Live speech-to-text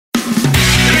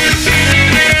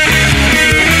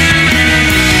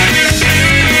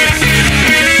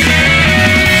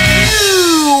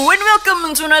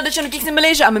another Channel Geeks in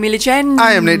Malaysia. I'm Amelia Chen.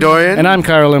 I am Nate Dorian. And I'm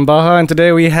Carolyn Baha, and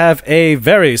today we have a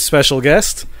very special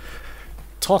guest.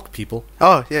 Talk, people.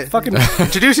 Oh, yeah. Fucking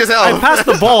Introduce yourself. I passed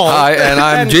the ball. Hi, and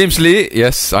I'm James Lee.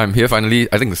 Yes, I'm here finally.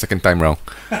 I think the second time round.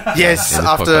 Yes, in this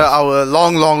after podcast. our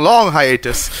long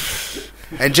hiatus.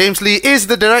 And James Lee is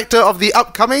the director of the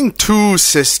upcoming Two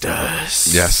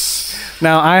Sisters. Yes.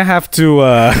 Now I have to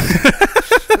I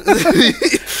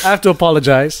have to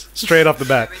apologize straight off the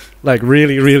bat. Like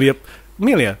really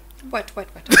Amelia, What?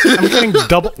 I'm getting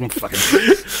double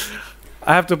fucking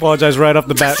I have to apologize right off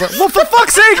the bat. Well, for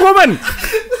fuck's sake, woman!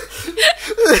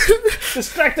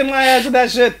 Distracting my ass with that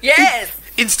shit. Yes!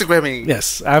 Instagramming.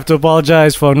 Yes, I have to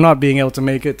apologize for not being able to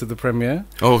make it to the premiere.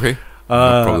 Oh, okay.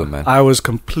 No problem, man. I was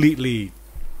completely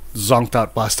zonked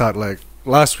out, passed out. Like,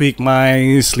 last week,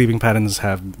 my sleeping patterns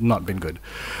have not been good.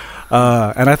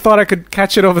 And I thought I could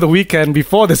catch it over the weekend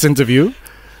before this interview.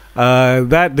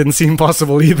 That didn't seem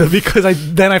possible either because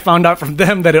I found out from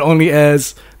them that it only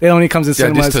comes in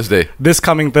cinemas this Thursday. this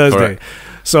coming Thursday. Correct.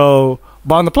 So,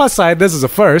 but on the plus side, this is a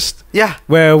first Yeah.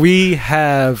 where we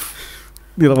have,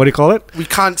 what do you call it? We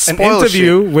can't An spoil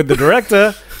interview shit. with the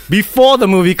director before the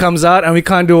movie comes out, and we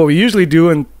can't do what we usually do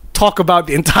and talk about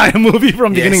the entire movie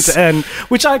from beginning Yes. to end,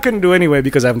 which I couldn't do anyway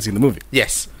because I haven't seen the movie.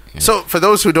 Yes. So, for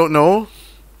those who don't know,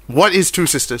 what is Two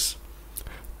Sisters?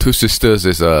 Two Sisters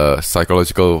is a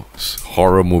psychological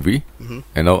horror movie. Mm-hmm.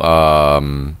 You know,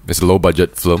 it's a low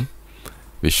budget film.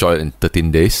 We shot it in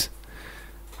 13 days.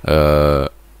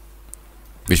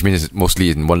 Which means it's mostly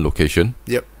in one location.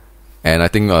 Yep. And I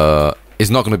think it's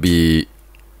not going to be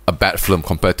a bad film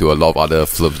compared to a lot of other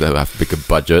films that have bigger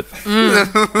budget. You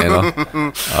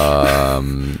know,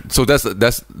 so that's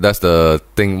the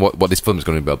thing. What this film is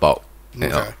going to be about. You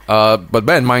know? But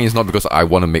bear in mind, it's not because I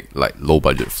want to make like low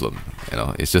budget film. You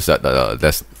know, it's just that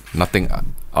there's nothing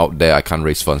out there I can't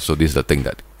raise funds. So this is the thing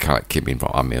that kind of came in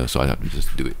from Amir. So I have to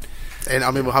just do it. And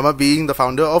Amir Muhammad being the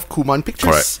founder of Kuman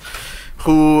Pictures. Correct.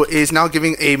 Who is now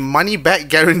giving a money-back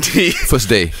guarantee. First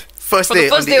day. First For the day,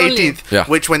 first on the day only. 18th. Yeah.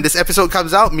 Which, when this episode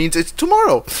comes out, means it's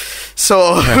tomorrow.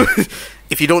 So,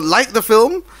 if you don't like the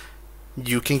film,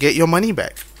 you can get your money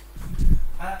back.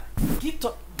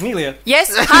 Amelia.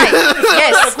 Yes? Hi.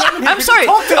 Yes. I'm sorry.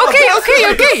 Okay.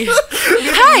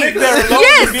 Hi.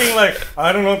 Yes. Being like,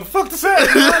 I don't know what the fuck to say. Well,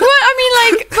 I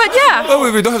mean, like, but yeah.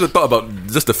 Well, we don't have to talk about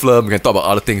just the film. We can talk about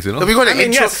other things, you know. So we're going to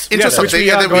intro yes, which something, we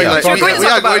and are then going we to like talk we, about. we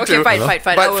are going Okay, to. fine.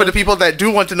 I But for the will- people that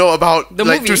do want to know about The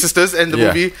like movie. Two Sisters and the Yeah.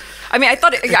 movie, I mean, I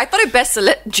thought it best to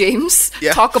let James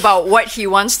Yeah. talk about what he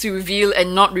wants to reveal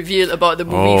and not reveal about the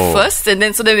movie Oh. first, and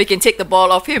then so then we can take the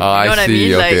ball off him. You know I what I see,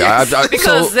 mean? okay. Like,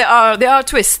 because so- there are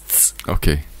twists.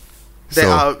 Okay. there So-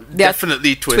 are There are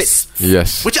definitely twists,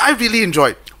 Yes. which I really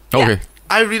enjoyed. Okay.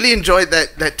 I really enjoyed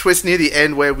that twist near the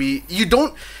end where you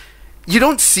don't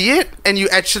see it, and you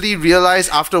actually realize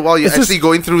after a while you're It's just- actually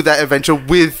going through that adventure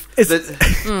with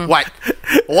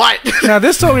what? Now,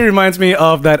 this totally reminds me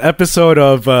of that episode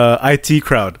of IT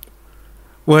Crowd.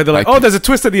 Where they're like, IT. oh, there's a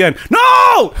twist at the end.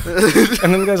 No!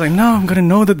 And then the guy's like, no, I'm going to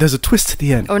know that there's a twist at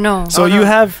the end. Oh no! So you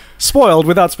have spoiled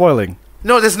without spoiling.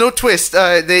 No, there's no twist.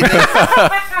 They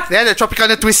had a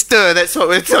Tropicana Twister. That's what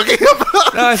we're talking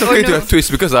about. No, it's okay no. to have twists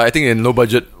because I think in low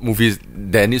budget movies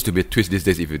there needs to be a twist these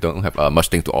days if you don't have much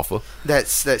thing to offer.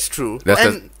 That's true.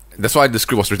 That's that's why the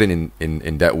script was written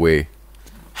in that way.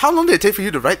 How long did it take for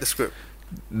you to write the script?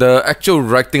 The actual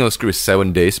writing of the script is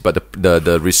 7 days, but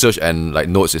the research and like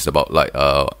notes is about like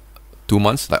 2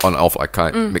 months. Like on and off, I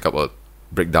can't make up a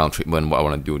breakdown treatment what I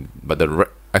want to do. But the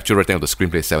actual writing of the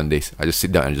screenplay is 7 days. I just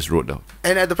sit down and just wrote down.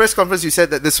 And at the press conference, you said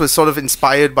that this was sort of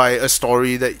inspired by a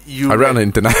story that you I read on the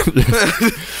internet.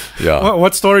 Yeah.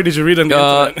 What story did you read on the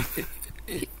internet?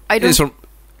 I don't. It's from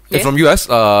Yeah? it's from US.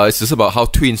 It's just about how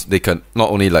twins they can not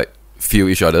only like feel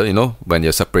each other, you know, when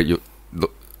you're separate.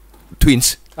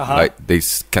 Twins like they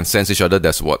can sense each other.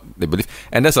 That's what they believe.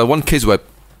 And there's one case where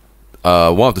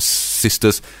one of the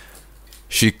sisters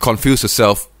she confused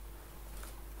herself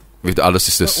with the other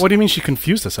sisters. What do you mean she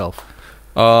confused herself?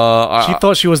 She She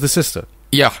thought she was the sister.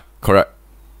 yeah, correct.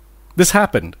 This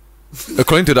happened.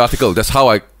 According to the article, that's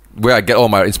how where I get all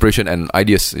my inspiration and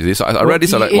ideas. You see? So I read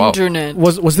this. I the like wow. internet.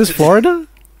 Was this Florida?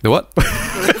 The what?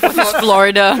 It's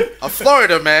Florida. a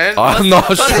Florida man. I'm not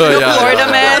sure. Yeah, Florida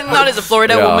man, not as a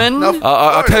Florida Yeah. woman. No.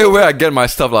 I'll tell you where I get my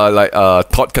stuff like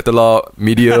Thought Catalog,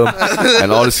 Medium,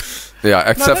 and all this. Yeah,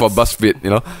 except for BuzzFeed, you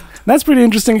know. That's pretty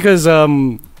interesting because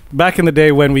back in the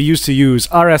day when we used to use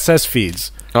RSS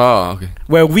feeds, Oh, okay.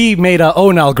 where we made our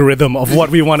own algorithm of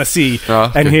what we want to see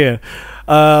Okay. and hear.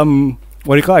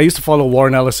 What do you call it? I used to follow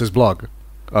Warren Ellis's blog.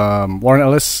 Warren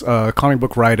Ellis, comic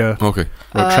book writer, Okay.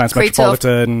 wrote Creator of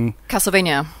Transmetropolitan.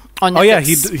 Castlevania. On Oh yeah,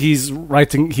 Netflix. he's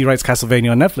writing. He writes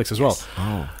Castlevania on Netflix as well.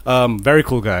 Very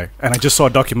cool guy. And I just saw a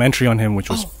documentary on him, which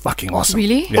was fucking awesome.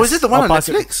 Really? Yes. Oh, is it the one I'll on pass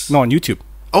it- Netflix? No, on YouTube.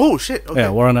 Oh shit! Okay. Yeah,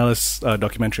 Warren Ellis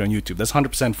documentary on YouTube. That's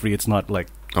 100% free. It's not like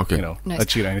Okay. Nice. a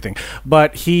cheat or anything.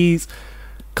 But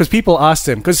because people asked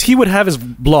him, because he would have his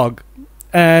blog,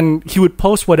 and he would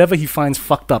post whatever he finds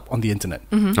fucked up on the internet.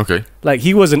 Okay. Like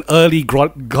he was an early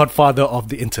godfather of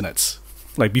the internets,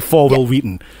 like before Will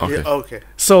Wheaton. Okay. Yeah, okay.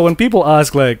 So when people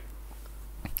ask like,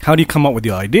 how do you come up with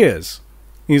your ideas?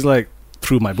 He's like,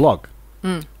 through my blog.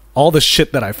 All the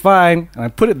shit that I find, and I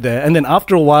put it there, and then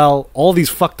after a while, all these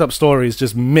fucked up stories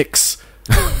just mix.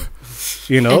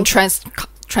 You know? And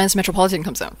Transmetropolitan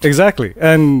comes out. Exactly.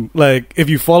 And like if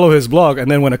you follow his blog and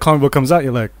then when a comic book comes out,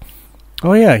 you're like,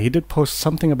 oh yeah, he did post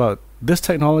something about this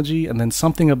technology and then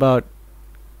something about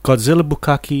Godzilla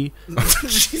Bukaki.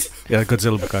 Yeah,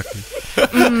 Godzilla Bukaki.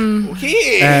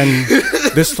 Okay. And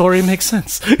this story makes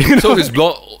sense. You know? So his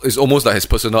blog is almost like his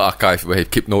personal archive where he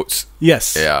keep notes.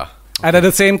 Yes. Yeah. And at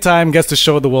the same time gets to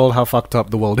show the world how fucked up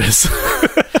the world is.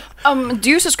 Do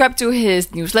you subscribe to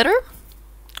his newsletter?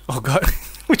 Oh god.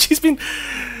 Which he's been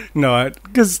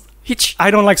because He ch-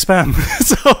 I don't like spam.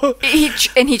 So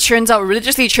he churns out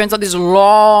religiously. Churns out this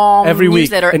long Every week,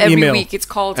 newsletter an every email. week. It's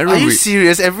called Are you week.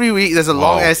 serious? Every week there's a Wow.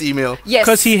 long ass email. yes,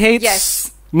 because he hates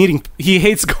yes. meeting. He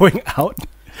hates going out.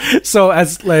 So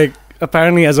as like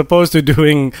apparently as opposed to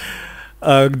doing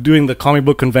the comic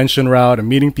book convention route and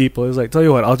meeting people, it's like, tell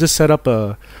you what, I'll just set up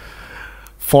a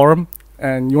forum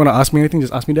and you want to ask me anything,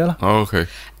 just ask me, Della. Oh, okay.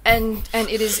 And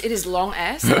it is long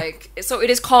as like so.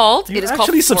 It is called. You it is actually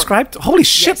called subscribed? Holy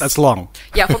shit, Yes. that's long.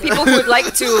 Yeah, for people who would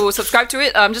like to subscribe to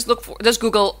it, just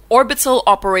Google Orbital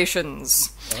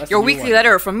Operations. that's Your a new weekly one.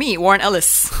 letter from me, Warren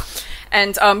Ellis.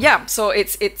 And so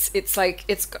it's like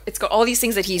it's got all these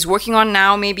things that he's working on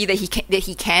now, maybe that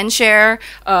he can share.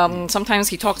 Sometimes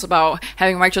he talks about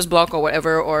having writer's block or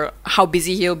whatever, or how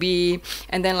busy he'll be,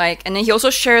 and then he also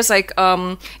shares like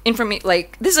information.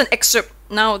 Like this is an excerpt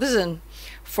now. This is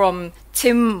from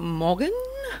Tim Morgan.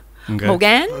 Okay.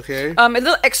 Morgan. Okay. A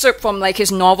little excerpt from like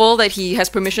his novel that he has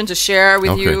permission to share with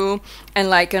Okay. you, and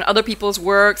like and other people's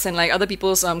works and like other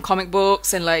people's comic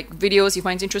books and like videos he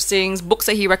finds interesting, books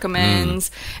that he recommends,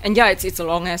 and yeah, it's a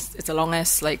long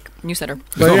ass like newsletter.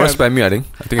 It's But not yeah. very spammy, I think.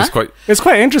 I think it's Huh? quite. It's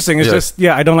quite interesting. It's Yeah.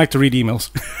 just I don't like to read emails.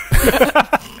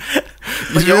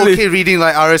 But you're okay reading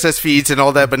like RSS feeds and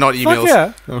all that, but not emails.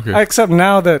 Fuck yeah. Okay. Except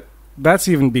now that's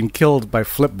even been killed by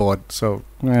Flipboard. So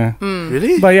yeah.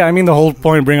 Really? But yeah, I mean, the whole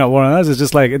point of bringing up Warren Ellis is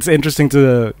just like it's interesting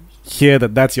to hear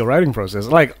that that's your writing process.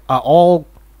 Like, are all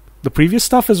the previous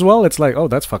stuff as well? It's like, oh,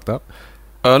 that's fucked up.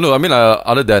 No, I mean,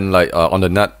 other than like on the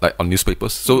net, like on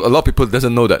newspapers. So a lot of people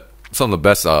doesn't know that some of the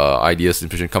best ideas,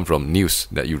 information come from news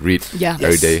that you read Yeah.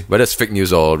 every Yes. day. Whether it's fake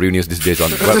news or real news these days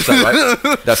on the website,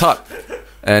 right? That's hard.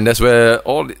 And that's where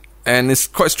and it's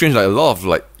quite strange. Like a lot of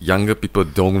like younger people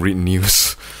don't read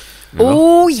news. You know?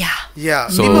 Oh yeah. Yeah.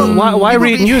 So- Why people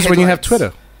read news when you have headlines.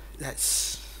 Twitter?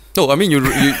 That's No, I mean you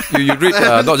read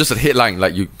not just a headline.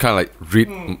 Like you kind of like read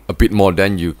a bit more.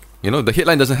 Then you know the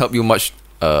headline doesn't help you much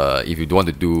if you don't want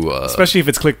to do. Especially if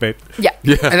it's clickbait. Yeah.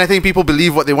 and I think people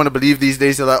believe what they want to believe these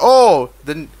days. They're like, oh,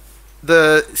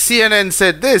 the CNN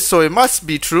said this, so it must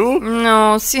be true.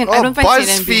 No, CNN. I Oh, don't find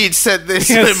CNN. being- BuzzFeed said this,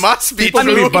 so Yes. it must be People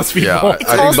true. believe BuzzFeed Yeah, more. I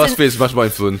think also- BuzzFeed is much more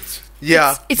influenced.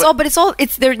 Yeah,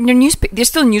 It's their they're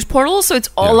still news portals, so it's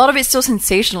a lot of it's still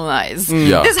sensationalized.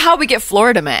 Yeah. This is how we get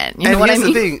Florida Man. You know and what I here's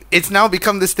mean? the thing: it's now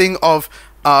become this thing of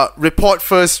report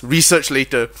first, research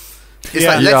later. It's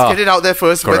Yeah. like Yeah. let's get it out there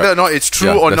first, Correct. whether or not it's true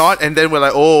Yeah, or that's- not, and then we're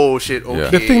like, oh shit, okay. Yeah.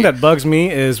 The thing that bugs me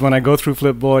is when I go through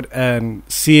Flipboard and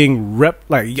seeing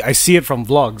I see it from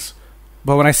vlogs,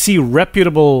 but when I see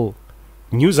reputable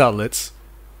news outlets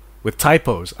with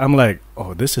typos, I'm like,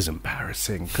 oh, this is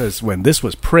embarrassing because when this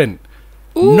was print,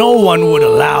 no one would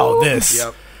allow this.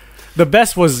 Yep. The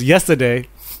best was yesterday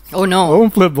Oh no. on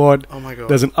Flipboard. Oh my god.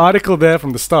 There's an article there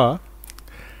from the Star.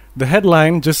 The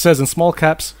headline just says in small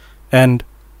caps, "End."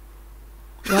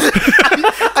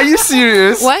 Are you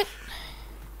serious? What?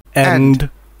 End.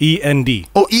 E-N-D.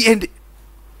 Oh, END.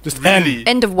 Just Really? end.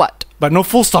 End of what? But no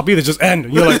full stop either, just end.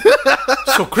 And you're like,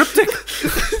 so cryptic.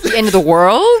 The end of the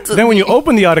world? Then when you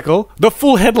open the article, the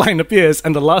full headline appears,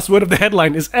 and the last word of the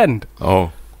headline is end.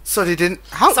 Oh, So they didn't.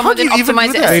 How Someone do you didn't even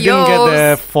optimize do it. that? They didn't get SEOs.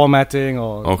 their formatting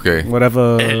or Okay.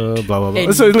 whatever, blah, blah, blah.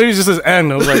 End. So it literally just says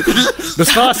end. I was like, the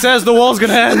Star says the world's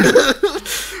gonna end.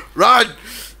 Run.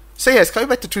 So yes, coming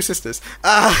back to Two Sisters.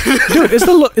 Dude, is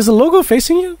the logo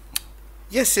facing you?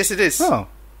 Yes, it is. Oh,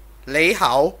 Lei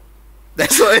Hao.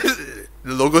 That's what the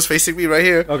logo's facing me right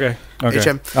here. okay.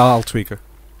 HM. I'll tweak her.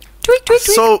 Tweet.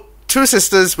 So Two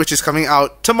Sisters, which is coming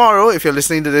out tomorrow, if you're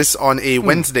listening to this on a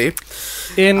Wednesday,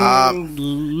 In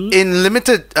in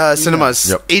limited cinemas,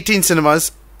 Yep. 18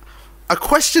 cinemas. A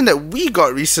question that we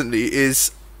got recently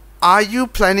is, are you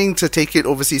planning to take it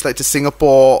overseas, like to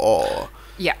Singapore or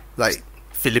Yeah. like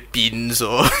Philippines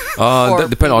or... Or That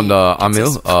depend on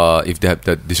Texas. Amil, if they have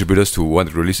the distributors who want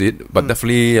to release it. But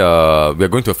definitely, we are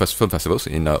going to film festivals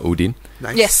in Udine.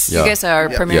 Nice. Yes, Yeah. you guys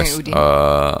are Yeah. premiering Yes.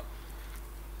 Udine.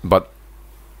 But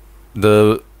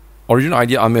the original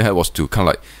idea Amir had was to kind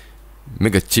of like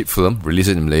make a cheap film, release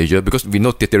it in Malaysia, because we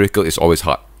know theatrical is always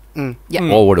hard Yeah.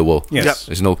 all over the world. yes. Yep.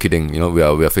 There's no kidding. You know, we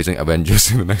are facing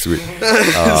Avengers in the next week.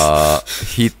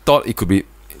 He thought it could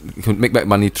make back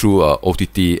money through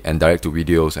OTT and direct to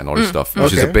videos and all this stuff,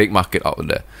 which is a Okay. big market out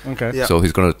there. Okay. Yeah. So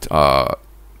he's gonna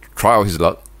try out his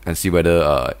luck and see whether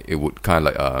it would kind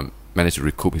of like manage to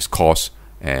recoup his cost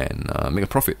and make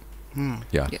a profit.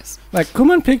 Yeah. Yes. Like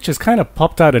Kuman Pictures kind of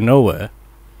popped out of nowhere.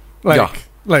 Like, Yeah.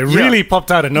 like Yeah. really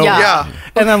popped out of nowhere. Yeah.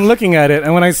 Yeah. And I'm looking at it,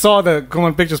 and when I saw the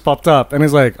Kuman Pictures popped up, and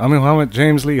it's like, I mean, Muhammad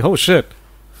James Lee, oh shit.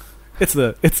 It's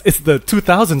the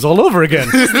 2000s all over again.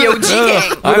 It's the OG gang.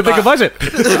 With a bigger budget.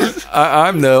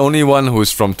 I'm the only one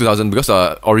who's from 2000 because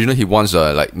originally he wants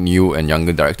like new and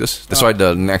younger directors. That's why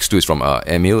the next two is from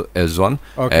Emil Ezwan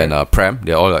Okay. and Prem.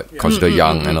 They're all like considered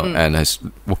young and has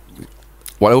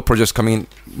whatever projects coming in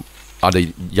are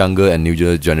the younger and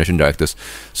newer generation directors.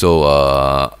 So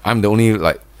I'm the only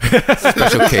like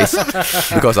special case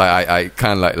because I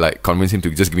kind of like convinced him to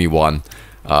just give me one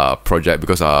project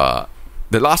because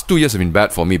the last 2 years have been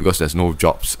bad for me because there's no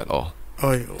jobs at all.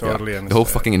 Oh, Totally The whole understand.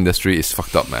 fucking industry is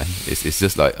fucked up, man. It's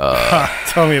just like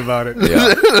Tell me about it.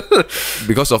 yeah,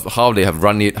 because of how they have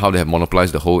run it, how they have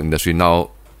monopolized the whole industry.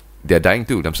 Now they're dying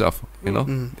too themselves. You know,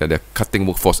 they're cutting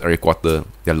workforce every quarter.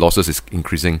 Their losses is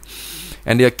increasing,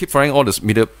 and they keep firing all this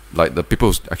media, like the people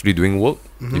who's actually doing work.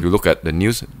 If you look at the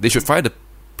news, they should fire the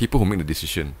people who make the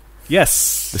decision.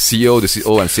 Yes. The CEO, the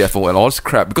CEO, and CFO, and all this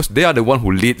crap, because they are the one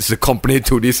who leads the company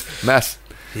to this mess.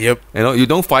 Yep. You know, you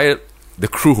don't fire the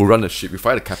crew who run the ship. You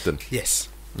fire the captain. Yes.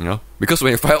 You know, because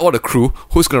when you fire all the crew,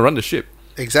 who's gonna run the ship?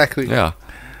 Exactly. Yeah.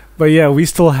 But yeah, we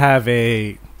still have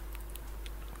a...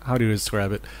 How do you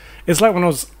describe it? It's like when I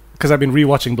was... Because I've been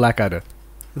rewatching Blackadder.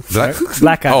 Black. Right?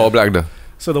 Blackadder. Oh, Blackadder.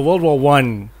 So the World War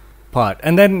One part.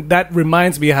 And then that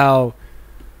reminds me how...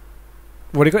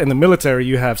 What do you call it? In the military,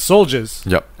 you have soldiers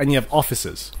Yep. and you have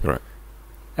officers. Right.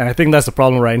 And I think that's the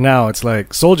problem right now. It's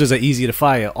like soldiers are easy to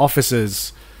fire.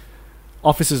 Officers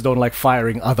don't like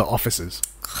firing other officers.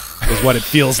 Is what it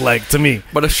feels like to me.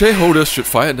 But the shareholders should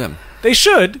fire them. They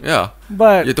should, Yeah.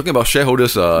 but You're talking about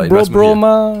shareholders bro, investment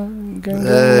here.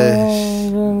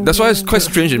 broma. That's why it's quite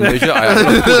strange in Malaysia. I don't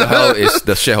know who the hell is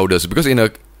the shareholders, because in a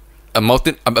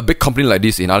big company like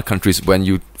this in other countries, when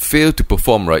you fail to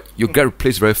perform right, you get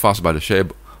replaced very fast by the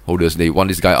shareholders. They want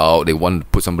this guy out. They want to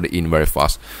put somebody in very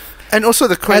fast. And also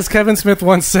the As question. Kevin Smith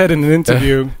once said in an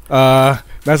interview, that's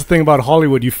the thing about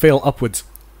Hollywood. You fail upwards.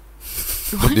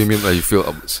 What do you mean? Like you feel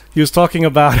upwards? He was talking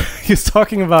about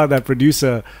that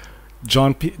producer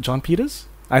John Peters.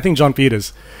 I think John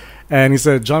Peters, and he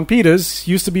said John Peters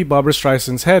used to be Barbra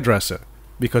Streisand's hairdresser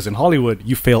because in Hollywood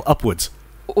you fail upwards.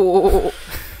 Oh,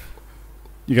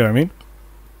 You get what I mean?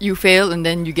 you fail and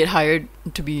then you get hired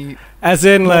to be As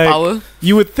in, more like power.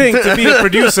 you would think to be a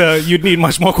producer you'd need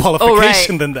much more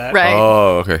qualification than that. Right.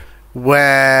 Oh, okay.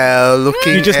 Well,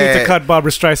 looking You just need to at- cut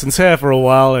Barbra Streisand's hair for a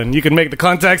while, and you can make the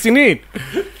contacts you need.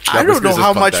 I don't know business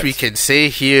how much contacts. we can say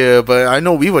here, but I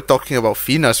know we were talking about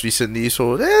Finas recently,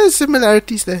 so there's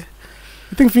similarities there.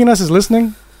 You think Finas is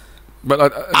listening?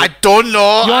 But I don't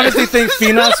know. You honestly think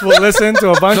Finas will listen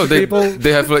to a bunch no, of people?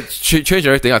 they have like changed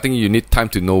everything. I think you need time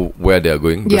to know where they are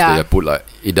going. Because Yeah. they have put like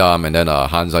Idam and then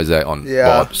Hans Isaac on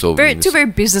Yeah. board. So Two very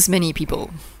businessmen-y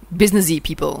people. Businessy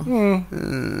people.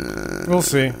 We'll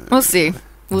see. We'll see.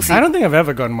 We'll see. I don't think I've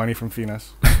ever gotten money from Finas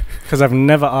because I've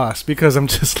never asked. Because I'm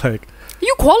just like,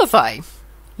 You qualify.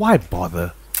 why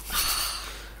bother?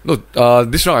 No,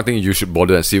 this round I think you should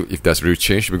bother and see if there's real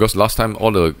change, because last time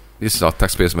this is our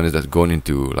taxpayers' money that's gone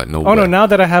into like nowhere. Oh no! Now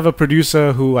that I have a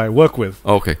producer who I work with,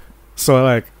 Oh, okay. so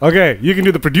like, okay, you can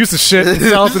do the producer shit and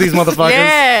sell to these motherfuckers.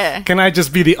 Yeah. Can I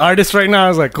just be the artist right now? I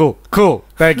was like, cool,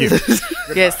 thank you.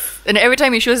 Yes. And every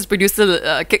time he shows his producer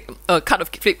cut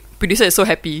of kickflip, producer is so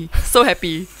happy. So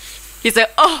happy. He's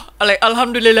like, oh, like,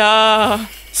 Alhamdulillah.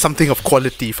 Something of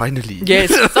quality, finally. Yes.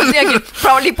 Something I can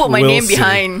proudly put my We'll name see.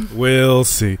 behind. We'll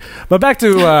see. But back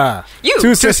to You. Two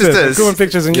Two Sisters, Sisters. Kuman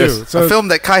Pictures and Yes. You. So a film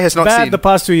that Kai has not bad seen. the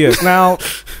past 2 years. Now,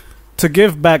 to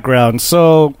give background,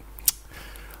 so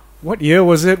what year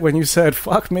was it when you said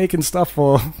fuck making stuff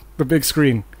for the big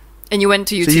screen? And you went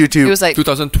to YouTube. To YouTube. It was like,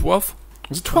 2012.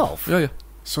 Was it 12? Yeah.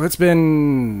 So it's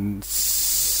been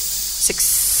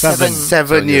 7.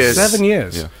 7 years. 7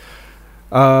 years.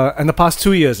 Yeah. And the past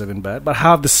 2 years have been bad. But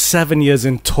how have the 7 years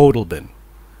in total been?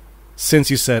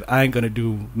 Since you said, I ain't going to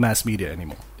do mass media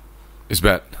anymore. It's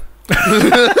bad.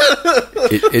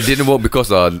 it didn't work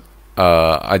because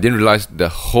I didn't realize the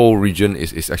whole region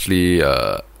is actually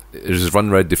it is run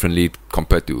very differently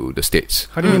compared to the States.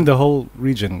 How do you mean the whole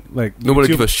region? Like Nobody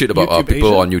YouTube- gives a shit about YouTube people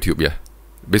Asia? on YouTube. Yeah,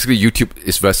 basically YouTube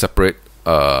is very separate.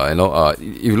 If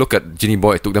you look at Genie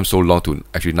Boy, it took them so long to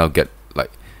actually now get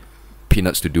like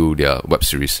peanuts to do their web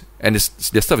series, and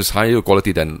their stuff is higher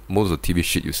quality than most of the TV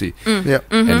shit you see. Yeah.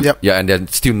 And Yep. yeah, and they're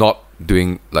still not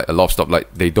doing like a lot of stuff.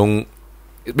 Like they don't.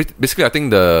 Basically, I think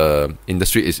the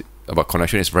industry is about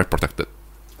connection is very protected.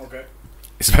 Okay.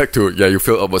 It's back to you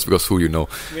feel upwards because who you know.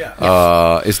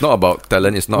 Yeah. It's not about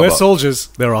talent. It's not We're about soldiers,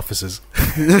 they're officers.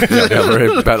 yeah, they're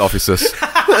very bad officers.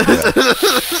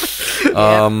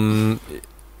 Yeah.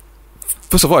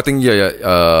 First of all, I think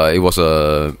it was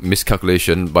a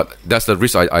miscalculation, but that's the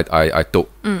risk I took.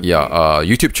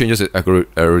 YouTube changes its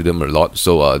algorithm a lot,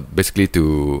 so basically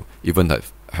to even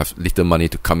have little money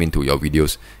to come into your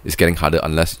videos, it's getting harder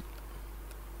unless,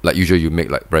 like usually, you make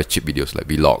like very cheap videos like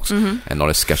vlogs and all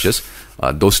the sketches.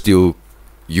 Those still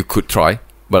you could try,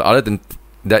 but other than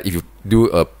that, if you do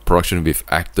a production with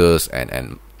actors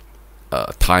and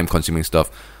time-consuming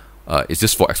stuff, it's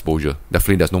just for exposure.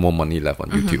 Definitely, there's no more money left on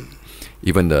YouTube.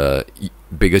 Even the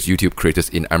biggest YouTube creators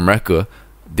in America,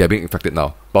 they're being affected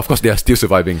now. But of course, they are still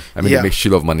surviving. I mean, they make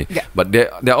shit of money. Yeah. But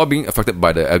they're all being affected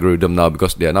by the algorithm now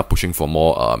because they are now pushing for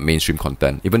more mainstream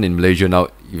content. Even in Malaysia now,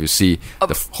 if you see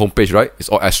the homepage, right? It's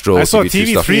all Astro, I saw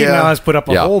TV3 stuff. TV3 now has put up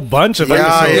a Yeah. whole bunch of Yeah,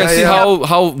 episodes. See yeah.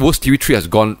 how worse TV3 has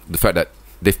gone. The fact that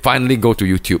they finally go to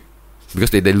YouTube because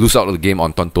they lose out of the game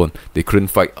on Tonton. They couldn't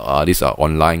fight this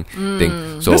online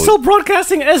thing. So They're still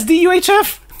broadcasting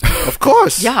SDUHF. Of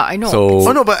course. Yeah, I know. so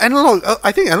Oh no, but analog.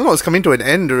 I think analog is coming to an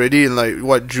end already in like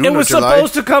what, June It or was July.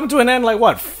 supposed to come to an end like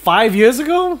what, 5 years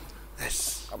ago?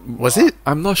 Was it?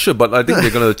 I'm not sure, but I think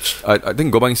they're gonna. I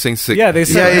think Gobang Singh said Yeah, they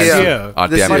said Yeah, this yeah. year. RTM,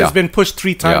 This But yeah. it's been pushed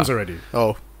 3 times Yeah. already.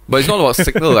 Oh, But it's not about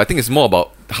signal. I think it's more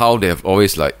about how they have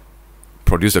always like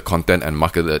produced the content and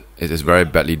marketed it. It is very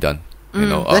badly done. You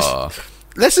know.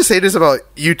 let's just say this about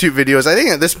YouTube videos. I think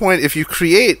at this point, if you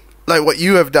create like what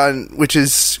you have done, which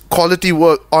is quality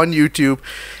work on YouTube,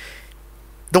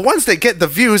 the ones that get the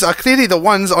views are clearly the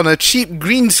ones on a cheap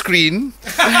green screen.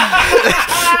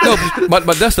 No,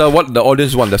 but that's what the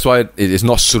audience want. That's why it is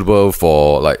not suitable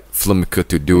for like filmmaker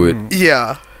to do it.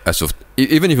 Yeah. As of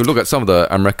even if you look at some of the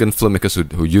American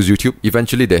filmmakers who use YouTube,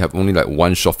 eventually they have only like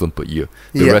one short film per year.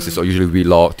 The Yeah. rest is usually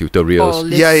vlog, tutorials. Or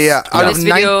Yeah. Out of list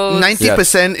videos.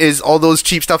 90% is all those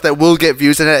cheap stuff that will get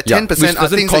views, and at 10% which are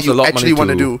doesn't things that cost a you lot of actually want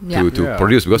money to do. Yeah. to Yeah.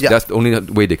 produce because Yeah. that's the only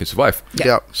way they can survive.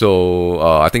 Yeah. So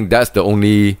I think that's the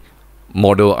only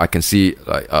model I can see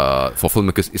like for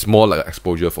filmmakers. It's more like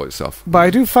exposure for itself. But I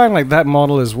do find like that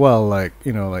model as well, like,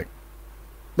 you know,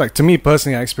 like to me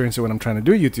personally, I experience it when I'm trying to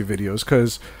do YouTube videos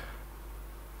because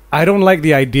I don't like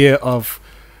the idea of,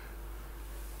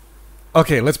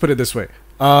 okay, let's put it this way.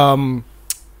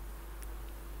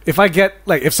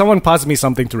 If someone passes me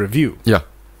something to review, Yeah.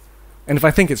 and if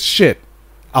I think it's shit,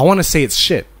 I want to say it's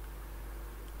shit,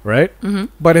 right? Mm-hmm.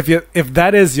 But if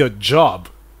that is your job,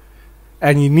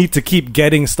 and you need to keep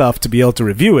getting stuff to be able to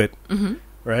review it,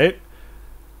 right?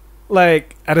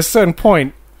 Like at a certain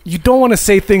point, you don't want to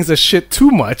say things are shit too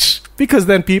much because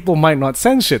then people might not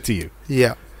send shit to you.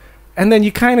 Yeah. And then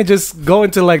you kind of just go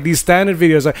into like these standard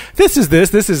videos like, this is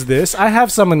this. I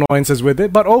have some annoyances with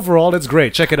it, but overall it's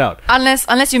great. Check it out.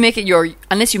 Unless you make it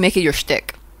your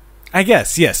shtick. I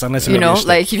guess, yes, unless You know, understand.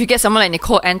 like if you get someone like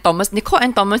Nicole Ann Thomas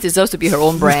deserves to be her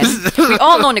own brand. We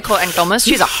all know Nicole Ann Thomas.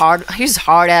 She's a hard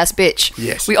ass bitch.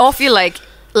 Yes. We all feel like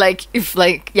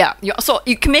so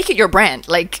you can make it your brand.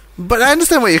 Like, But I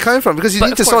understand where you're coming from because you But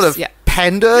need of to sort course, of yeah.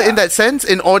 pander in that sense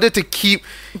in order to keep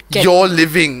your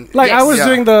living. Like I Yes. was Yeah.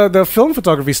 doing the film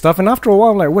photography stuff, and after a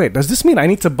while, I'm like, wait, does this mean I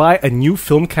need to buy a new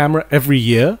film camera every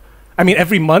year? I mean,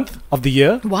 every month of the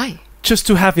year, why? just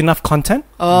to have enough content?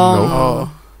 Oh.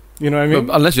 You know what I mean?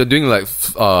 Unless you're doing like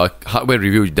hardware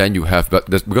review, then you have. But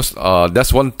because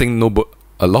that's one thing.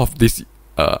 A lot of this.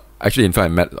 Actually, in fact, I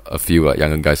met a few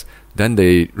younger guys. Then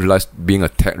they realized being a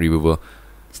tech reviewer,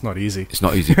 It's not easy. it's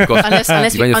not easy because Unless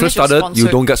when you unless first you're started, you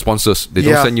sponsored. don't get sponsors. They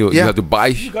Yeah, don't send you. yeah. You have to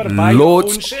buy gotta buy your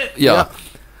loads. own shit. Yeah.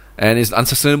 And it's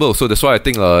unsustainable. So that's why I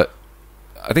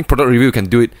think product review can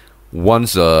do it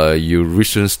once you reach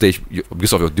a certain stage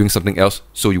because of you're doing something else.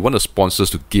 So you want the sponsors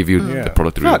to give you the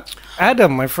product to review. God,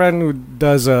 Adam, my friend who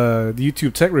does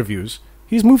YouTube tech reviews,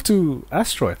 he's moved to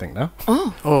Astro, I think, now.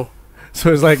 Oh.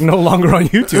 So it's like no longer on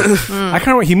YouTube. I can't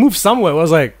remember. He moved somewhere. I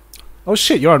was like, oh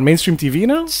shit, you're on mainstream TV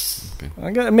now?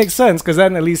 I guess it makes sense because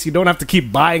then at least you don't have to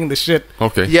keep buying the shit.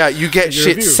 Okay. Yeah, you get Your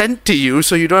shit review. sent to you,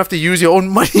 so you don't have to use your own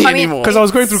money I mean, anymore. Because I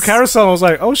was going through Carousel and I was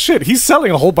like, oh shit, he's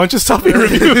selling a whole bunch of stuff he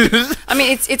reviewed. I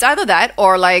mean, it's either that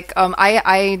or like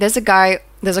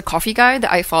there's a coffee guy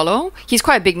that I follow. He's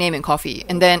quite a big name in coffee,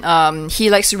 and then he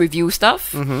likes to review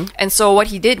stuff. And so what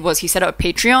he did was he set up a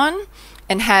Patreon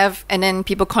and then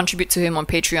people contribute to him on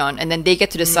Patreon, and then they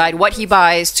get to decide what he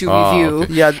buys to review.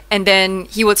 okay. Yeah. And then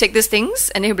he will take these things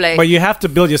and he'll be like, But you have to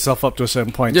build yourself up to a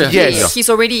certain point. Yeah. Yes. he's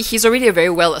already a very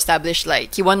well established,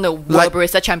 like he won the World Like-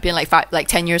 Barista Champion like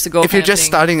 10 years ago. if you're kind of just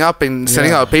thing. starting up and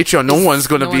setting Yeah. up a Patreon, no one's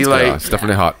gonna no be one's like, Yeah, it's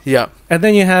definitely hard. yeah. And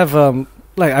then you have,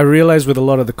 like, I realized with a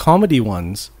lot of the comedy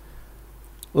ones,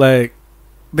 like,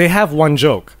 they have one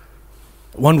joke,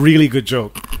 one really good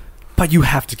joke, but you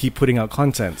have to keep putting out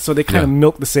content. So they kind of Yeah.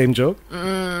 milk the same joke.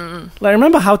 Like,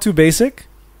 remember How To Basic?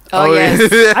 Oh, yes.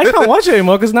 I can't watch it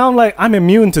anymore because now I'm like, I'm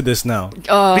immune to this now.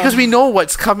 Because we know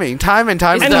what's coming, time and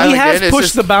time And time he again. has it's pushed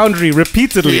just- the boundary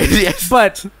repeatedly. Yes.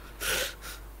 But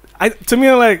to me,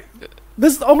 I'm like,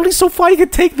 there's only so far you can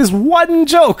take this one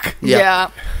joke. Yeah.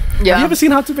 Have you ever seen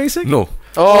How To Basic? No.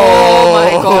 Oh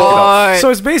my god. So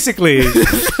it's basically,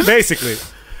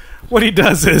 what he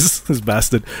does is, this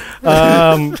bastard,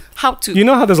 How to you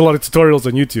know how there's a lot of tutorials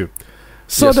on YouTube?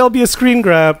 So Yes. there'll be a screen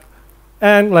grab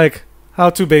and like, How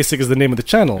To Basic is the name of the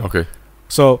channel. Okay.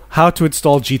 So how to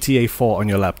install GTA 4 on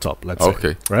your laptop, let's say.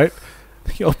 Okay. Right?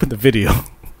 You open the video.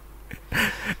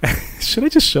 Should I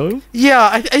just show him?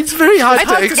 Yeah, it's very hard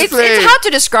to it's explain. hard to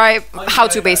describe How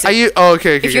To Basic. Are you? Oh,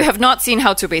 okay. if you have not seen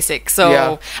How To Basic, so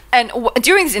Yeah. and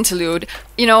during this interlude,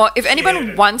 you know, if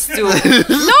anyone wants to,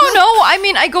 no, I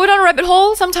mean, I go down a rabbit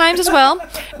hole sometimes as well.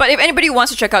 But if anybody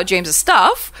wants to check out James's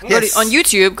stuff, go Yes. on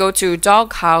YouTube, go to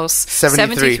Doghouse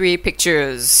 73. 73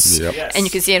 Pictures, Yep. and you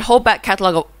can see a whole back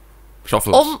catalog of Short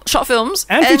films. all short films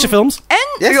And feature films. and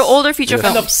Yes. your older feature And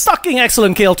the films. fucking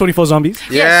excellent KL24 Zombies.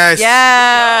 Yes.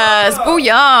 Yes,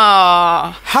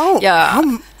 booyah! How? Yeah.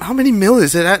 How many mil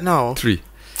is it at now? 3.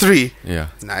 3. Yeah.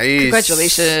 Nice.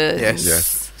 Congratulations. Yes.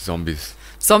 Yes. Zombies.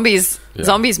 Zombies, Yeah.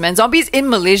 zombies, man, zombies in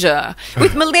Malaysia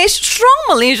with strong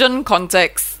Malaysian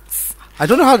contexts. I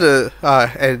don't know how to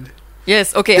end.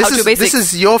 Yes, okay, How To Basic. This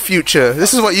is your future.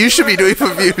 This is what you should be doing for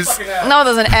views. Now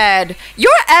there's an ad.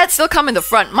 Your ads still come in the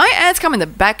front. My ads come in the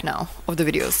back now of the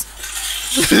videos.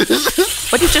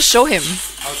 What did you just show him?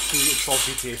 How to install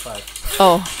GTA 5.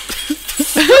 Oh.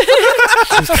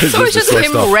 So it's just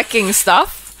him wrecking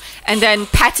stuff and then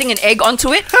patting an egg onto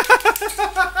it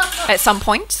at some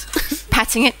point.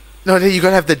 Patting it, No, then you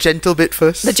gotta have the gentle bit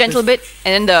first. the gentle bit,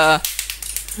 and then the.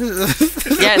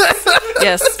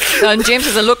 Yes. James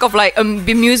has a look of like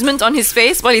bemusement on his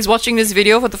face while he's watching this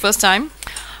video for the first time.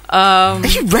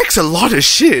 He wrecks a lot of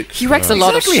shit. He wrecks a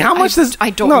lot Exactly. of shit. How much does? I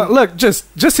don't No, look, just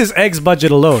his eggs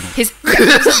budget alone. His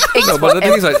eggs No, for but the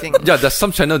thing is like, everything. yeah, there's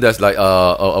some channel that's like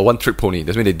a one trick pony.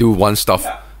 That's when they do one stuff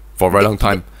for a very long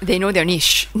time. They know their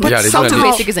niche. But Yeah, they How know To their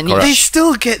niche. Basic is a Correct. They niche.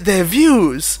 still get their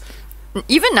views.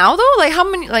 Even now though, like how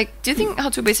many? Like, do you think How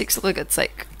To Basic still gets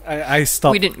like? I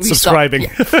stopped We subscribing.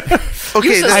 Okay,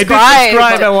 You this- I did subscribe,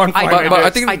 subscribe but at one I point. don't. But I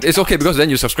Yes, think I it's okay because then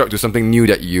you subscribe to something new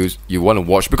that you want to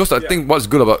watch. Because I think what's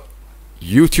good about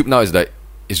YouTube now is that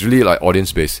it's really like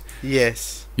audience based.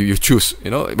 yes. You choose,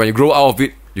 you know, when you grow out of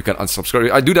it, you can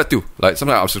unsubscribe. I do that too. Like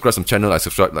sometimes I'll subscribe some channel I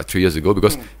subscribed like 3 years ago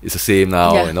because it's the same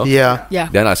now, Yeah. you know. Yeah. Yeah.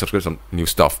 Then I subscribe some new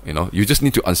stuff, you know. You just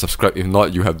need to unsubscribe. If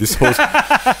not, you have this whole.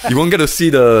 You won't get to see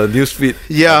the news feed.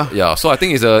 Yeah. Yeah. So I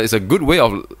think it's a good way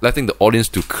of letting the audience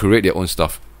to create their own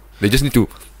stuff. They just need to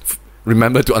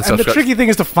remember to And the unsubscribe. tricky thing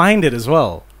is to find it as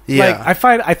well. Yeah. Like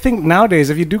I think nowadays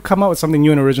if you do come out with something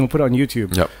new and original, put it on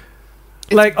YouTube. Yep.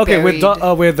 Like okay, with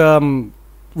buried.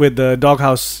 with the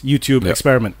Doghouse YouTube Yep.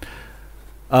 experiment,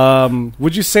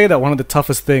 would you say that one of the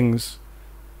toughest things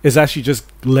is actually just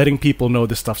letting people know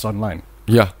this stuff's online?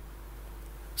 Yeah.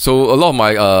 So a lot of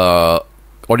my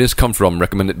audience come from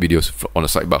recommended videos on the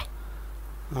sidebar.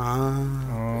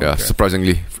 Yeah,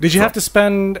 surprisingly. Did you have to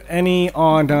spend any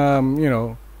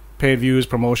on paid views,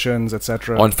 promotions,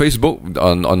 etc.? On Facebook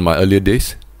on my earlier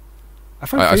days? I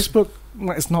find I- Facebook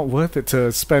it's not worth it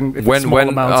to spend if it's When small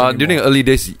amounts anymore. during the early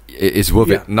days, it's worth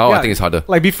Yeah. it. Now Yeah. I think it's harder.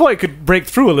 Like before, it could break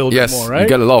through a little Yes, bit more, right? you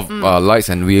get a lot of likes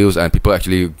and views, and people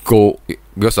actually go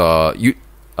because the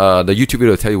YouTube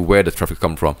video will tell you where the traffic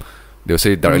come from. They'll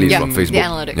say directly Yeah, from the Facebook.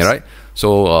 analytics. Yeah, right.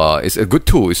 So it's a good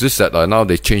tool. It's just that now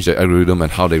they change the algorithm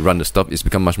and how they run the stuff. It's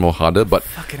become much more harder. But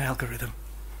Fucking algorithm.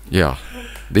 yeah,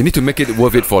 they need to make it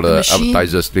worth it for the machine.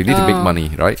 advertisers. They need to make Oh.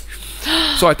 money, right?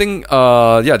 So I think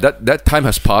that time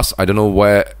has passed. I don't know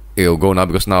where it'll go now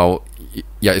because now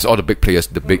yeah, it's all the big players.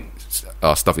 The big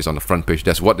stuff is on the front page.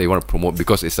 That's what they want to promote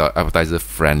because it's advertiser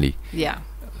friendly. Yeah.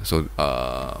 So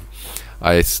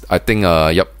I think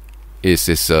yep,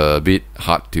 it's a bit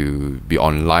hard to be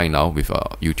online now with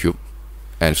YouTube,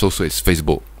 and also it's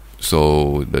Facebook.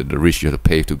 So the reach you have to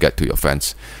pay to get to your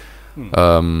fans.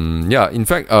 Yeah, in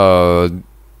fact,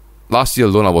 last year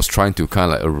alone I was trying to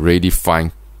kind of like already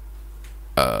find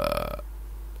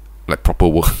like proper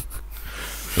work.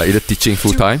 Like either teaching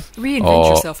full time, Reinvent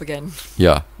yourself again.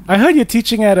 Yeah, I heard you're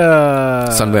teaching at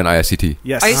Sunway and ISCT.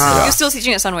 Yes. You're still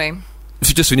teaching at Sunway.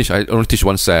 She just finished. I only teach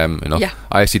one SAM. Yeah.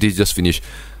 ISCT just finished.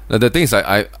 Now, the thing is,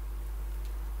 I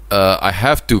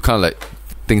have to kind of like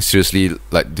think seriously,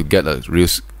 like to get a real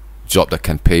job that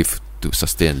can pay to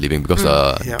sustain a living because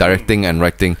directing and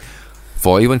writing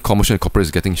for even commercial and corporate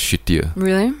is getting shittier.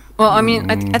 Really? Well, I mean,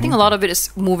 I think a lot of it is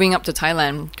moving up to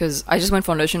Thailand because I just went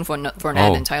for an audition for an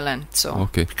ad in Thailand. So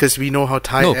Okay. Because we know how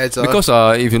Thai ads are. Because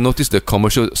if you notice, the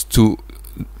commercials too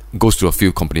goes to a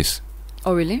few companies.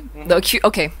 Oh, really?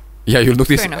 Okay. Yeah, you'll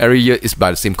notice Fair enough. every year it's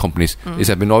by the same companies. It's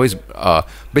have been always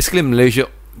basically in Malaysia,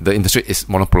 the industry is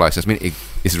monopolized. I mean,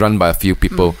 it's run by a few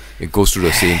people. It goes through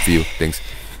the same few things.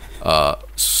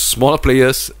 Smaller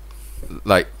players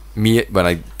like me, when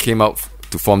I came out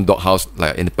to form Doghouse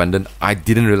like independent, I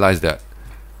didn't realize that.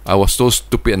 I was so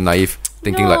stupid and naive,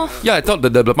 thinking No. like, yeah, I thought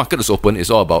the market is open. It's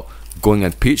all about going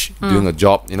and pitch, doing a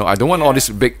job. I don't want all this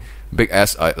big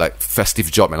ass like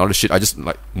festive job and all this shit. I just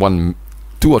like want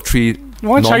 2 or 3. You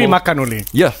want cari normal- makan only.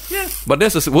 Yeah. But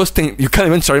that's the worst thing. You can't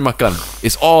even cari makan.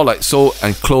 It's all like so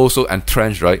enclosed, so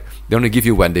entrenched, right? They only give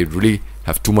you when they really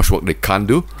have too much work they can't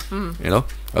do.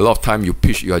 A lot of time you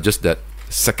pitch, you are just that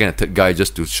second and third guy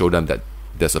just to show them that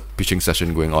there's a pitching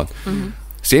session going on.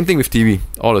 Same thing with TV,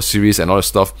 all the series and all the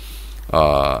stuff.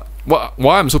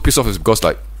 Why I'm so pissed off is because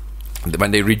like when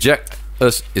they reject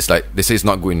us, it's like they say it's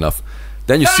not good enough.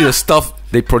 Then you see the stuff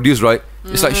they produce, right?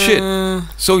 It's like shit.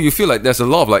 So you feel like there's a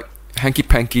lot of like hanky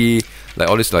panky, like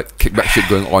all this like kickback shit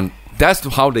going on. That's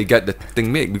how they get the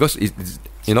thing made. Because it's,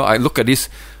 I look at this,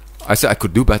 I said I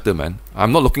could do better, man.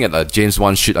 I'm not looking at a James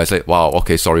Wan shit. I say, wow,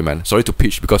 okay, sorry, man. Sorry to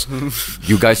pitch because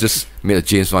you guys just made a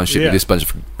James Wan shit with this bunch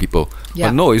of people. Yeah.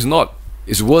 But no, it's not.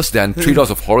 It's worse than 3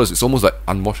 Daughters of Horrors. It's almost like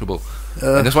unwatchable.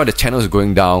 And that's why the channel is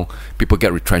going down. People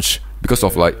get retrenched because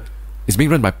of like, it's being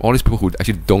run by all these people who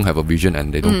actually don't have a vision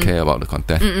and they don't care about the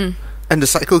content. And the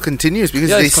cycle continues because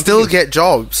Yeah, they it still continues. get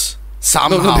jobs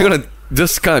somehow. No, they're gonna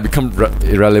just kind of become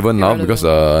irrelevant now because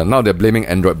now they're blaming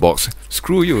Android box.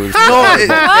 Screw you.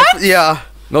 Yeah.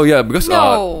 No, yeah, because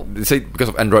No. they say because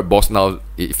of Android box now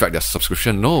it affect their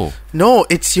subscription. No, No,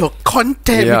 it's your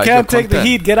content. Yeah. You can't your take the content.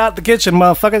 heat. Get out the kitchen,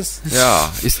 motherfuckers.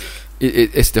 yeah,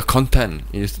 it's the content.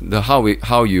 It's the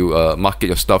how you market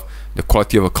your stuff. The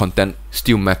quality of your content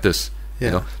still matters.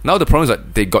 Yeah. Now the problem is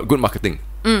that they got good marketing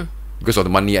because of the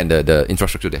money and the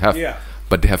infrastructure they have. Yeah.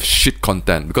 But they have shit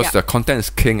content because Yeah. their content is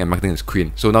king and marketing is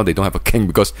queen. So now they don't have a king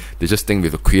because they just think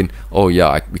with the queen, oh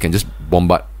yeah, we can just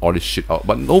bombard all this shit out.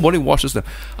 But nobody watches them.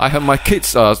 I have my kids,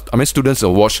 students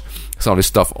watch some of this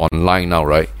stuff online now,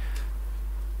 right?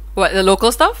 What, the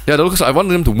local stuff? Yeah, because I want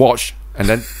them to watch and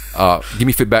then give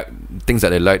me feedback, things that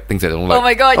they like, things that they don't like. Oh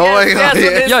my god, Oh yes, my God, yes, what yeah.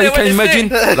 they Yeah, say, you what can they imagine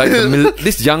say. like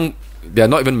this young, they are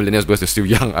not even millennials because they're still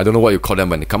young. I don't know what you call them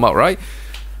when they come out, right?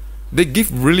 They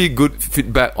give really good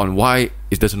feedback on why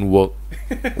it doesn't work,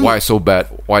 why it's so bad,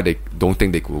 why they don't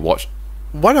think they could watch.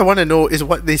 What I want to know is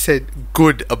what they said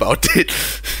good about it.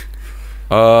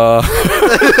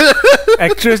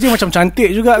 Actress ni macam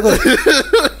cantik juga kot.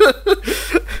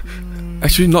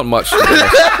 Actually, not much.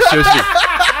 Seriously.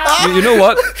 You know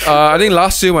what? I think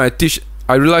last year when I teach,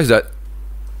 I realized that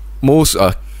most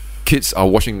kids are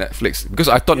watching Netflix because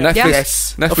I thought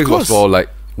Yes, of Netflix course. was for like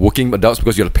working adults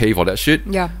because you have to pay for that shit.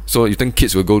 Yeah. So you think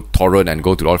kids will go torrent and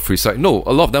go to all free site? No,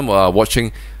 a lot of them are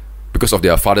watching because of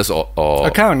their fathers or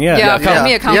Account, yeah. Yeah, account.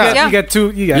 family account. Yeah. Yeah. You get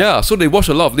two. You get. Yeah, so they watch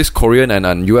a lot of this Korean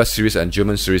and US series and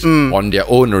German series on their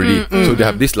own already. So they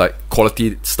have this like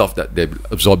quality stuff that they're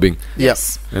absorbing.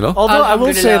 Yes. You know? Although I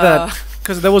will say Alhamdulillah. that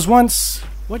because there was once,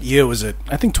 what year was it?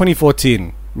 I think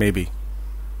 2014, maybe.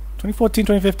 2014,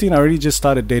 2015. I already just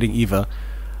started dating Eva.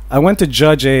 I went to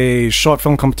judge a short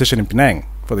film competition in Penang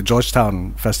for the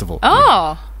Georgetown Festival.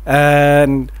 Oh.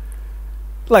 And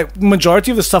like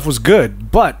majority of the stuff was good,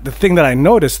 but the thing that I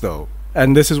noticed though,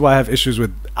 and this is why I have issues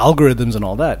with algorithms and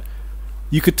all that,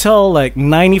 you could tell like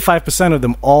 95% of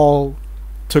them all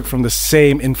took from the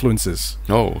same influences.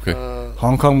 Oh, okay.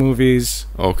 Hong Kong movies,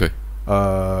 Okay.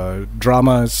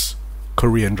 dramas,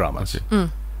 Korean dramas. Okay.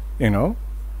 You know?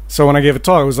 So when I gave a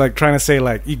talk, I was like trying to say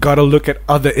like you gotta look at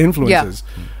other influences.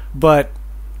 But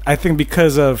I think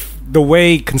because of the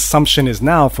way consumption is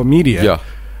now for media,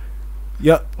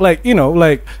 like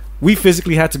like we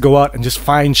physically had to go out and just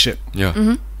find shit.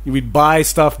 Yeah. We'd buy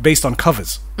stuff based on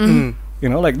covers.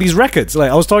 Like these records.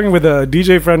 Like I was talking with a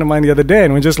DJ friend of mine the other day,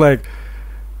 and we're just like,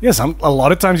 yes, a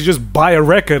lot of times you just buy a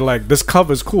record like this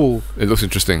cover's cool. It looks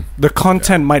interesting. The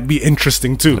content might be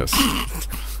interesting too. Yes.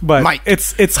 But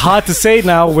it's hard to say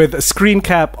now with a screen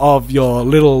cap of your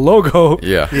little logo,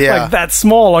 Yeah. Yeah. like that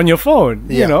small on your phone.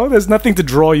 Yeah. There's nothing to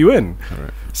draw you in.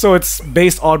 Alright. So it's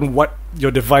based on what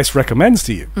your device recommends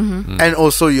to you. And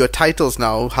also your titles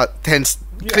now hence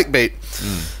clickbait.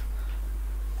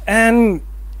 And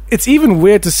it's even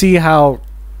weird to see how.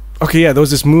 Okay, yeah, there was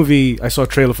this movie I saw a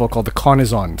trailer for called The Con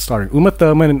Is On, starring Uma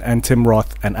Thurman and Tim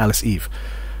Roth and Alice Eve.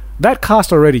 That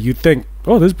cast already, you'd think,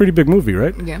 oh, this is a pretty big movie,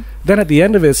 right? Yeah. Then at the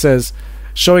end of it says,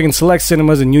 showing in select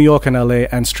cinemas in New York and LA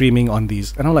and streaming on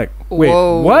these. And I'm like, wait,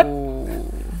 Whoa. what?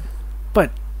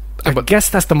 But I but-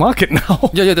 guess that's the market now.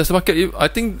 Yeah, that's the market. I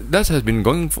think that has been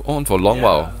going on for a long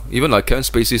while. Even like Kevin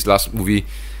Spacey's last movie,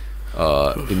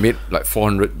 it made like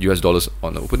 $400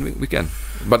 on the open weekend.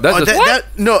 But that's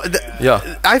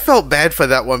yeah. I felt bad for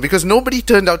that one because nobody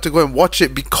turned out to go and watch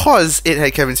it because it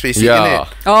had Kevin Spacey in Yeah. it.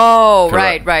 Oh,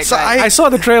 Correct. right. So I saw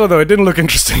the trailer though, it didn't look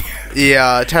interesting.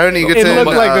 Yeah, Taron It Egerton.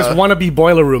 looked like this wannabe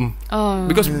boiler room.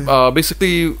 Because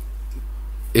basically,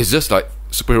 it's just like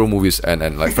superhero movies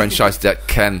and like franchise that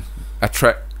can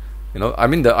attract. I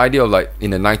mean, the idea of like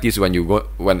in the 90s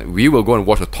when we will go and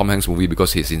watch a Tom Hanks movie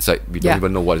because he's inside, we don't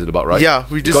even know what it's about, right? Yeah,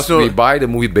 we just because know- we buy the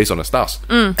movie based on the stars.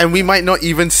 And we might not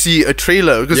even see a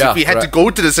trailer because Yeah, if we had to correct. go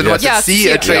to the cinema Yes. to see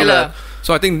a trailer.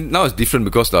 So I think now it's different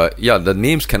because the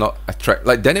names cannot attract.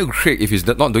 Like Daniel Craig, if he's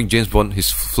not doing James Bond,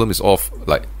 his film is off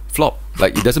like flop.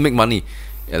 Like it doesn't make money.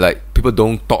 Like people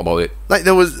don't talk about it. Like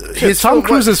there was Tom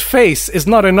Cruise's face is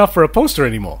not enough for a poster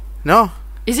anymore. No.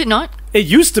 Is it not? It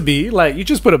used to be like you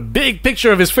just put a big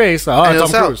picture of his face. And Tom it'll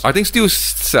sell. Cruise. I think still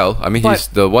sell. I mean, But he's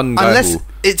the one guy Unless who.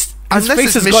 it's His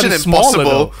face has Mission gotten smaller,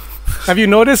 Impossible. though. Have you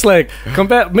noticed, like,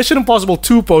 compare Mission Impossible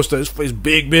 2 poster is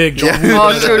big, John Woo,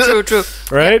 Oh, true.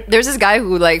 right? There's this guy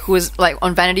who was like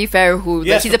on Vanity Fair who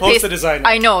Yes, he's the a paste poster designer.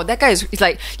 I know that guy is. He's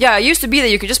like, yeah, it used to be that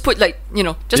you could just put like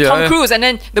just Yeah, Tom yeah. Cruise and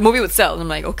then the movie would sell. And I'm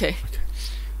like, okay.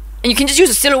 And you can just use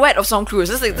a silhouette of Tom Cruise.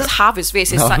 This is half his face,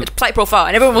 his side profile,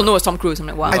 and everyone will know it's Tom Cruise. I'm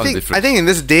like, wow. I think in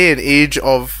this day and age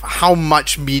of how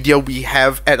much media we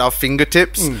have at our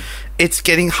fingertips, it's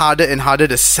getting harder and harder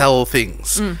to sell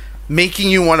things,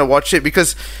 making you want to watch it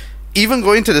because even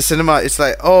going to the cinema, it's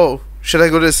like, oh, should I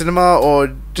go to the cinema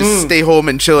or just stay home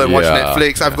and chill and watch Yeah,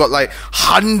 Netflix? I've got like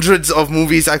hundreds of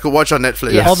movies I could watch on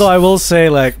Netflix. Yes. Although I will say,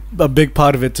 like, a big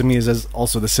part of it to me is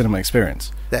also the cinema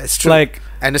experience. That's true. Like,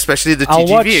 and especially the I'll TGV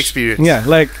watch, experience. Yeah,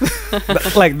 like,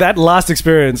 like that last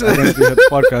experience. I don't know if you heard the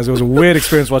podcast. It was a weird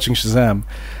experience watching Shazam,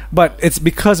 but it's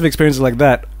because of experiences like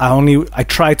that. I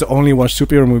try to only watch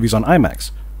superhero movies on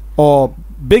IMAX or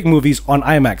big movies on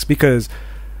IMAX because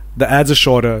the ads are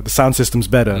shorter, the sound system's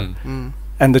better,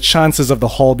 and the chances of the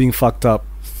hall being fucked up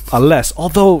are less.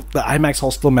 Although the IMAX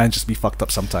hall still manages to be fucked up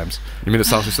sometimes. You mean the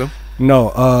sound system?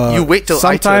 No, You wait till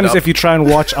I turn sometimes up. if you try and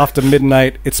watch after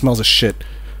midnight, it smells of shit.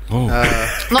 not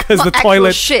Because the actual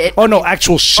toilet. shit. Oh no,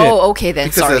 actual shit. Oh, okay then.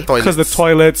 because Sorry. of the toilets. Because the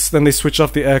toilets, then they switch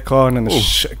off the aircon and the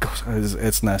shit goes.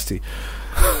 It's nasty.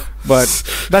 But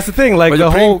that's the thing. Like But the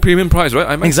you're paying whole premium price, right?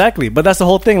 IMAX? exactly. But that's the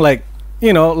whole thing. Like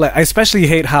like I especially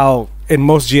hate how in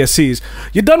most GSCs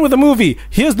you're done with the movie.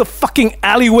 Here's the fucking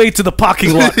alleyway to the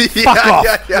parking lot. Fuck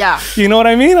off. Yeah. You know what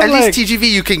I mean? At I'm like, least TGV,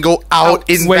 you can go out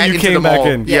in where back you into came the back mall.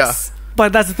 in. Yes.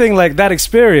 But that's the thing. Like that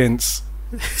experience.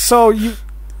 So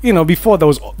before that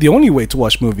was the only way to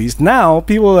watch movies. Now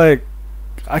people are like,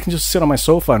 I can just sit on my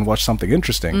sofa and watch something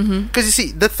interesting. Because you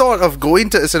see, the thought of going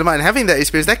to a cinema and having that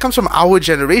experience, that comes from our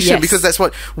generation Yes. because that's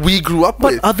what we grew up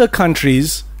But with. other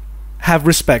countries have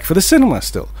respect for the cinema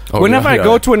still. Oh, Whenever yeah, I yeah.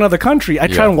 go to another country, I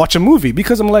try Yeah. and watch a movie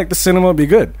because I'm like, the cinema will be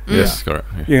good. Yes, correct.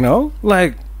 Yeah.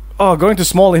 Like, going to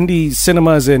small indie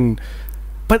cinemas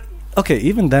but okay,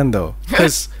 even then though,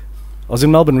 because I was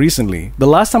in Melbourne recently. The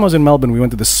last time I was in Melbourne, we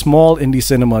went to the small indie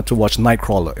cinema to watch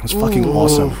Nightcrawler. It was fucking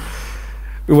awesome.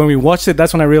 When we watched it,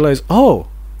 that's when I realized, our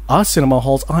cinema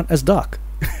halls aren't as dark.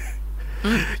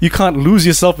 You can't lose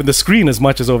yourself in the screen as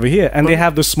much as over here. And they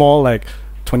have the small, like,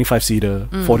 25-seater,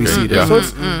 40-seater. Yeah. So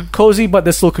it's cozy, but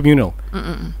they're still communal.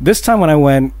 This time when I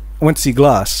went to see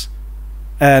Glass,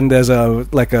 and there's a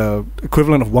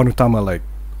equivalent of Wanutama, like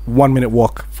 1 minute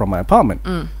walk from my apartment.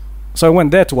 So I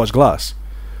went there to watch Glass.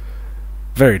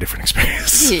 Very different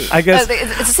experience. Yeah. I guess.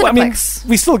 It's a Well, I mean, Cineplex.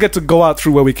 we still get to go out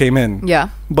through where we came in. Yeah.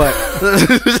 But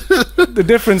the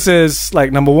difference is,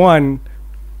 like, number one,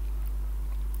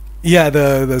 yeah,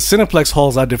 the Cineplex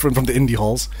halls are different from the indie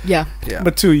halls. Yeah. Yeah.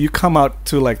 But two, you come out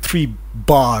to like 3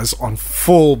 bars on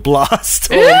full blast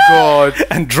Oh God.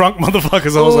 and drunk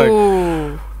motherfuckers. I was like,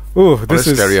 Ooh. ooh, This this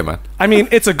is is scarier, man. I mean,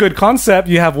 it's a good concept.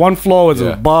 You have one floor with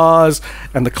Yeah. the bars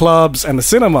and the clubs and the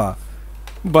cinema.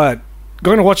 But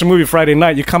going to watch a movie Friday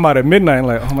night, you come out at midnight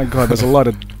like, oh my God, there's a lot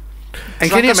of... And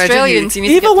Drunk can you imagine? Australians, you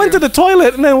need Even to went to the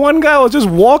toilet and then one guy was just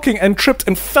walking and tripped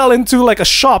and fell into like a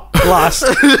shop glass.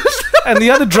 And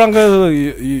the other drunk guy was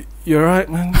like, you alright,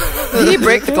 man? Did he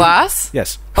break the glass?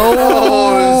 Yes.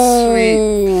 Oh,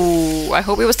 sweet. I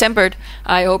hope it was tempered.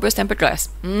 I hope it was tempered glass.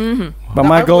 But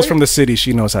my girl's from the city.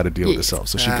 She knows how to deal with Yes. herself.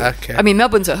 So she did. Okay. I mean,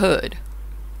 Melbourne's a hood.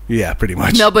 Yeah, pretty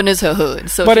much. Melbourne is her hood.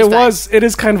 So But she's it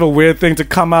is kind of a weird thing to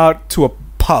come out to a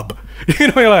pub. You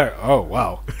know, you're like, oh,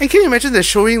 wow. And can you imagine they're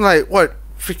showing like what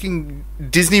freaking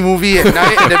Disney movie at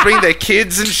night, and they bring their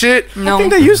kids and shit? fine. I No, think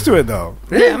they're used to it, though.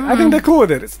 Yeah. I think they're cool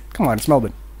with it. Come on, it's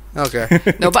Melbourne. Okay.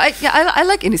 no, but I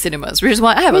like indie cinemas, which is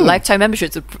why I have a lifetime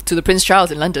membership to the Prince Charles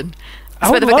in London.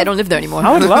 Despite the fact I don't live there anymore.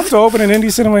 I would love to open an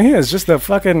indie cinema here. It's just the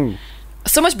fucking...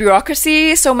 So much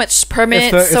bureaucracy, so much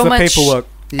permits, It's so the much paperwork.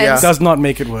 Yeah. Does not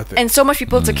make it worth it. and so much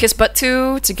people to kiss butt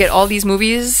to get all these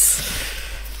movies.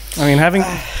 I mean,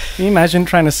 can you imagine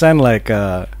trying to send like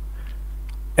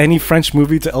any French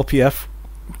movie to LPF?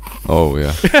 Oh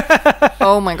yeah.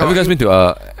 Oh my god! Have you guys been to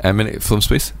Eminent Film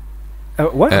Space?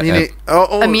 What? Uh, Munich.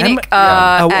 Oh, Munich,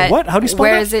 yeah. What? How do you spell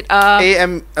where that? is it?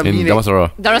 AM In Munich.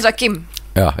 Damansara. Darazakim.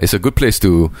 Yeah, it's a good place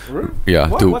to. Yeah,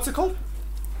 What? to. What's it called?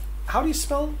 How do you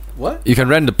spell what? You can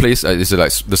rent the place. It's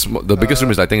like the biggest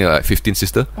room is I think like 15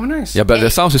 sister. Oh, nice. Yeah, but the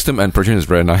sound system and projection is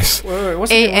very nice. Wait,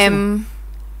 what's the name?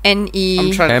 AMNE.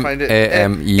 I'm trying to find it.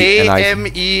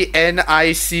 AMENIC.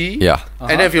 AMENIC. Yeah.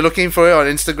 And then if you're looking for it on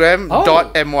Instagram, Oh.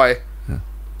 .my.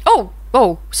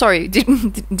 Oh, sorry.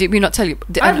 Did we not tell you?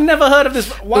 I've never heard of this.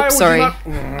 Why Oops, would sorry. you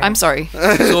not? I'm sorry.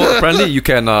 So apparently you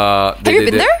can. Have you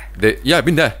been there? Yeah, I've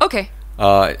been there. Okay.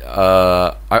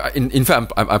 In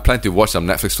fact, I plan to watch some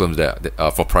Netflix films there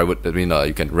for private. I mean,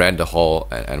 you can rent the hall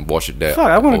and watch it there. Fuck,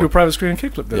 I want to Or- do private screen and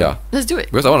kickflip there. Yeah, Let's do it.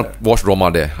 because I want to watch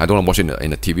Roma there. I don't want to watch it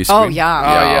in a TV screen. Oh,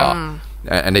 yeah.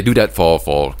 And they do that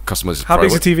for customers. How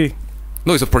big is the TV?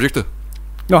 No, it's a projector.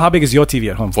 No, how big is your TV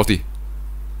at home? 40.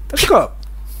 Let's go.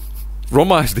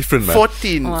 Roma is different, man.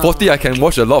 14. Wow. 40, I can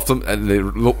watch a lot of them and they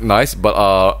look nice, but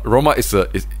Roma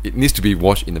it needs to be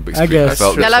watched in the big I screen. guess.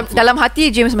 felt Dalam hati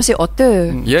James masih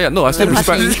author. yeah, no, I still Dalam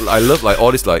respect. hati. I love like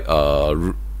all these like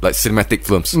cinematic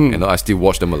films. You know, I still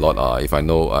watch them a lot. If I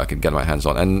know I can get my hands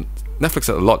on, and Netflix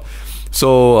has a lot.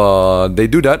 So they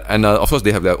do that, and of course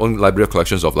they have their own library of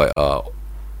collections of like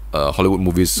Hollywood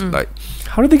movies. Like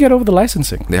How did they get over the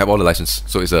licensing? they have all the license,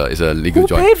 so it's a legal Who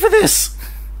joint. paid for this?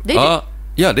 They did.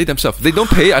 Yeah, they themselves. They don't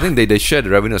pay. I think they share the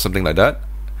revenue or something like that.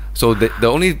 So the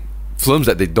only films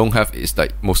that they don't have is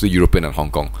like mostly European and Hong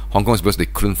Kong. Hong Kong is because they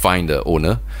couldn't find the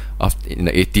owner in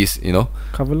the 80s, you know.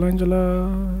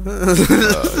 Kavalangela.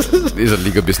 It's a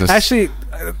legal business. Actually,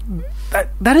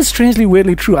 that is strangely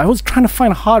weirdly true. I was trying to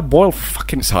find hard boiled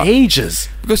fucking hard. ages.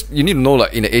 Because you need to know,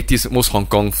 like in the 80s, most Hong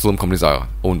Kong film companies are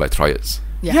owned by triads.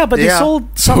 Yeah, but they Yeah. sold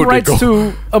some So they rights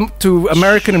to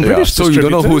American and British so you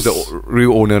don't know who's the distributors.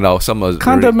 real owner now. Some are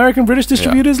Can't the very- American British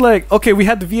distributors like, okay, we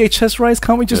had the VHS rights,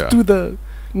 can't we just Yeah. do the...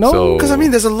 No? So- Because I mean,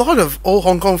 there's a lot of old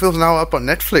Hong Kong films now up on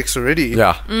Netflix already.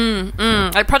 yeah.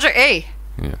 Like Project A.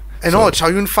 Yeah. And all Chow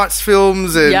Yun Fat's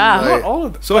films. And Yeah. Not like, all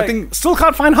of them. So I think- Still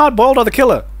can't find hard boiled or the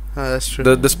killer. that's true.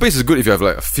 The space is good if you have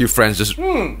like a few friends. Just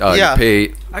Yeah. you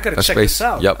pay I gotta a check space. this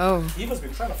out. Yep. Oh. Eva's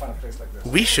been trying to find a place like this.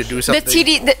 we should do The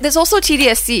something. there's also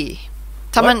TDSC.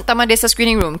 Taman Desa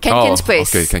screening room, Kenkin's Oh,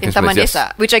 place okay, Kenkin's in Taman place,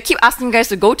 Desa, which I keep asking you guys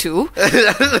to go to,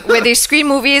 where they screen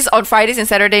movies on Fridays and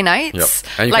Saturday nights.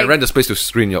 Yep. And you Like, can rent the space to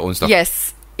screen your own stuff.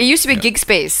 Yes, it used to be gig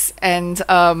space, and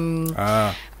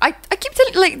I keep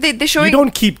telling like they're You showing.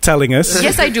 don't keep telling us.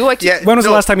 Yes, I do. I keep, Yeah. When was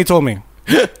the No. last time you told me?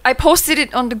 I posted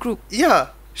it on the group. Yeah,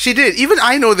 she did. Even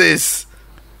I know this.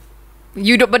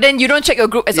 You don't, but then you don't check your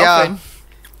group as Yeah. often.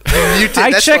 You did,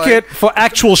 I that's check why. it for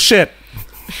actual shit.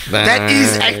 That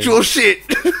is actual shit.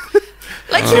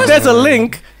 Like he If was, there's a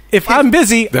link, if I'm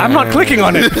busy, I'm not clicking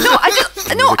on it. no,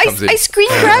 It comes in. I screen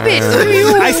grab it.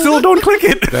 I still don't click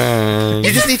it.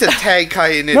 You just need to tag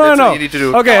Kai in it. No, That's no, what you need to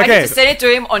do. Okay, I need okay. to send it to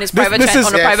him on his This- private this chat, is-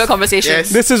 on a Yes. private conversation. Yes.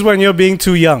 This is when you're being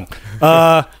too young.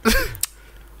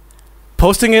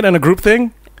 Posting it in a group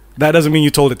thing, that doesn't mean you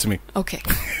told it to me. Okay.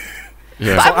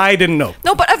 Yeah. So I didn't know.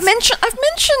 No, but I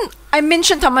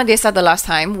mentioned Taman Desa the last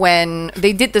time when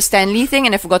they did the Stanley thing,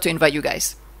 and I forgot to invite you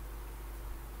guys.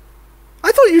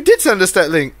 I thought you did send us that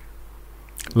link.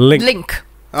 Link. Link.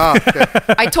 Ah, okay.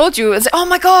 I told you. It's like, oh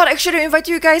my god, I should have invited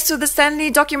you guys to the Stanley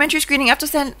documentary screening after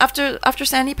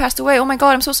Stanley passed away. Oh my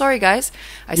god, I'm so sorry, guys.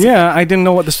 I said, Yeah, I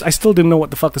still didn't know what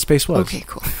the fuck the space was. okay,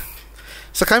 cool.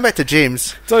 So coming back to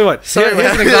James. Tell you what. Sorry,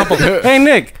 Here's an man. example. Hey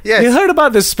Nick, Yes. you heard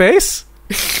about this space?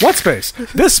 What space?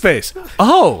 This space.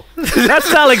 Oh, that's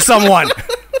telling someone.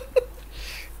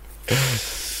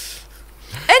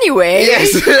 Anyway,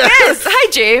 Yes. yes.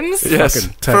 Hi, James. Yes.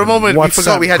 Fucking For a moment, we WhatsApp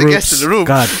forgot we had a guest in the room.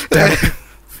 God damn it.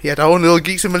 We had our own little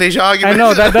Geeks in Malaysia I argument.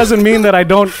 know that doesn't mean that I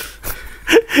don't.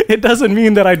 It doesn't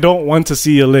mean that I don't want to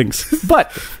see your links.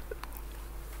 But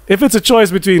if it's a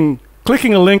choice between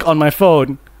clicking a link on my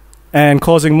phone and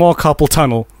causing more carpal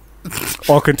tunnel,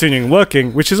 or continuing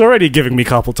working, which is already giving me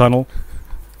carpal tunnel,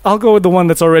 I'll go with the one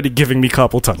that's already giving me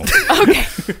carpal tunnel. Okay.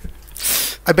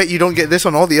 I bet you don't get this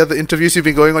on all the other interviews you've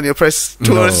been going on your press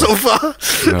tour No. so far.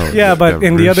 No, Yeah, but they're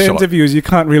in the really other short. interviews, you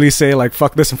can't really say like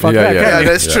 "fuck this" and "fuck Yeah, that." yeah. can Yeah, you?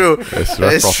 that's true. It's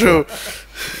very That's proper.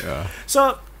 true.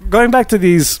 So going back to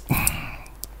these,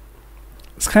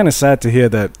 it's kind of sad to hear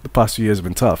that the past few years have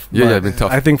been tough. Yeah, But it's been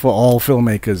tough. I think for all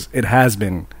filmmakers, it has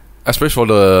been. Especially for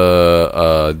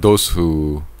the those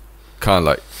who can't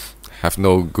like have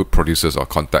no good producers or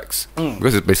contacts,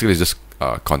 because it's basically just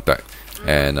contact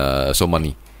and so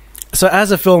money. So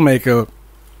as a filmmaker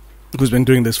who's been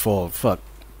doing this for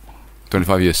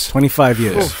 25 years. 25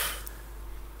 years,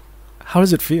 how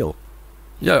does it feel?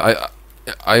 Yeah,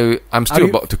 I'm Are still you-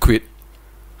 about to quit.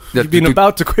 Yeah, You've been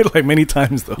about to quit like many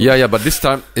times though. Yeah, but this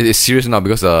time it is serious now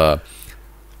because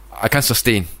I can't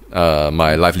sustain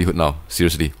my livelihood now.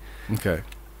 Seriously. Okay.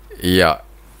 Yeah,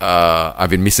 I've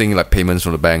been missing like payments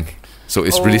from the bank, so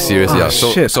it's really serious. Oh, Yeah,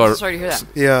 so shit. so I'm so sorry to hear that.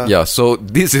 Yeah. yeah, so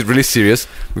this is really serious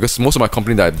because most of my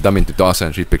company that I've done in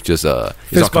 2003 pictures is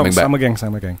Fist not coming bump, back.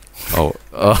 Summer gang. Oh,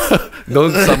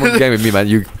 don't someone gang with me, man.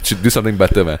 You should do something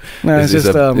better, man. No, it's just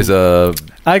it's a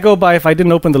I go by if I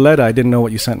didn't open the letter, I didn't know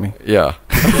what you sent me. yeah.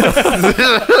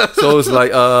 So it's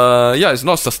like yeah, it's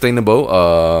not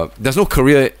sustainable. There's no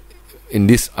career in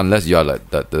this unless you are like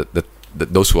the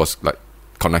those who are like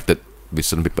connected with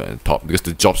certain people at the top, because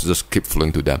the jobs just keep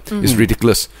flowing to them. It's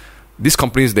ridiculous. These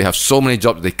companies, they have so many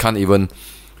jobs they can't even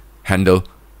handle,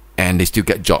 and they still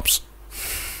get jobs.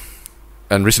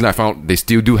 And recently I found they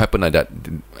still do happen like that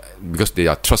because they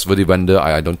are trustworthy vendor.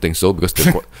 I don't think so, because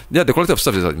the the quality of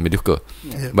stuff is like mediocre.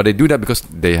 Yeah. But they do that because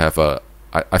they have a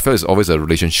I feel it's always a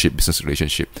business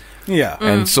relationship. Yeah.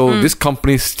 And so this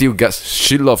company still gets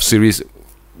shitload of series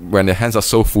when their hands are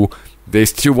so full. They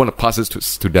still want to pass it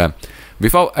to them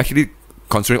without actually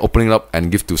considering opening up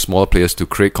and give to smaller players to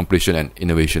create competition and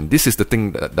innovation. This is the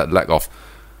thing that lack of,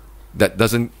 that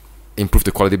doesn't improve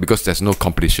the quality because there's no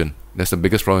competition. That's the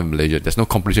biggest problem in Malaysia. There's no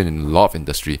competition in a lot of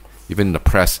industry. Even in the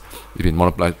press, it's been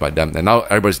monopolized by them. And now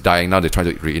everybody's dying. Now they're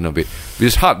trying to re-innovate. Which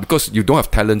is hard because you don't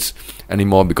have talents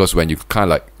anymore, because when you kind of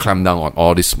like clamp down on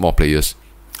all these small players.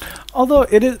 Although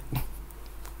it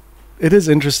is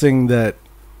interesting that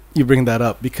you bring that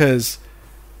up, because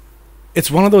it's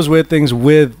one of those weird things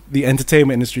with the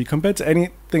entertainment industry compared to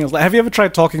anything else. Like, have you ever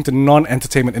tried talking to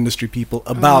non-entertainment industry people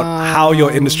about how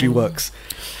your industry works?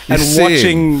 And Same.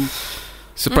 watching...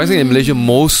 Surprisingly, in Malaysia,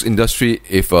 most industry,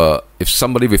 if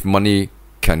somebody with money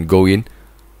can go in,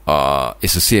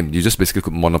 it's the same. You just basically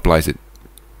could monopolize it.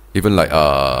 Even like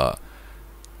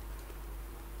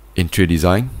interior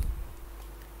design,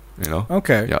 you know.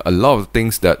 Okay. Yeah, a lot of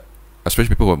things that, especially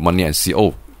people who have money and see,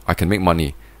 oh, I can make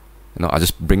money. You know, I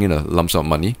just bring in a lump sum of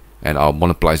money and I'll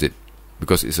monopolize it,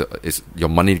 because it's your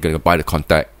money going to buy the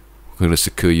contact, going to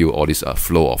secure you all this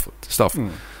flow of stuff,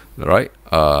 right?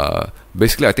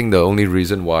 Basically, I think the only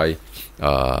reason why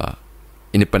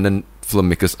independent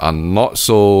filmmakers are not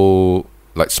so,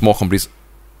 like, small companies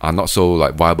are not so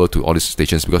like viable to all these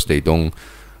stations, because they don't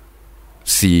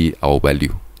see our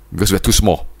value, because we're too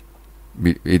small.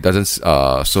 It doesn't.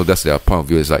 So that's their point of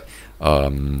view. Is like,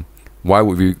 why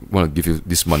would we want to give you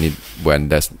this money when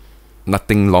there's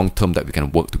nothing long term that we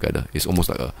can work together? It's almost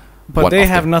like a. But they one-off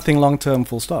have thing. nothing long-term,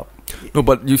 full stop. No,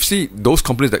 but you see, those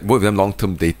companies that work with them long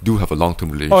term, they do have a long term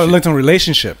relationship. Oh, long-term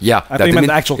relationship. Yeah, I think you meant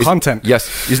the actual content.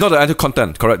 Yes, it's not the actual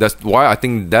content. Correct. That's why I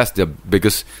think that's the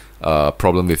biggest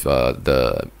problem with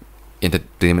the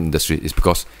entertainment industry, is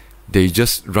because they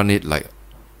just run it like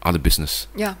other business.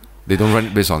 Yeah. They don't run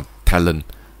it based on talent.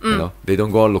 You know, they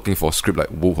don't go out looking for a script like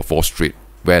Wolf of Wall Street,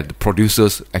 where the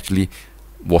producers actually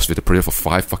was with the project for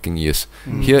 5 fucking years.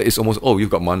 Here it's almost, oh, you've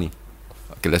got money.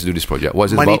 Okay, let's do this project. What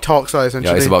is it Money about? talks, essentially.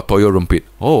 Yeah, it's about Toyo Rumpit.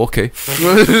 Oh, okay.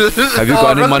 Have you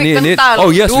got any money in it? kental, Oh,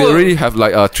 yes, we dua. already have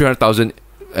like 300,000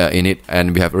 in it,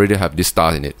 and we have already have this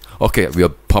star in it. Okay, we are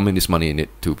pumping this money in it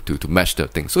to match the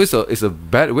thing. So it's a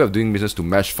bad way of doing business, to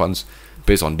match funds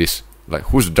based on this. Like,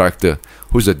 who's the director?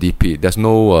 Who's the DP? There's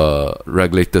no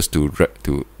regulators to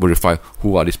verify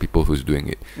who are these people who's doing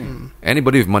it.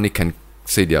 Anybody with money can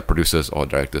say they are producers or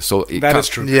directors. So it That can't- is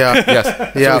true. Yeah. Yes.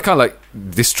 Yeah. So it can't like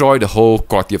destroy the whole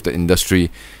quality of the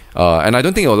industry. And I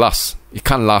don't think it will last. It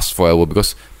can't last forever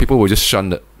because people will just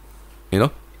shun it. You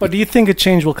know? But do you think a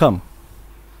change will come?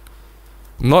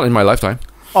 Not in my lifetime.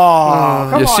 Oh,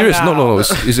 come Yeah, on serious. now. No.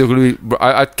 It's going to be.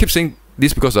 I keep saying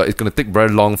this because it's going to take very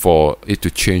long for it to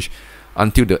change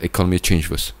until the economy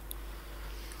changes.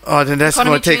 Oh, then that's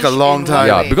Economy going to take a change long in time. what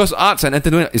Yeah, way? because arts and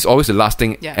entertainment is always the last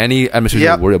thing Yeah. any administration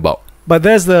Yep. will worry about. But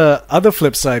there's the other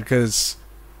flip side, because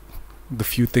the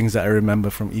few things that I remember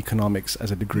from economics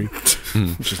as a degree,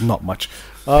 which is not much.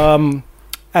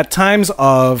 At times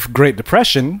of Great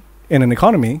Depression in an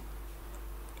economy,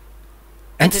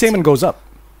 entertainment goes up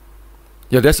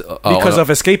Yeah, that's because of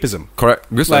escapism. correct.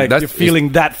 Because Like, that you're feeling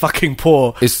that fucking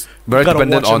poor. is very gotta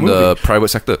dependent watch a on the movie. private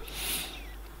sector.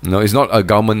 No, it's not a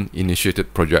government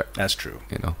initiated project. That's true.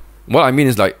 You know, what I mean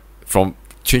is like from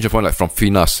change of point, like from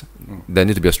FINAS, there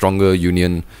need to be a stronger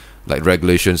union, like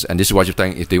regulations. And this is Wajib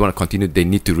Tayang. If they want to continue, they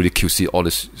need to really QC all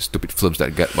these stupid films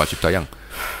that get Wajib Tayang,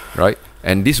 right?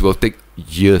 And this will take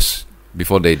years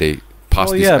before they pass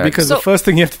Well, this. yeah, act. because So- the first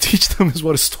thing you have to teach them is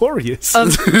what a story is.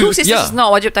 Two Sisters Yeah. is not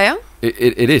wajib tayang.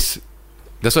 it is.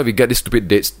 That's why we get these stupid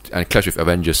dates and clash with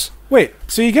Avengers. Wait,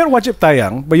 so you get Wajib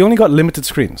Tayang, but you only got limited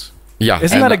screens. Yeah,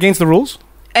 Isn't and, that against the rules?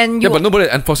 And Yeah, you but nobody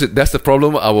enforce it. That's the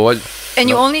problem. and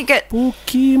you only get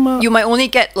Pokemon. you might only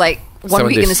get like 1 7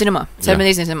 week in days. the cinema, 7 Yeah.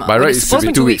 days in the cinema. by When right, it's it should supposed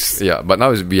be to 2 be weeks. Yeah, but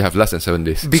now we have less than 7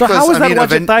 days. So how is that Wajib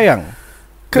Aven- Tayang?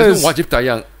 There's Because no Wajib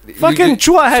Tayang. fucking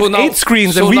Chua had so now- 8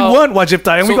 screens so and we now- weren't Wajib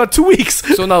Tayang. We so- got 2 weeks.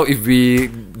 So now, if we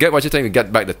get Wajib Tayang, we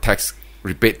get back the tax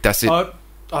rebate. That's it.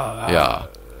 Yeah,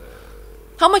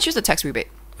 How much is the tax rebate?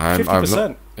 I have no,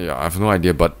 50%. yeah, I have no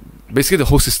idea. But basically, the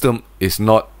whole system is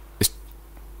not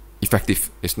effective.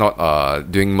 It's not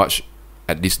doing much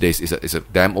at these days. It's a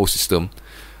damn old system.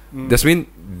 That's mean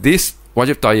this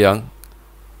Wajib Tayang,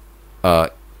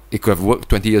 it could have worked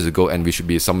 20 years ago, and we should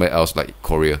be somewhere else like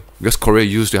Korea, because Korea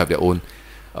used to have their own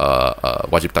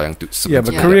Wajib Tayang to submit Yeah,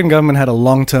 but to the- Korean government had a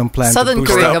long-term plan Southern to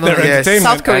boost Korean up their government. Yes.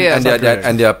 entertainment. South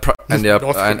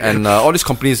Korea. and all these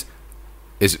companies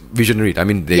is visionary. I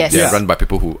mean, Yes. they're Yeah. run by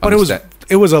people who But understand.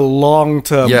 it was a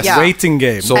long-term Yes. Yeah. waiting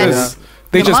game. So- And Yeah.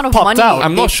 They the just amount of popped money- out.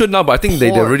 I'm not sure now, but I think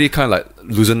they Poor. really kind of like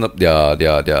loosen up their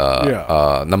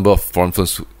number of foreign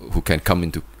films who can come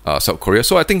into South Korea.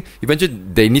 So I think eventually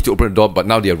they need to open the door, but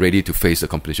now they are ready to face the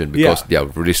competition because Yeah. they are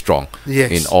really strong Yes.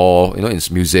 in all, in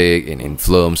music, in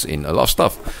films, in a lot of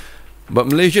stuff. But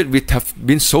Malaysia, we have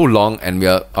been so long, and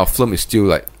our film is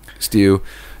still.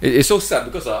 It's so sad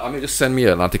because I mean, just send me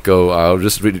an article. I'll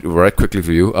just read it very quickly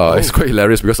for you. It's quite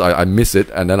hilarious because I miss it,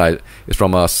 and then it's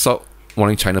from South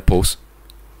Morning China Post.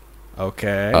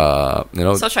 Okay.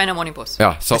 South China Morning Post.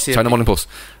 Yeah, South see China it. Morning Post.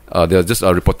 They're just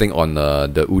reporting on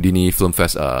the Udini Film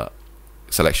Fest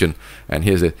selection, and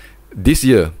here's it. This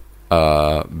year,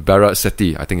 Bharat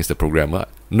Sethi, I think is the programmer,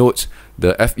 notes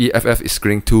the FEFF is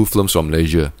screening 2 films from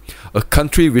Malaysia, a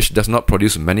country which does not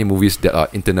produce many movies that are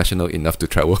international enough to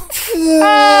travel.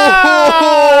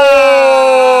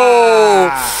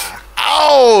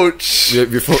 Ouch!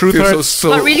 we feel Truth so, hurts. so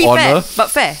But really honor. fair.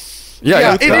 But fair. Yeah,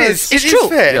 Yeah, yeah, it is. It's It is true.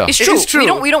 fair. Yeah. It's It true. is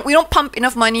true. We don't pump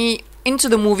enough money into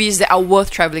the movies that are worth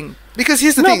traveling. Because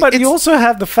here's the no, thing. but it's- you also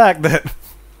have the fact that,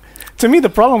 to me, the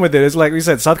problem with it is, like we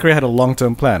said, South Korea had a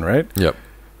long-term plan, right? Yep.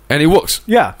 And it works.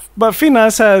 Yeah, but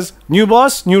FINAS has new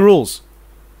boss, new rules.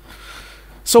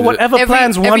 So Is it- whatever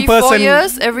plans one every 4 person,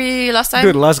 years, every last time.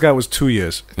 dude, the last guy was 2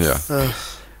 years. Yeah.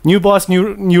 New boss,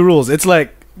 new rules. It's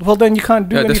like, well, then you can't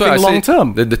do Yeah, that's why I anything say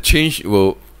long term. The change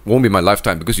won't be my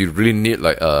lifetime, because you really need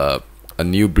like a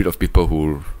new breed of people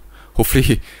who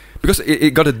hopefully, because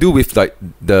it got to do with like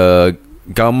the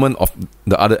government of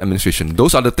the other administration.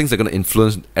 Those are the things that are going to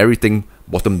influence everything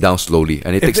bottom down slowly,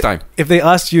 and it takes time. If they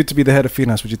asked you to be the head of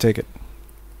FINAS, would you take it?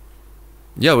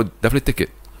 Yeah, I would definitely take it.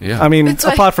 Yeah, I mean, That's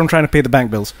why- apart from trying to pay the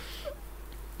bank bills.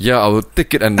 yeah, I would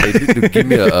take it, and they need to give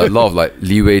me a lot of like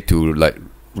leeway to like It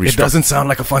restructure. doesn't sound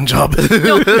like a fun job.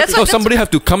 No, that's So what, somebody have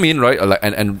to come in, right, like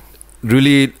and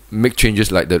really make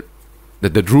changes, like the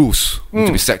rules need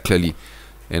to be set clearly.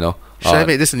 You know, Should I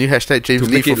make this a new hashtag? James to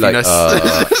Lee make for it like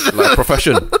Finas. like a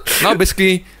profession. Now,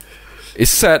 basically, it's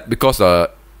sad because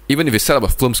even if you set up a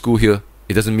film school here,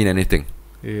 it doesn't mean anything.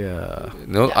 yeah. You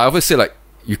know, Yeah. I always say like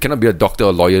you cannot be a doctor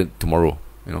or lawyer tomorrow.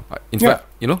 You know, in Yeah.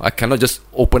 fact, I cannot just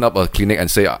open up a clinic and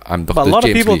say I'm Dr. But a lot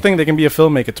James of people Lee. think they can be a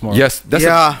filmmaker tomorrow. Yes, that's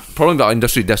Yeah. the problem with our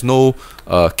industry. There's no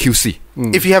QC.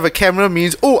 If you have a camera,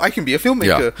 means I can be a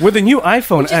filmmaker. With the new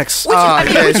iPhone X. which, I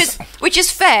mean, yes. which is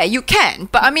fair. You can,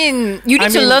 but I mean, you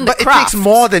need to mean, learn the But it craft. takes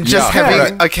more than just Yeah. having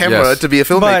Correct. a camera Yes. to be a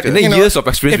filmmaker. But You need you know, years of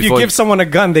experience If you before give someone a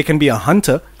gun, they can be a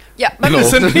hunter. Yeah, but No. no,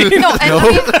 and, I mean,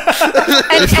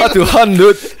 and, It's hard to hunt,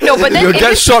 dude. No, but then You'll if get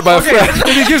you- shot by a friend.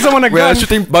 If you give someone a When I'm gun,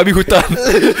 shooting Babi Hutan.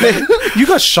 you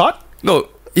got shot. No,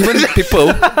 even people.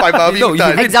 By Barbie No, you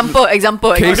Hutan. read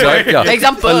example, case, right? Yeah.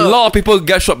 example. A lot of people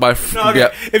get shot by.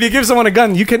 Yeah. If you give someone a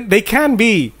gun, they can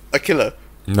be A killer.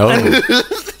 No.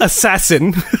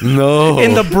 assassin No.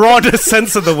 in the broader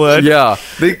sense of the word. Yeah.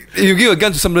 You give a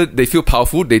gun to somebody, they feel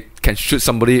powerful. They can shoot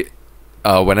somebody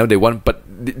whenever they want, but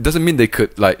it doesn't mean they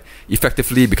could like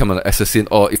effectively become an assassin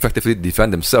or effectively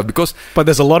defend themselves, because But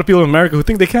there's a lot of people in America who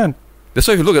think they can. that's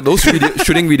why if you look at those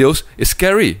shooting videos, it's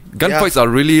scary. Gunfights are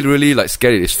really, really like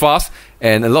scary. It's fast,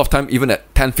 and a lot of time, even at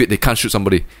 10 feet, they can't shoot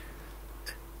somebody.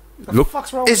 Look,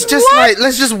 It's just like,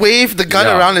 let's just wave the gun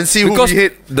yeah. around and see because who we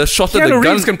hit. the shorter Keanu the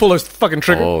gun, Reeves can pull a fucking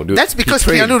trigger. oh, dude, That's because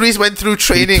he trained. Keanu Reeves went through He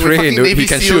training with trained, fucking dude. Navy He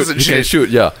can SEALs shoot. and He can shit. shoot.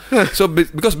 Yeah. So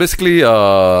because basically,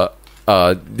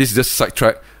 this is just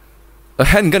sidetrack. A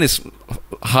handgun is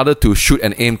harder to shoot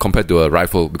and aim compared to a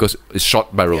rifle because it's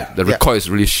short barrel. Yeah. The recoil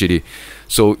is really shitty.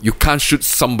 So you can't shoot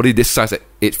somebody this size at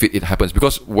 8 feet. It happens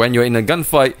because when you're in a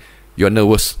gunfight, you're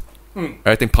nervous.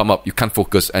 Everything pump up. You can't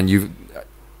focus, and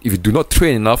if you do not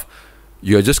train enough,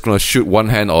 you're just gonna shoot one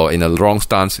hand or in a wrong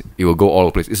stance. It will go all over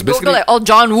the place. It's People basically go like all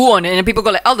John Woo on it, and people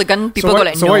go like, oh, the gun. People So go what,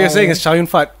 like, so no. what you're saying is Chow Yun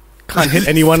Fat can't hit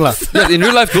anyone lah. yes, in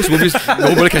real life, those movies,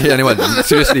 nobody can hit anyone.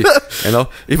 Seriously, you know.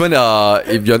 Even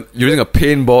if you're using a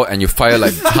paintball and you fire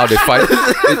like how they fight,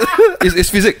 it's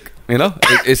physics. You know,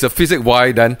 it's a physics.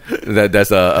 Why then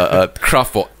there's a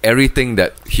craft for everything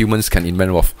that humans can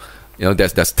invent of. You know,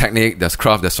 there's technique, there's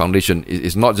craft, there's foundation.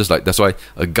 It's not just like that's why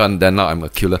a gun. Then now I'm a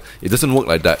killer. It doesn't work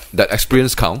like that. That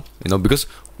experience count. You know, because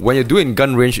when you're doing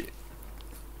gun range,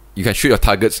 you can shoot your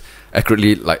targets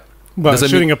accurately. Like But doesn't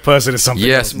shooting mean- a person is something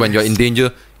yes, else. when you're in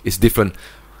danger, it's different.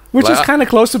 Which Like, is kind of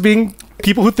close to being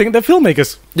people who think they're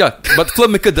filmmakers. Yeah, but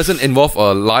filmmaker doesn't involve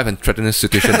a live and threatening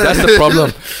situation. That's the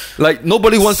problem. Like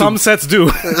nobody wants Some sets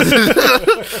do.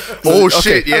 Oh Okay.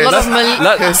 shit, A yeah. lot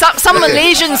of some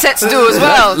Malaysian sets do as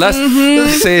well. Let's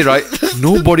say right.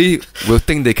 Nobody will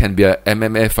think they can be an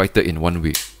MMA fighter in 1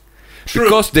 week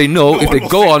because they know if they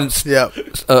go on Yep.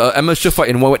 amateur fight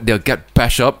in 1 week, they'll get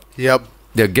bashed up. Yep.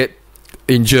 They'll get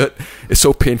injured. It's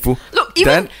so painful. Look,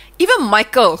 even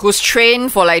Michael, who's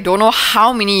trained for like don't know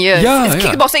how many years, Yeah, is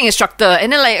yeah. kickboxing instructor,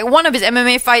 and then like one of his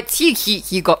MMA fights, he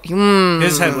got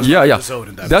His head was Yeah.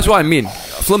 in that. That's what I mean.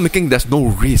 Filmmaking, there's no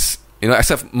risk. You know,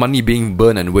 except money being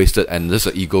burned and wasted, and just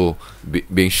an ego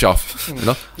being shoved. You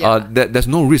know, there's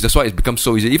no risk. That's why it becomes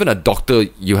so easy. Even a doctor,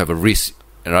 you have a risk,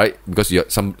 right? Because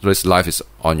somebody's life is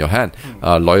on your hand.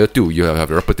 Lawyer too, you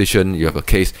have a reputation, you have a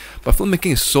case. But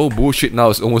filmmaking is so bullshit now.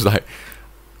 It's almost like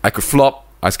I could flop,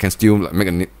 I can still like, make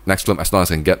a next film as long as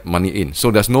I can get money in. So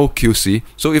there's no QC.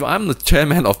 So if I'm the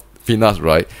chairman of Finas,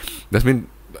 right, that means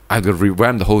I have to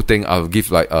revamp the whole thing. I'll give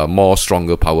like more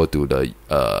stronger power to the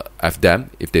FDAM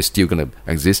if they're still gonna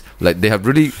exist. Like they have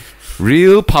really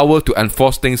real power to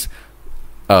enforce things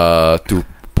to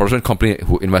production company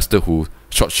investor who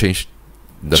shortchange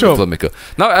the Sure. filmmaker.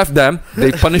 Now FDAM,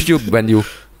 they punish you when you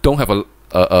don't have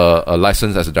a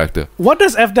license as a director. What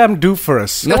does FDAM do for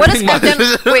us? No. What does Nothing much.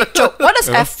 FDM? Wait, Joe, what does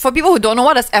F? For people who don't know,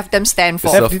 what does FDM stand for?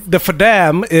 So- The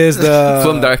FDAM is the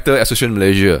Film Director Association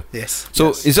Malaysia. Yes. So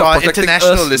instead For of our protecting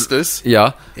international us, listeners.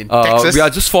 yeah, in Texas. we are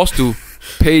just forced to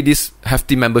pay this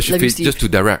hefty membership Let me fee see. just to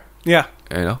direct. yeah.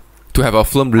 You know, to have a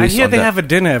film I release hear on they that. have a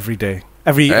dinner every day,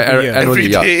 every year. Annually, Every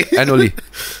yeah, day. annually.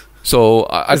 So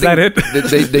I Is think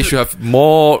that it? they should have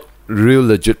more real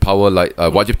legit power. Like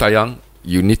Wajib Tayang,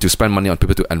 you need to spend money on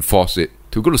people to enforce it.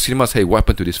 To go to cinemas, hey, what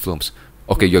happened to these films?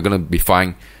 Okay, you're gonna be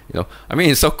fined. You know, I mean,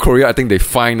 in South Korea, I think they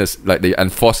fine us, like they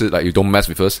enforce it, like you don't mess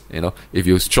with us. You know, if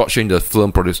you shortchange the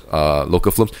film produce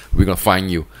local films, we're gonna fine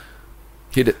you.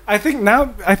 Hit it. I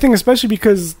think especially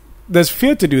because there's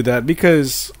fear to do that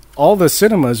because all the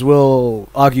cinemas will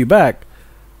argue back.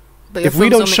 But your If we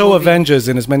films don't make show movie. Avengers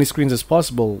in as many screens as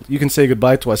possible, you can say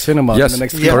goodbye to our cinema Yes, in the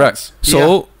next few yeah. months. correct.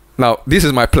 So now this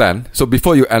is my plan. So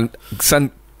before you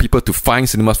send people to fine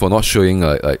cinemas for not showing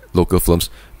like local films,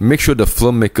 make sure the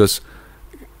filmmakers,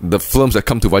 the films that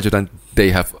come to Vajutan,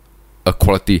 they have a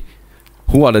quality.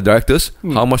 Who are the directors?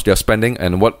 How much they are spending,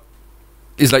 and what?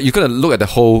 It's like you gotta look at the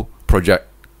whole project.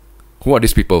 Who are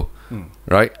these people?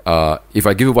 Right? If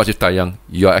I give you Wajib Tayang,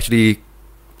 you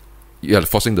are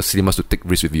forcing the cinemas to take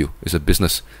risks with you. It's a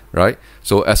business, right?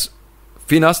 So as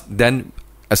Finas, then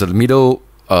as a middle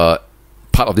part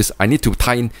of this, I need to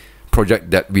tie in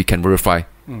project that we can verify.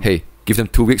 Hey, give them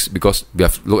 2 weeks because we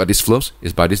have looked at these films.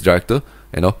 It's by this director,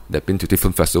 they've been to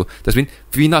different festival. That's mean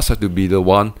Finas have to be the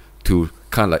one to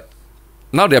kind of like,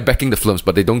 now they're backing the films,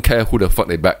 but they don't care who the fuck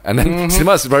they back. And then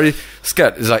cinema is very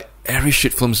scared. It's like every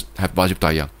shit films have wajib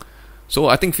tayang. So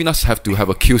I think Finas have to have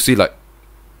a QC like,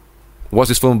 what's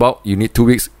this film about? You need 2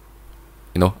 weeks.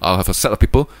 I'll have a set of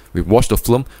people. We watch the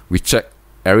film. We check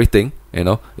everything.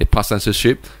 It pass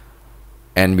censorship,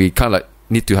 and we kind of like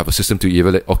need to have a system to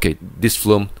evaluate. Okay, this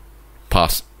film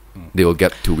pass. They will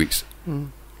get 2 weeks.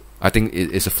 I think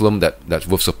it's a film that's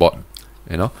worth support.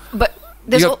 But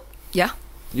there's yeah.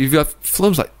 If you have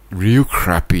films like real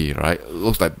crappy, right? It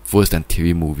looks like worse than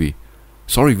TV movie.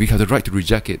 Sorry, we have the right to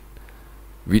reject it.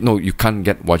 You can't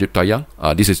get wajib tayang.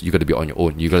 You got to be on your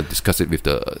own. You got to discuss it with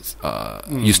the.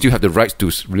 You still have the rights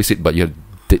to release it, but you have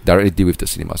to directly deal with the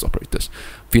cinemas operators.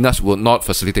 Finas will not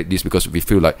facilitate this because we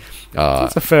feel like.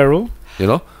 That's a fair rule.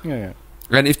 Yeah.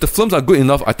 And if the films are good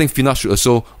enough, I think Finas should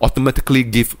also automatically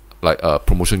give like a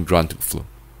promotion grant to the film.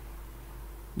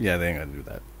 Yeah, they ain't gonna do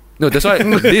that. No, that's why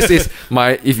this is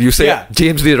my. If you say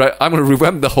James Lee, right, I'm gonna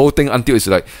revamp the whole thing until it's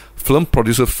like film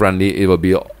producer friendly. It will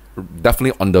be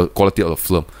definitely on the quality of the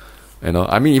film.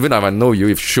 I mean, even if I know you,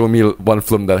 if you show me one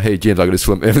film that, hey James, I got this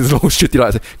film, and it's so shitty, like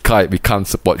I say, Kai, we can't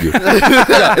support you.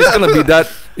 It's gonna be that.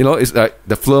 It's like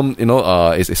the film.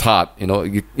 It's hard. You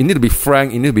need to be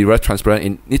frank. You need to be very transparent.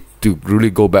 You need to really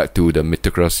go back to the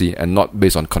meritocracy and not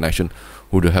based on connection.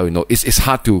 Who the hell It's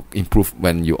hard to improve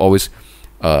when you always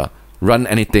run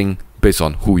anything based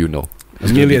on who you know.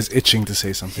 Amelia is itching to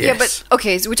say something. Yeah, but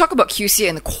okay, so we talk about QC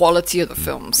and the quality of the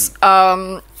films.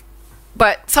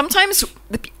 But sometimes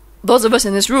those of us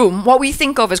in this room, what we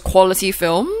think of as quality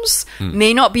films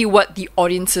may not be what the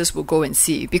audiences will go and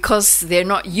see because they're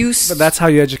not used. But that's how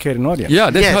you educate an audience. Yeah,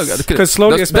 that's how. Because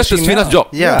slowly, that's especially Fina's job.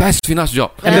 Yeah, that's Fina's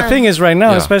job. And the thing is, right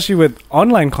now, especially with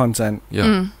online content,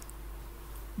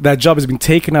 that job is being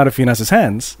taken out of Finas's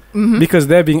hands because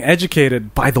they're being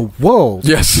educated by the world.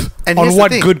 Yes. And on what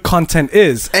good content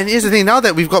is. And here's the thing: now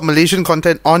that we've got Malaysian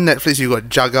content on Netflix, you got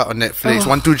Jaga on Netflix,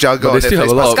 One Two Jaga But on they still Netflix, have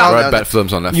a lot of Pascal very on bad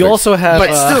films on Netflix. You also have,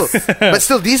 but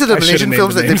still, these are the I should've Malaysian named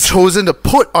films the that they've names. chosen to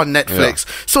put on Netflix.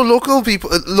 So local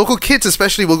people, local kids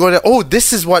especially, will go there. Oh,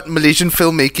 this is what Malaysian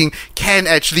filmmaking can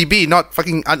actually be, not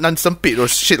fucking Adnan Sempit or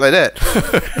shit like that.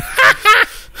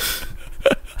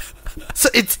 So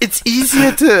it's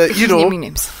easier to naming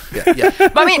names. Yeah.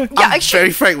 But I mean, I'm actually,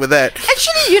 very frank with that.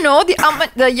 Actually,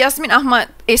 the Yasmin Ahmad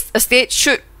estate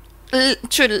should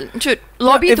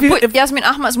lobby if to you- put if- Yasmin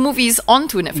Ahmad's movies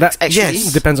onto Netflix. That- actually,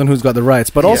 yes. Depends on who's got the rights.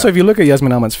 But also, Yeah. if you look at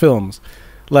Yasmin Ahmad's films,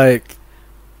 like,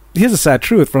 here's a sad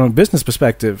truth from a business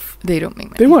perspective. they don't make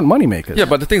money. They weren't money makers. Yeah,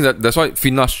 but the thing that's why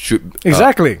Finas should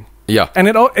Exactly. Yeah. And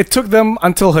it took them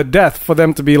until her death for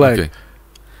them to be like,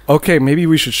 okay, maybe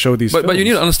we should show these But you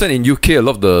need to understand, in UK, a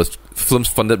lot of the films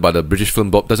funded by the British Film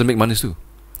Board doesn't make money too.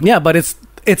 Yeah, but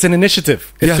it's an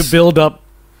initiative. It's Yes. to build up,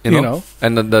 You know?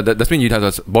 And that's mean you have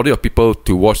a body of people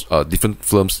to watch different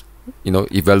films,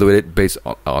 evaluate it based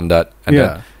on that.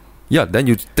 And then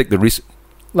you take the risk.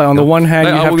 Like on the one hand,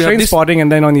 Like, you have we have Train this- Spotting, and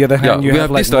then on the other hand, you we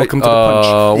have like this Welcome to the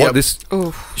Punch. Yep. This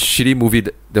shitty movie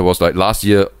that was like last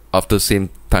year after same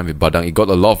time with Badang. It got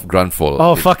a lot of grant for.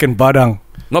 Oh, fucking Badang.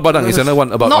 Not Badang. It's another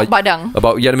one about Not Badang.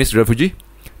 about Vietnamese refugee.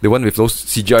 The one with those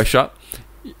CGI shark.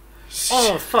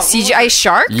 Oh, fuck. CGI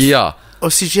shark. Yeah, Oh,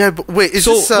 CGI. Wait, is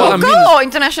So, this? what Local I mean- or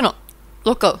international?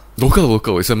 Local.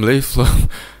 local. It's a Malay film.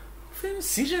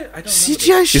 CJ, I don't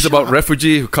CGI. It's about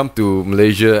refugee who come to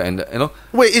Malaysia and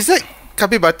Wait, is that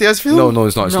Kapi Bhatia's film? No,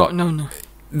 it's not. It's not. No.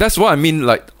 That's what I mean.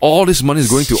 Like all this money is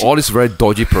going to all this very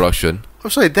dodgy production. I'm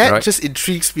sorry, that Right. just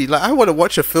intrigues me. Like, I want to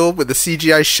watch a film with a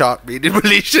CGI shark made in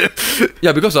Malaysia.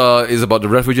 Yeah, because it's about the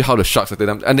refugee, how the sharks attack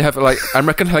them, and they have like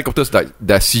American helicopters that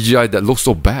CGI that looks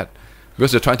so bad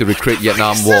because they're trying to recreate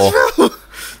Vietnam War.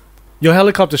 Your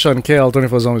helicopter shot in KL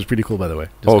 24 Zone is pretty cool, by the way.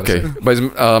 Just gotta Okay, say. but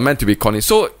it's meant to be corny.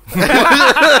 So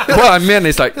what I meant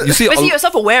is like you see But you're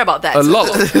self-aware about that. a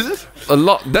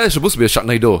lot. That is supposed to be a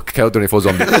Sharknado, KL24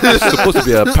 zombie. It's supposed to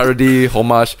be a parody,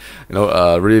 homage,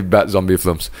 really bad zombie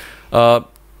films. So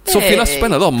Fina Hey.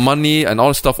 spent a lot of money and all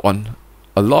this stuff on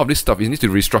a lot of this stuff. You need to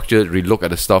restructure, relook at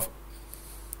the stuff,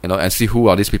 and see who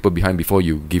are these people behind before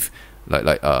you give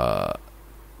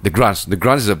the grants. The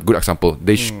grants is a good example.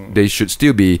 They should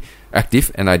still be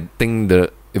active, and I think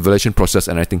the evaluation process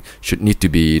and everything should need to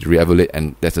be re-evaluated,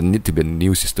 and there's a need to be a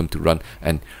new system to run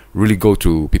and really go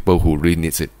to people who really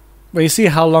needs it. But you see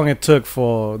how long it took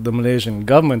for the Malaysian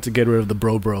government to get rid of the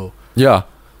bro. Yeah,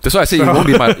 that's why I say it won't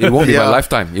be my Yeah.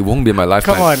 lifetime. It won't be my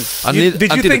lifetime. Come on. Did you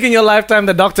until think in your lifetime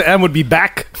that Dr. M would be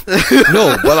back?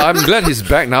 No, well, I'm glad he's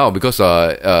back now because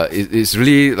it's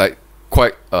really like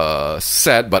quite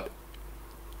sad, but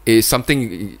is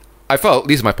something I felt.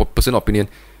 This is my personal opinion.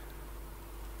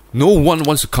 No one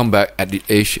wants to come back at the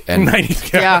age and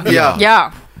 90. Yeah. Yeah.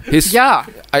 Yeah. his. Yeah.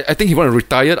 I think he want to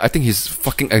retire. I think he's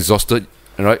fucking exhausted.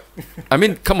 Right? I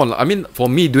mean, come on. I mean, for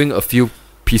me doing a few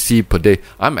PC per day,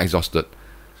 I'm exhausted.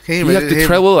 Hey, You have to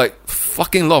travel like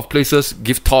fucking lot of places,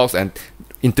 give talks and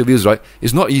interviews. Right?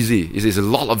 It's not easy. It's a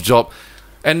lot of job.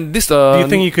 And this. Do you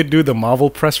think you could do the Marvel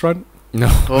press run? No.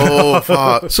 Oh,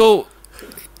 fuck. So,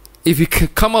 if he can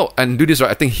come out and do this, right,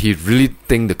 I think he really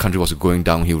think the country was going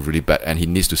downhill really bad, and he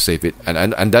needs to save it.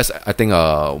 And that's, I think,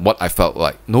 what I felt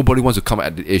like. Nobody wants to come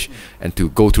at the age and to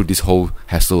go through this whole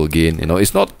hassle again. You know,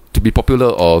 it's not to be popular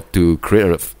or to create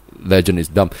a legend. It's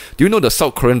dumb. Do you know the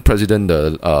South Korean president,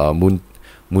 the Moon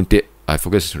Jae? I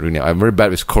forget his real name. I'm very bad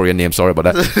with Korean names. Sorry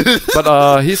about that.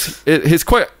 But he's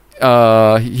quite.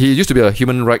 He used to be a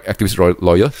human rights activist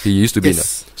lawyer. He used to be in a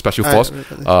special force.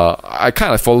 I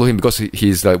kind of follow him because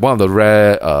he's like one of the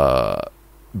rare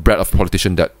bred of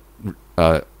politician that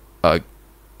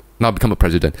now become a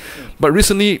president. But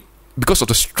recently, because of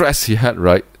the stress he had,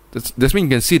 right, that's when you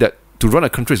can see that to run a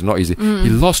country is not easy. He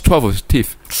lost 12 of his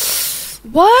teeth.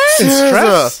 What?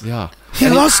 Stress. Yeah. He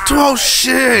lost 12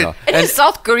 shit. Yeah. And it's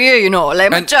South Korea, you know,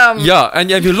 like And, macam. yeah, and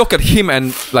if you look at him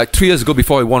and like 3 years ago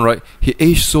before he won, right, he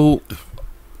aged so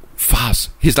fast.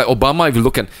 He's like Obama if you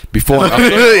look at before and after.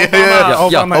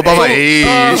 Obama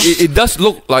Obama So, it does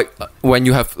look like when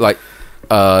you have like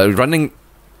running,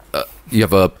 you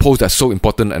have a post that's so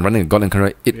important and running a goddamn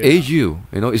country, it age you.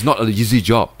 You know, it's not an easy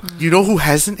job. You know who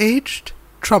hasn't aged?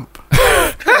 Trump.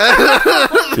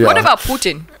 What about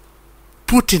Putin?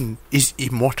 Putin is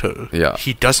immortal. Yeah.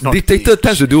 He does not Dictator age.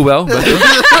 tends to do well. But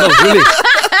no, really.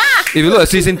 If you look at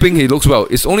Xi Jinping, he looks well.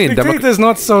 It's only in Dictator is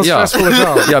not so Yeah. stressful a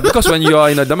job. Yeah, because when you are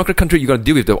in a democratic country, you got to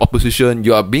deal with the opposition.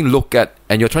 You are being looked at,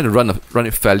 and you're trying to run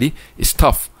it fairly. It's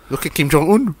tough. Look at Kim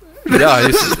Jong-un.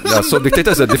 So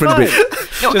dictator is a different breed.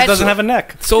 No, Just and doesn't so- have a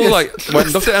neck. So like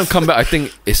when Dr. M come back, I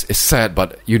think it's sad,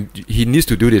 but he needs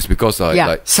to do this because Yeah.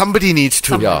 like Somebody needs to.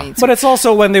 Somebody Yeah. needs But it's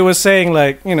also when they were saying,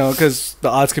 like, you know, because the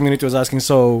arts community was asking,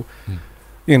 so,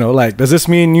 you know, like, does this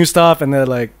mean new stuff? And they're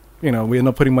like, you know, we're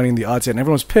not putting money in the arts yet. And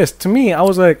everyone's pissed. To me, I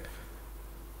was like,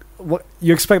 what?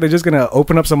 You expect they're just going to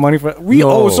open up some money for... We No.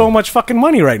 owe so much fucking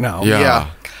money right now. Yeah.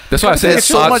 That's why I say There's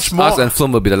so much more. arts and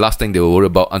film will be the last thing they will worry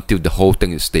about until the whole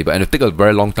thing is stable. And it'll take a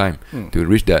very long time to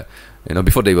reach that. You know,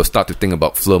 before they will start to think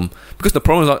about film. Because the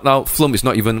problem is now, film is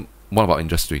not even one of our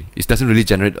industry. It doesn't really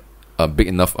generate a big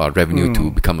enough revenue to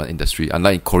become an industry.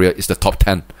 Unlike in Korea, it's the top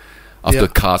 10 after Yeah.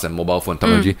 cars and mobile phone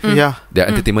technology. Yeah. Their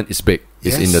entertainment is big.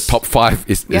 It's in the Yes. top 5.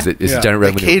 It's Yeah.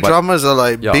 generate Like revenue. But- K-dramas are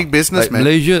like yeah, big business, like man.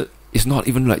 Malaysia is not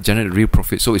even like generate real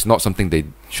profit, so it's not something they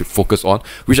should focus on.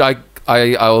 Which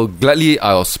I'll gladly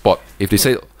spot if they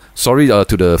say sorry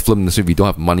to the film industry, we don't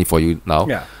have money for you now,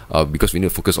 because we need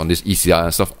to focus on this ECR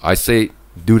and stuff. I say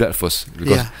do that first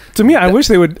because Yeah. To me, I wish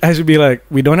they would actually be like,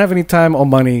 we don't have any time or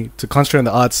money to concentrate on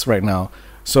the arts right now.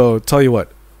 So tell you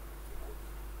what,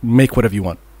 make whatever you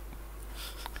want.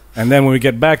 And then when we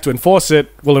get back to enforce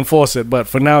it, we'll enforce it. But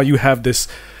for now, you have this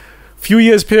few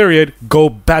years period, go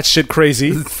batshit crazy.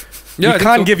 Yeah, I we think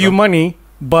can't so. give you money,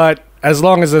 but as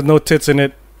long as there's no tits in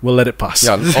it, we'll let it pass.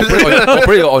 Yeah,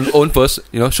 operate on own first.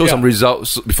 You know, show Yeah. some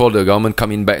results before the government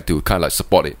come in back to kind of like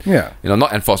support it. Yeah. You know,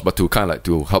 not enforce, but to kind of like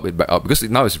to help it back up because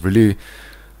now it's really.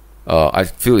 I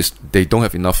feel they don't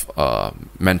have enough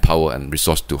manpower and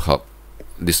resource to help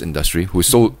this industry who is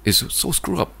so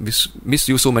screwed up,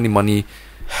 misuse so many money,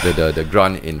 the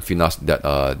grant in finance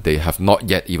that they have not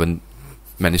yet even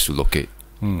managed to locate.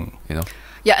 You know.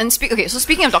 Yeah, and so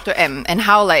speaking of Dr. M and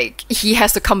how like he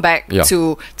has to come back Yeah.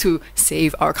 to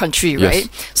save our country, Yes. right?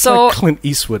 So Like Clint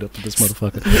Eastwood up to this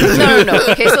motherfucker. no.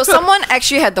 Okay, so someone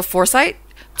actually had the foresight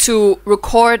to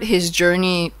record his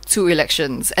journey to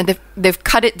elections, and they've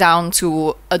cut it down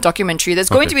to a documentary that's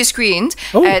going to be screened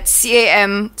Oh. at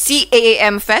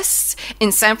CAAM Fest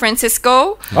in San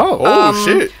Francisco. Oh,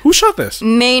 shit. Who shot this?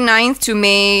 May 9th to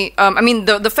May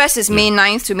the fest is May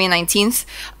 9th to May 19th.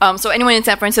 So anyone in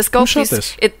San Francisco, Who shot please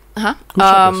this? Who shot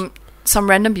this? some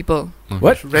random people.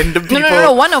 What? Random people.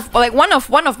 No. One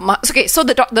of my. Okay, so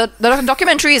the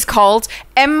documentary is called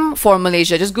M for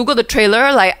Malaysia. Just Google the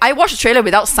trailer. Like I watched the trailer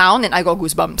without sound and I got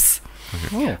goosebumps.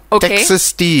 Oh. Okay. Texas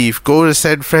Steve, go to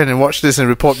San Fran and watch this and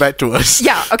report back to us.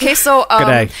 Yeah. Okay. So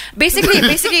G'day.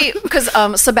 basically, because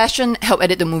Sebastian helped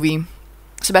edit the movie.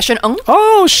 Sebastian Ng.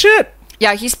 Oh, shit.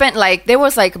 Yeah, he spent like there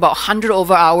was like about 100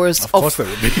 over hours Of course, there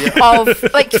would be. of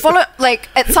like follow like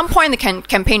at some point in the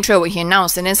campaign trail where he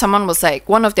announced, and then someone was like,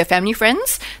 one of their family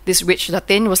friends, this rich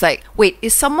Latin, was like, wait,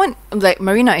 is someone like,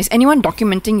 Marina, is anyone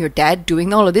documenting your dad doing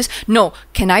all of this? No.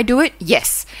 Can I do it?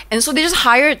 Yes. And so they just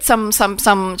hired some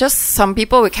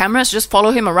people with cameras to just follow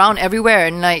him around everywhere,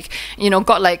 and like, you know,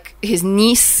 got like his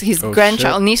niece, his Oh,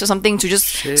 grandchild shit. niece or something to just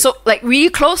so like really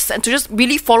close and to just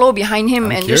really follow behind him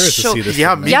I'm and curious just to show see this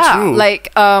Yeah, one. me yeah, too. like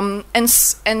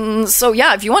and so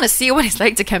yeah, if you want to see what it's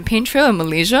like to campaign trail in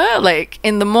Malaysia, like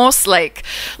in the most like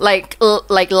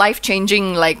life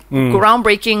changing, like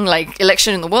groundbreaking like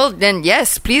election in the world, then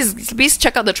yes, please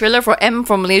check out the trailer for M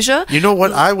for Malaysia. You know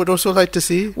what I would also like to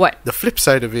see? What? The flip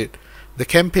side of it. The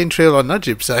campaign trail on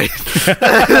Najib's side.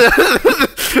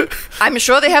 I'm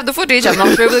sure they have the footage. I'm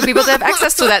not sure if the people have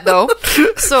access to that though.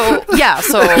 So yeah,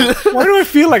 so Why do I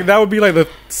feel like that would be like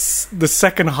the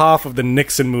second half of the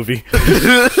Nixon movie?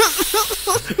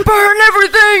 burn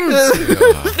everything,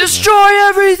 destroy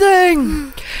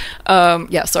everything.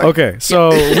 Yeah, sorry. Okay, so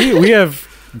we have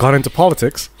gone into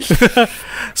politics.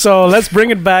 So let's bring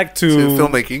it back to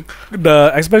Filmmaking.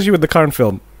 especially with the current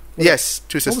film. Yes,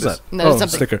 Two What Sisters. was that? No, oh,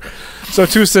 something. sticker. So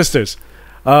Two Sisters.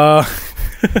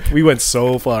 We went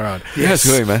so far around. Yes,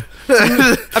 going, man.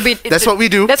 I mean, That's what we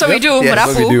do. That's what we do. Yes.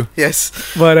 Merapu. What we do. Yes.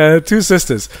 But Two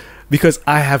Sisters, because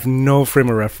I have no frame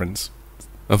of reference.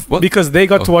 Of what? Because they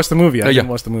got to watch the movie. I yeah. didn't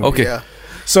watch the movie. Okay. Yeah.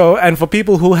 So, and for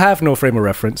people who have no frame of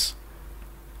reference,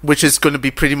 Which is going to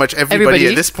be pretty much everybody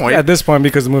at this point. at this point,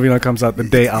 because the movie now comes out the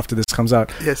day after this comes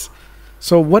out. Yes.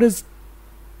 So, what is...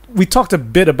 We talked a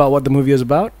bit about what the movie is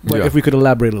about, but Yeah. if we could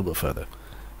elaborate a little bit further.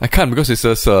 I can't because it's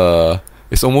just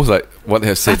it's almost like what they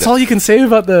have said. That's all you can say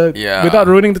about the... Yeah. Without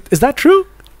ruining the... Is that true?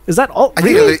 Is that all? I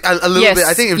think Really? a little Yes, bit.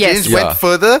 I think if yes. James Yeah. went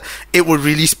further, it would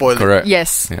really spoil it. Correct.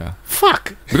 Yes. Yeah.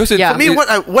 Fuck. Because it, Yeah. For me,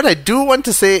 what I do want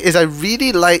to say is I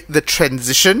really like the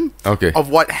transition Okay. of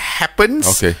what happens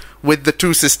Okay. with the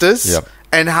two sisters Yep.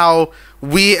 and how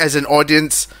we as an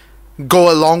audience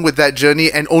go along with that journey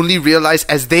and only realize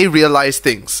as they realize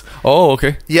things. Oh,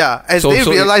 okay. Yeah, as So- they so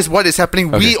realize what is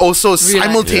happening, we Okay. also Realize.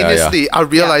 simultaneously are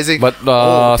realizing. But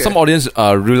oh, okay. some audience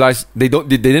realize they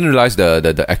didn't realize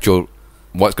the actual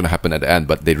what's going to happen at the end,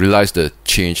 but they realize the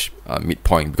change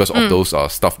midpoint because of those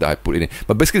stuff that I put in it.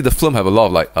 But basically, the film have a lot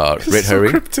of like red So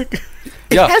herring. cryptic.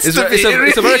 Yeah, has it's to a, be.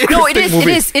 it's a very No, it cryptic is.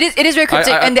 movie. It is very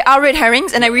cryptic, I- and there are red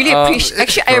herrings, and I really appreciate.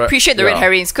 Actually, I correct, appreciate the red yeah.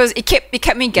 herrings because it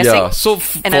kept me guessing. Yeah, so and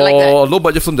for I like that. low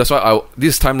budget film, that's why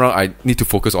this time around I need to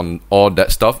focus on all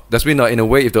that stuff. That's been in a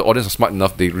way, if the audience are smart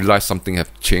enough, they realize something have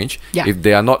changed. Yeah. If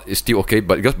they are not, it's still okay.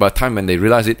 But because by the time when they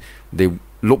realize it, they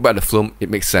look back at the film, it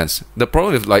makes sense. The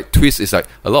problem with like twist is like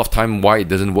a lot of time why it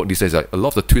doesn't work these days. Like a lot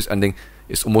of the twist ending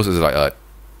is almost as like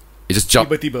it just jump.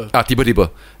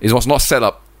 Tiba-tiba. It was not set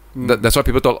up. That's why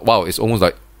people thought, wow, it's almost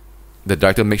like the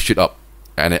director makes shit up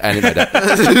and it ended like that.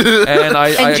 and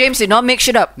And James did not make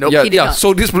shit up. Nope. yeah, he did yeah. not.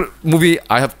 So this movie,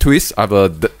 I have twists. I have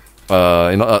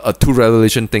a two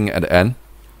revelation thing at the end.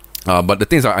 But the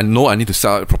thing is, I know I need to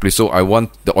sell it properly, so I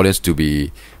want the audience to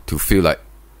feel like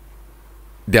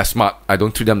they're smart. I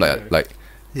don't treat them like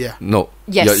Yeah. no.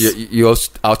 Yes.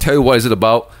 I'll tell you what is it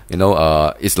about.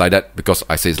 It's like that because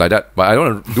I say it's like that. But I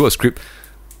don't want to do a script.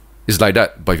 It's like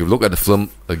that. But if you look at the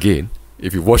film again,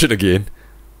 if you watch it again,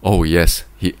 oh yes,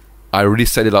 I already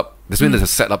set it up. There's been there's a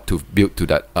setup to build to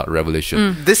that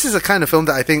revelation. This is a kind of film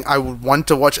that I think I would want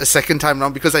to watch a second time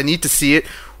around because I need to see it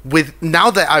with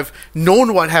now that I've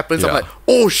known what happens. I'm Yeah. like,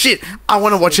 oh shit, I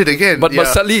want to watch it again. But Yeah.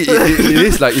 sadly, it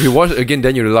is like if you watch it again,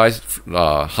 then you realize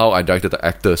how I directed the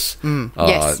actors.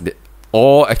 Yes. They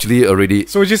all actually already.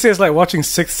 So would you say it's like watching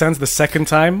Sixth Sense the second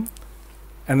time,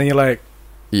 and then you're like,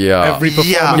 Yeah. every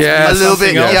performance? yeah, Yes. a little bit,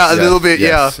 something else. yeah, a little bit,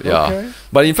 yes, yeah. yeah. Okay.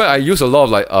 But in fact, I use a lot of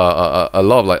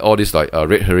like all these like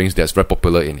red herrings that's very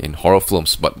popular in horror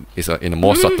films, but it's in a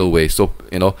more subtle way. So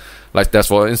like there's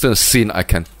for instance a scene I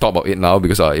can talk about it now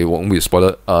because it won't be a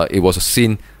spoiler. It was a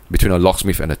scene between a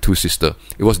locksmith and a two sister.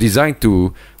 It was designed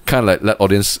to kind of like let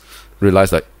audience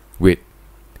realize like, wait,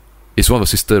 is one of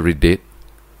the sister already dead?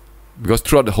 Because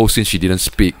throughout the whole scene she didn't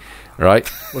speak, right?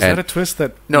 Was And- that a twist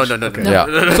that... No.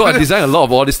 yeah. So I designed a lot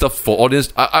of all this stuff for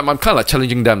audience. I'm kind of like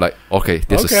challenging them, like, okay,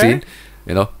 there's Okay. a scene,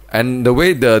 and the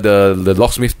way the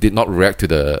locksmith did not react to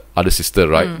the other sister,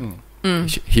 right?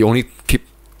 He only keep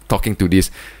talking to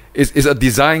this. It's a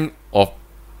design of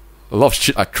a lot of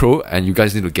shit I throw, and you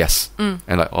guys need to guess. And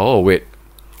like, oh wait,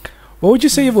 What would you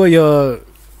say were your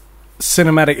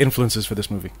cinematic influences for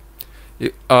this movie? in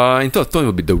terms of tone, it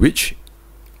would be The Witch.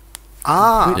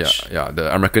 Ah, Yeah,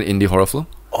 the American indie horror film.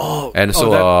 Oh, And so,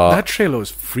 that trailer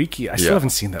was freaky. I still yeah. haven't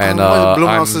seen that. And oh, I'm-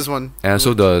 Blumhouse's one. And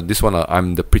so this one,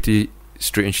 I'm the pretty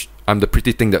strange. I'm the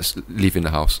pretty thing that's live in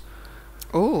the house.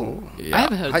 Oh, Yeah. I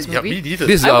haven't heard of this Yeah, movie. me neither.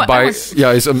 This is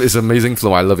I it's an amazing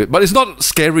film. I love it, but it's not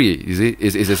scary. Is it?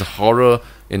 It's a horror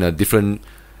in a different.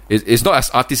 It's not as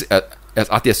arty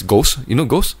as Ghost. You know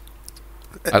Ghost?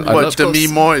 I What, love Demi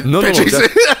Ghost. Moore? No, Patrick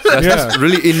Swayze? that's Yeah.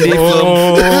 really indie film.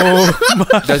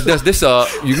 Oh, There's this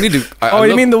you need to. I you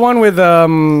love- mean the one with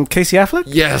Casey Affleck?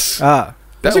 yes? Ah,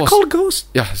 That is it was- called Ghost?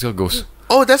 Yeah, it's called Ghost.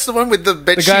 Oh, that's the one with the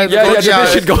bedsheet. guy- Yeah, yeah,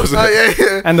 the bedsheet ghost. Oh,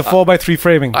 yeah. And the 4x3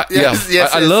 framing. Yes, Yeah,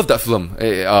 yes, I yes. love that film.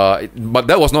 But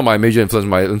that was not my major influence.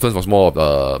 My influence was more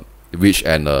of Witch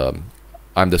and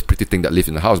I'm the pretty thing that lives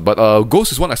in the house. But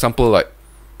Ghost is one example. Like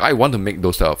I want to make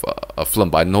those type of a film,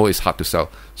 but I know it's hard to sell,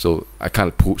 so I kind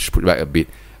of put back a bit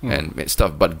and make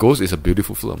stuff. But Ghost is a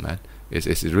beautiful film, man.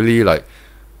 It's really like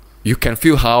you can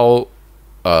feel how.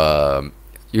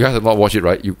 You guys have not watched it,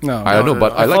 right? I don't know,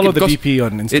 but I like follow it the because DP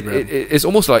on Instagram. it's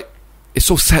almost like it's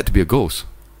so sad to be a ghost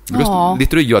because Aw.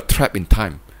 literally you are trapped in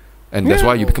time, and that's Yeah.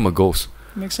 why you become a ghost.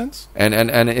 Makes sense. And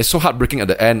it's so heartbreaking at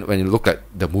the end when you look at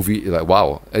the movie. You're like,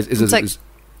 wow,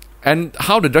 and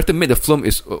how the director made the film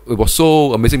is it was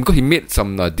so amazing because he made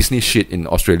some Disney shit in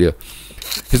Australia.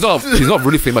 He's not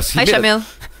really famous. Hi, Shamil.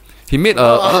 He made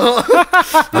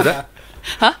was that?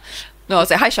 No, I was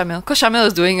like, hi, Shamil. Because Shamil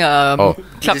is doing Oh.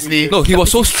 club. Disney. No, he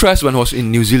was so stressed when he was in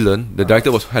New Zealand. The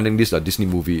director was handling this Disney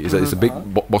movie. It's a big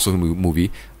box office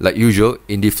movie. Like usual,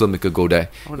 indie filmmaker go there.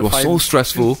 It was so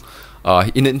stressful.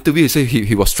 In an interview, he said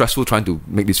he was stressful trying to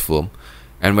make this film.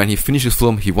 And when he finished his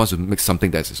film, he wants to make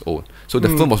something that's his own. So the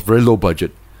film was very low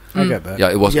budget. I get that. Yeah,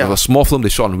 it was Yeah. a small film they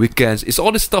shot on weekends. It's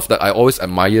all this stuff that I always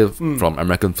admire from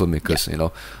American filmmakers, you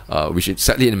know, which is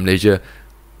sadly in Malaysia,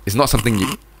 it's not something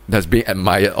that's being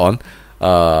admired on.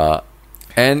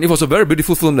 And it was a very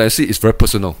beautiful film that I see. It's very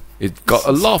personal. It got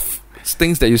a lot of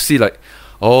things that you see like,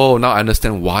 oh, now I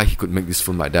understand why he could make this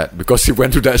film like that because he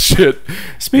went through that shit.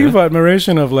 Speaking Yeah. of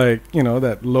admiration of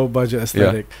that low budget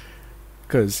aesthetic,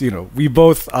 because we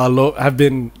both have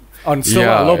been on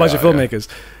low budget filmmakers.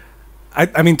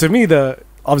 I mean, to me, the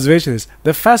observation is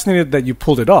they're fascinated that you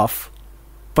pulled it off,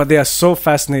 but they are so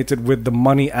fascinated with the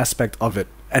money aspect of it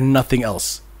and nothing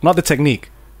else, not the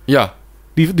technique. Yeah.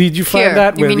 Did you find Here.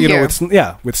 that You with mean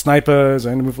here? with Snipers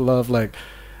and with Love, like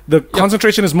the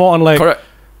concentration is more on like Correct.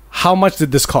 how much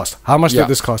did this cost? How much Yeah. did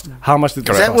this cost? How much did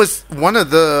this That cost? was one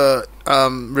of the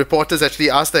reporters actually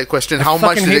asked that question. How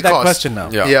much fucking did hate it that cost? question now.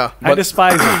 Yeah. I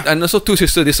despise it. And also, Two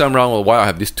Sisters this time around, why I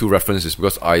have these two references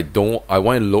because I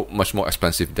want it to look much more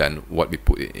expensive than what we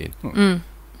put it in.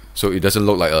 So it doesn't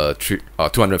look like a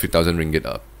 250,000 ringgit.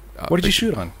 What did you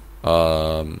shoot on?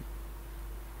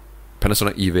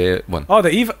 Panasonic EVA one. Oh, the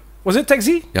Eve. Was it Tech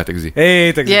Z? Yeah, Taxi.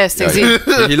 Hey, Tech Z. Yes, Yeah, Taxi.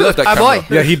 he loves that Our camera. boy.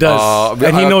 Yeah, he does.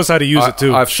 And he knows how to use it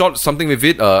too. I've shot something with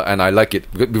it and I like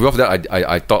it. Before that,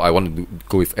 I thought I wanted to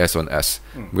go with S1S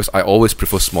because I always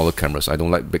prefer smaller cameras. I don't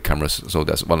like big cameras, so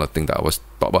that's one of the things that I was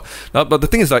thought about. Now, but the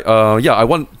thing is like, I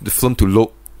want the film to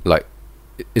look like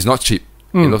it's not cheap.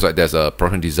 It looks like there's a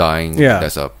production design. Yeah.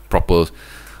 There's a proper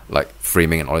like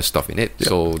framing and all that stuff in it.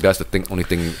 So that's the only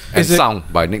thing. And Is it- sound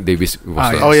by Nick Davis.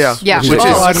 Was yes. Oh yeah, Yeah. which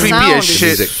Oh, is the creepy sound as is-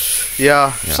 shit. Music.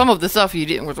 Yeah. Some of the stuff you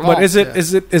did was wrong. But is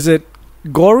it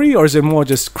gory or is it more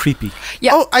just creepy?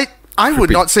 Yeah. Oh, I would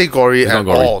Creepy. not say gory It's at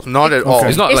not gory. all. Not at all.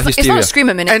 It's not like it's hysteria. not a scream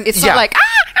a minute. And- It's yeah. not like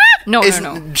No, It's-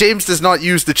 no. James does not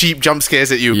use the cheap jump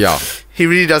scares at you. Yeah. He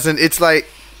really doesn't. It's like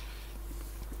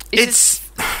It's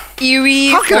eerie.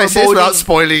 how can I say this foreboding. without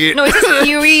spoiling it? No, it's just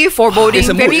eerie, foreboding, It's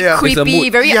a mood, very yeah. It's a creepy,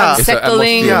 mood. very Yeah. It's a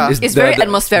unsettling. atmosphere. It's very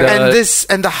atmospheric.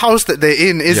 and the house that they're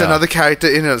in is Yeah. another character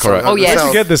in it. Correct. Oh, yes. Where'd you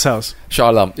itself. get this house?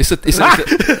 Shah Alam. It's a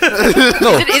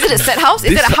no. Is it a set house?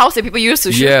 Is This- it a house that people use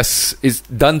to shoot? Yes, it's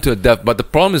done to a death. But the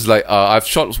problem is like I've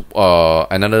shot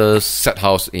another set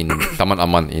house in Taman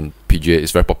Aman in PJ.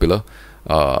 It's very popular.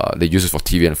 They use it for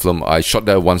TV and film. I shot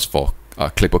there once for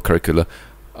Claypot Curricula,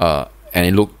 and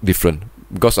it looked different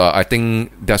because I think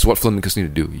that's what filmmakers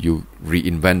need to do. You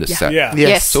reinvent the Yeah. set. Yeah.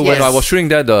 Yes. So when I was shooting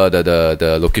there,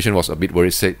 the location was a bit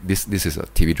worried. Said this is a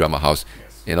TV drama house,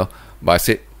 you know. But I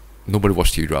said nobody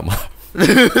watch TV drama.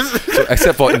 So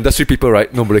except for industry people,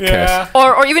 right? Nobody cares.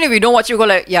 Or even if you don't watch it, you go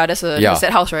like, yeah, that's a Yeah.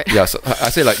 set house, right? Yeah, so I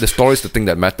say like the story is the thing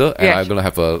that matter, and Yeah. I'm gonna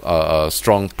have a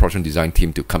strong production design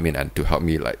team to come in and to help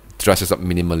me like dress us up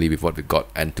minimally with what we got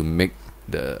and to make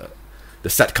the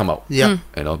set come out. Yeah.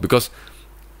 You know, because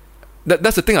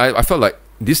that's the thing. I felt like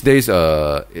these days,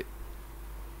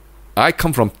 I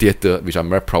come from theatre, which I'm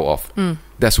very proud of.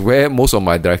 That's where most of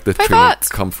my director Five training Arts.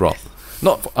 come from.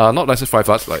 Not necessarily 5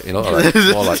 Arts, like you know, like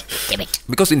more like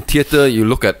because in theatre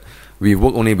we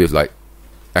work only with like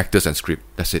actors and script.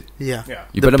 That's it. Yeah.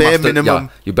 You The better bare master. minimum. Yeah,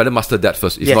 you better master that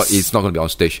first. It's Yes. not. It's not going to be on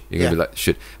stage. You're going to be like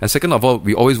shit. And second of all,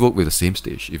 we always work with the same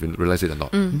stage. If you realize it or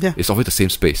not, Yeah. it's always the same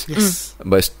space. Yes.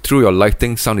 But it's through your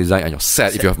lighting, sound design, and your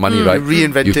set. If you have money, right,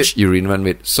 Reinvent it. you reinvent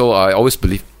it. So I always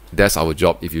believe that's our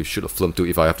job. If you shoot a film too,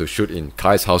 if I have to shoot in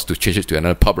Kai's house to change it to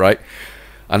another pub, right?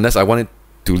 Unless I want it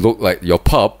to look like your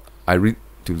pub, I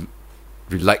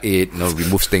relight it,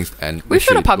 remove things and We've make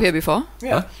sure shot a it pub looks- here before.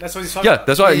 Yeah, that's what he's talking Yeah, about.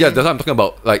 that's why. Yeah, that's what I'm talking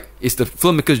about. Like, it's the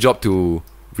filmmaker's job to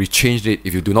rechange it.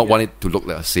 If you do not want it to look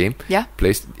like the same Yeah.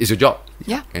 place, it's your job.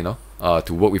 Yeah.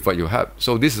 To work with what you have.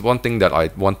 So this is one thing that I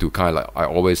want to kind of like I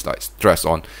always like stress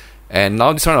on. And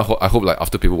now this time I hope like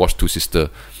after people watch Two Sister,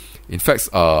 in fact,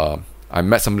 I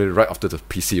met somebody right after the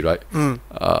PC, right?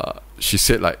 She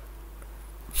said like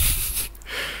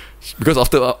because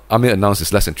after Amir announced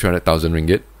it's less than 300,000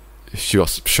 ringgit, she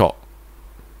was shocked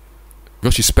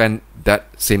because she spent that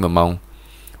same amount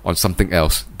on something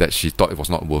else that she thought it was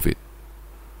not worth it.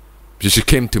 She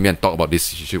came to me and talked about this.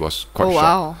 She was quite Oh shocked.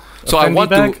 wow. So A I Fendi want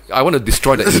bag? to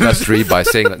destroy the industry by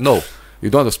saying that no, you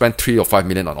don't have to spend 3 or 5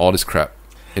 million on all this crap.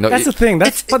 That's the thing.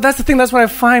 That's the thing. That's what I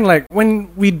find. Like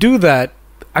when we do that,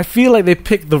 I feel like they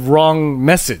pick the wrong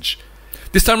message.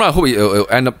 This time around, I hope it'll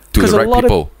end up to Because the a right lot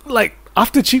people. of like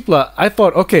after Chipla, I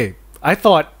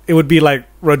thought it would be like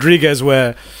Rodriguez,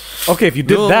 where if you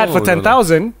did No, that for no,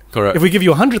 10,000, Correct. if we give you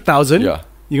 100,000, Yeah.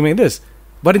 you can make this.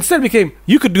 But instead, it became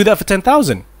you could do that for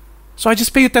 10,000, so I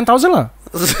just pay you 10,000 lah.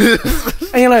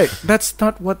 And you're like, that's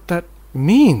not what that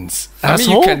means. I mean,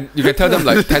 asshole. you can tell them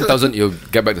like 10,000, you'll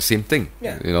get back the same thing.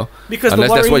 Yeah. Because Because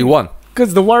unless that's what you want.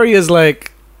 Because the worry is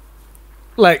like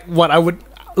what I would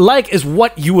like is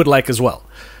what you would like as well.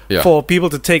 Yeah. For people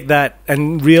to take that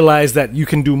and realize that you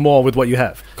can do more with what you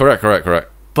have. Correct.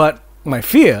 But my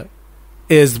fear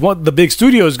is what the big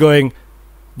studio is going.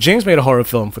 James made a horror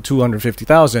film for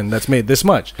 250,000 that's made this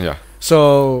much. Yeah.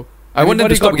 So I want them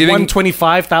to everybody stop got giving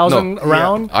 125,000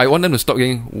 around. I want them to stop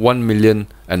giving 1 million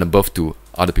and above to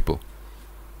other people.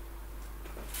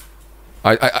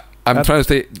 I'm trying to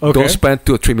say, Okay. don't spend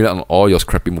 2 or 3 million on all your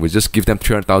crappy movies. Just give them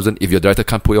 300,000. If your director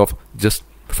can't pull it off, just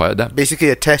fire them. Basically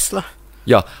a Tesla.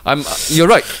 Yeah, you're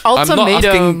right. I'm not asking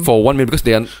Ultimatum. for 1 million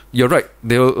because you're right.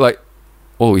 They were like,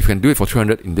 oh, if you can do it for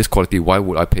 300 in this quality, why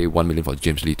would I pay 1 million for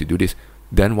James Lee to do this?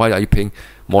 Then why are you paying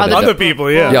more than Other that?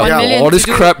 people, yeah. Yeah, 1 million all to this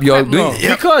do crap you're crap, doing.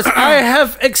 no. Because I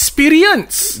have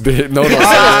experience. No.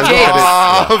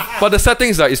 But the sad thing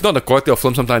is that it's not the quality of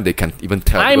film. Sometimes they can't even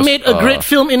tell. I because, made a great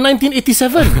film in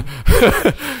 1987.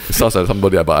 It sounds like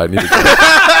somebody, but I need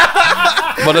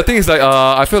to. But the thing is, like,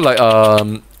 I feel like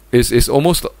it's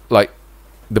almost like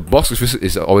the box office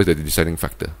is always the deciding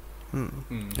factor.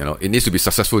 It needs to be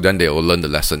successful. Then they will learn the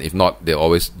lesson. If not,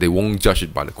 they won't judge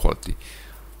it by the quality.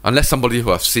 Unless somebody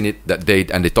who have seen it that day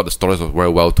and they thought the stories were very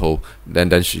well told, then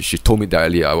she told me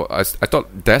directly. I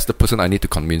thought that's the person I need to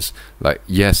convince. Like,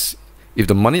 yes, if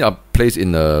the money are placed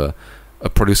in a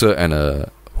producer and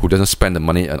who doesn't spend the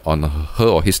money on her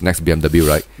or his next BMW,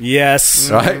 right? Yes.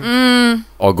 Right?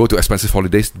 Or go to expensive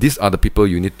holidays. These are the people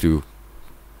you need to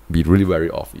be really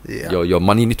wary of. Yeah. Your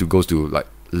money need to go to like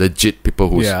legit people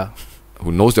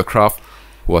who knows their craft,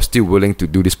 who are still willing to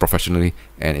do this professionally,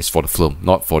 and it's for the film,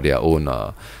 not for their own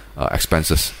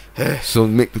expenses. So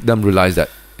make them realize that,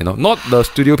 not the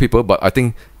studio people, but I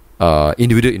think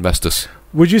individual investors.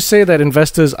 Would you say that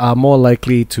investors are more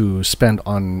likely to spend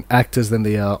on actors than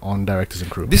they are on directors and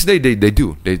crew? This day they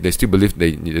do. They still believe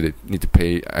they need to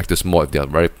pay actors more if they are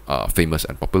very famous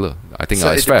and popular. I think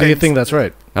So it's it fair. Do you think that's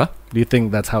right? Huh? Do you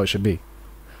think that's how it should be?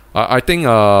 I think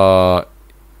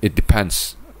it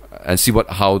depends, and see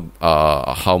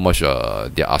how much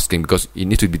they're asking, because it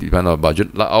needs to be depend on our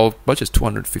budget. Like our budget is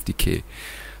 250K.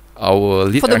 Our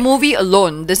lead For the movie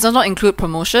alone, this does not include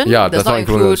promotion. does not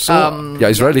include. um,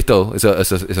 It's very little. It's a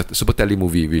super tele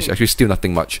movie, which actually still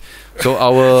nothing much. So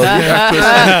our lead actress.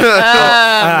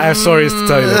 I have stories to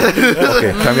tell you that.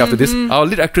 Okay, tell me after this. Our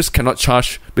lead actress cannot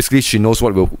charge. Basically, she knows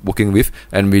what we're working with,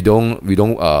 and we don't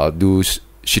do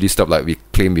shitty stuff like we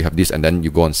claim we have this, and then you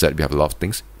go on set, we have a lot of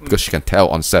things, because she can tell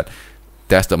on set.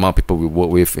 That's the amount of people we work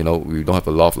with. We don't have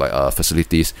a lot of like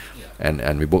facilities,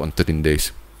 and we work on 13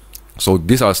 days. So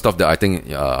these are stuff that I think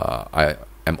I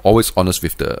am always honest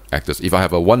with the actors. If I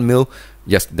have a 1 mil,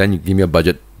 yes, then you give me a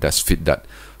budget that's fit that.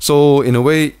 So in a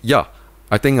way, yeah,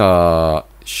 I think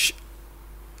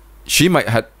she might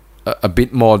have a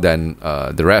bit more than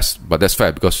the rest, but that's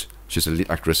fair because she's a lead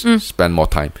actress, spend more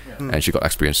time, and she got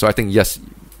experience. So I think yes,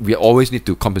 we always need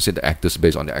to compensate the actors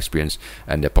based on their experience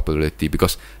and their popularity,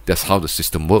 because that's how the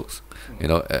system works. It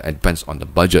depends on the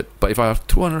budget. But if I have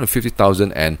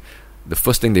 250,000 and the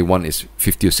first thing they want is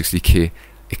 50 or 60K,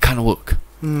 it can't work.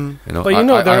 You know,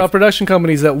 But there are production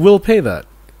companies that will pay that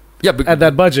yeah, but at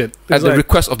that budget. at It's the like-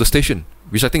 request of the station,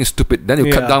 which I think is stupid. Then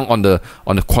you cut Yeah. down on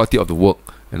the quality of the work.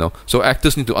 You know, so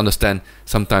actors need to understand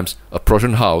sometimes a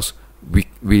production house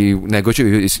we negotiate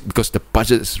with you is because the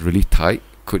budget is really tight.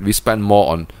 Could we spend more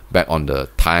on the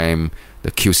time,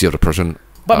 the QC of the production?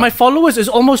 But my followers is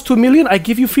almost 2 million. I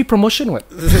give you free promotion. What?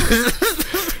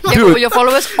 Yeah, Dude. will your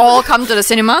followers all come to the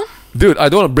cinema? Dude, I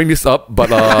don't want to bring this up, but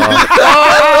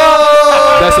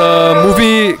there's a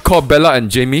movie called Bella and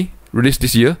Jamie released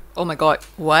this year. Oh my god,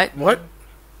 what? What?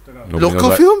 Nobody Local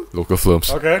knows, film? Local films.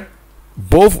 Okay.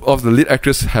 Both of the lead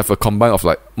actors have a combine of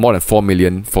like more than 4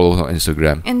 million followers on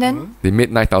Instagram. And then They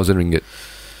made 9,000 ringgit.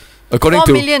 According 4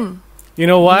 to million. You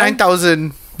know why?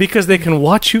 9,000. Because they can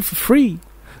watch you for free.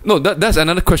 No, that's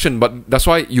another question, but that's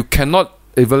why you cannot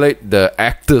evaluate the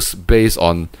actors based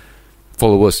on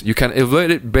followers. You can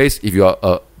evaluate it based if you are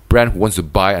a brand who wants to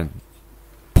buy and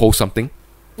post something,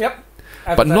 Yep.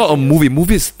 but not a movie.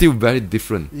 Movie is still very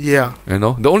different. Yeah. You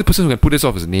know, the only person who can put this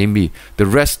off is Namely. The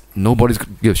rest, nobody's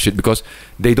gonna give a shit because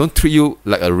they don't treat you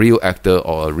like a real actor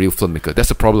or a real filmmaker. That's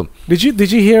the problem. Did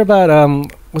you hear about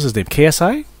what's his name?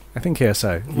 KSI? I think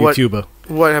KSI, What? YouTuber.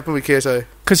 What happened with KSI?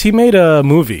 Because he made a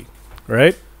movie,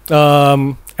 right?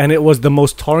 And it was the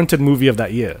most torrented movie of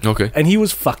that year. Okay. And he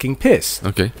was fucking pissed.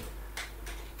 Okay.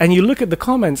 And you look at the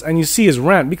comments and you see his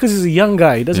rant because he's a young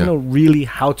guy. He doesn't Yeah. know really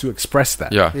how to express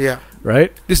that. Yeah. Yeah.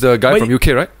 Right? This is the guy But from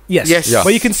UK, right? Yes. Yes. Yeah.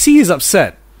 But you can see he's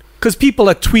upset because people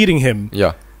are tweeting him.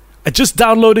 Yeah. I just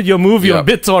downloaded your movie Yeah. on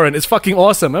BitTorrent. It's fucking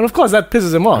awesome. And of course that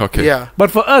pisses him off. Okay. Yeah. But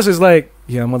for us, it's like,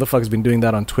 yeah, motherfuckers been doing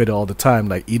that on Twitter all the time.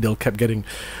 Like Edel kept getting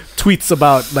tweets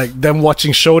about like them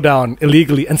watching Showdown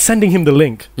illegally and sending him the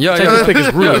link. Yeah, which I yeah. just think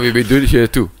is rude. Yeah, we do it here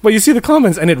too. But you see the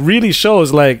comments, and it really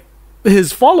shows like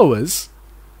his followers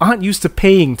aren't used to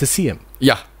paying to see him.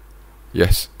 Yeah.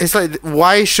 Yes. It's like,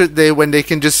 why should they when they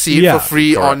can just see it Yeah, for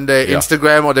free correct. on their Yeah.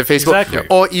 Instagram or their Facebook? Exactly.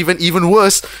 Or even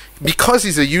worse, because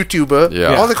he's a YouTuber,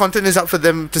 Yeah. all the content is up for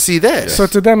them to see there. So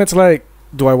to them, it's like,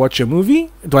 do I watch your movie?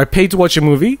 Do I pay to watch your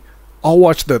movie? I'll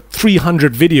watch the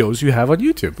 300 videos you have on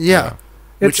YouTube. Yeah.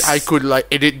 Which It's- I could like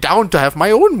edit down to have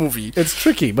my own movie. It's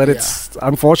tricky, but it's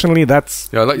unfortunately that's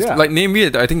Yeah, like Namely,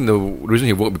 I think the reason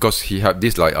he worked because he had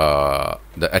this like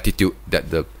the attitude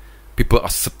that the people are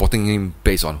supporting him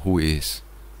based on who he is.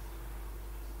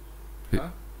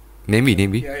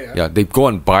 Namely. Yeah, they go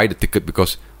and buy the ticket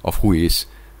because of who he is.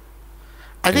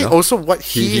 I think know? also what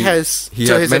he has he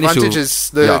to had his managed to- advantage is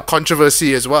the yeah.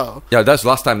 controversy as well. Yeah, that's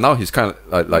last time. Now he's kind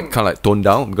of kind of toned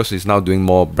down because he's now doing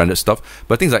more branded stuff.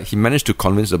 But things like he managed to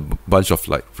convince a bunch of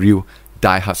like real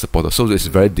die-hard supporters. So it's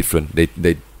very different. They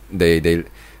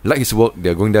like his work.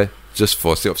 They're going there just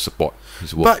for sake of support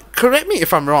his work. But correct me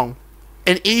if I'm wrong.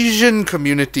 An Asian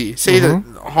community, say the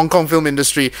Hong Kong film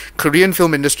industry, Korean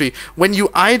film industry, when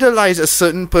you idolize a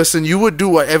certain person, you would do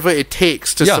whatever it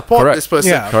takes to Yeah, support correct. this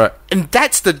person. Yeah. Correct. And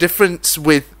that's the difference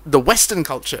with the Western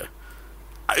culture.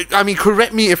 I mean,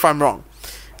 correct me if I'm wrong.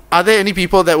 Are there any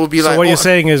people that would be so like, what oh, you're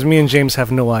saying is me and James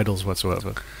have no idols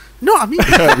whatsoever. No, I mean,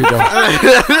 we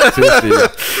don't.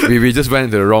 Seriously, we just went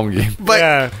into the wrong game. but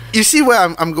Yeah. you see where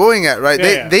I'm going at, right?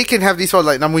 Yeah. They can have these followers,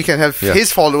 like Namwi can have Yeah.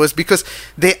 his followers because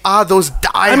they are those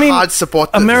die-hard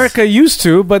supporters. America used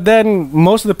to, but then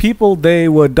most of the people they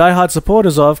were diehard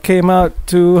supporters of came out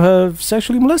to have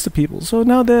sexually molested people. So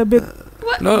now they're a bit.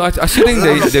 No, I still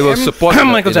think they will support in,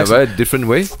 Michael in a Jackson. very different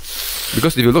way.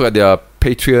 Because if you look at their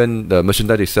Patreon, the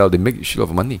merchandise they sell, they make a shitload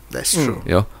of money. That's true.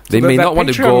 You know, they So may that not want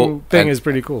to Patreon go Thing and- is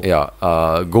pretty cool.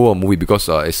 go a movie because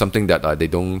it's something that they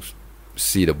don't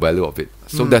see the value of it.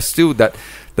 So there's still that.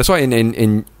 That's why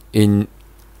in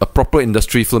a proper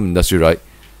industry, film industry, right?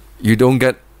 You don't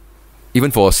get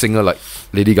even for a singer like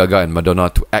Lady Gaga and Madonna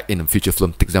to act in a feature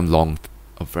film takes them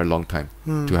a very long time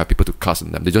to have people to cast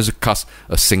in them. They just cast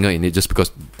a singer in it just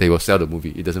because they will sell the movie.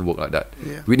 It doesn't work like that.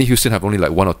 Yeah. Whitney Houston have only like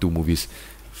 1 or 2 movies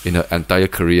in her entire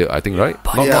career, I think, right?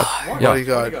 Not- Yeah. yeah.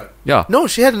 Bodyguard. yeah. No,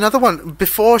 she had another one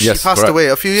before she Yes, passed correct. away.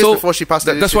 A few years So, before she passed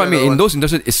away. That's she what I had mean. another In one. those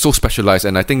industries, it's so specialized,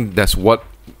 and I think that's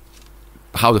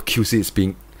how the QC is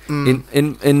being. In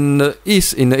the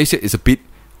East, in the Asia, it's a bit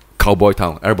cowboy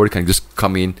town. Everybody can just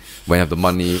come in when you have the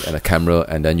money and a camera,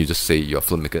 and then you just say you're a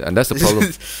filmmaker, and that's the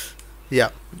problem. Yeah.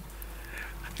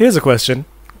 Here's a question,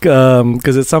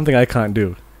 because it's something I can't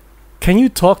do. Can you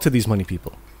talk to these money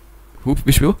people?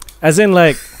 Which people? As in,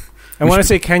 like, and when I Which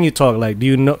say can you talk, like, do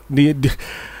you know?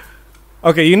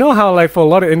 Okay, you know how like for a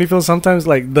lot of indie films, sometimes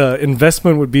like the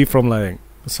investment would be from like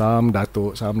some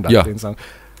dato, Yeah. some.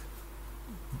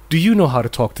 Do you know how to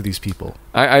talk to these people,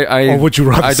 I or would you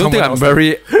rather? I don't think someone I'm else?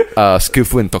 very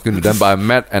skillful in talking to them, but I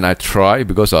met and I try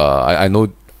because I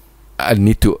know I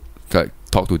need to like,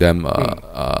 talk to them,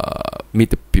 meet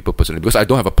the people personally, because I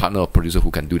don't have a partner or producer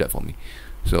who can do that for me.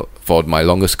 So for my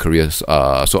longest careers,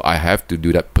 so I have to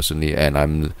do that personally, and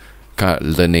I'm kind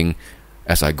of learning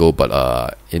as I go.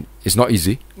 But it's not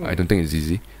easy. I don't think it's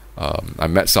easy. I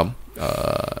met some.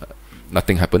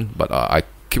 Nothing happened, but I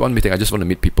keep on meeting. I just want to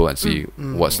meet people and see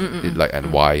what's it like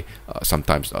and why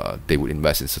sometimes they would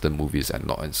invest in certain movies and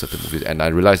not in certain movies. And I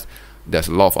realized there's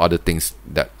a lot of other things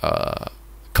that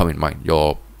come in mind.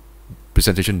 Your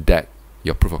presentation deck,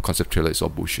 your proof of concept trailer is all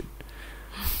bullshit.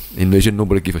 In Malaysia,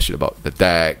 nobody give a shit about the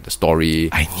deck, the story.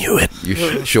 I knew it.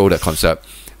 You show the concept.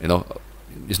 You know,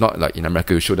 it's not like in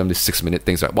America you show them this 6-minute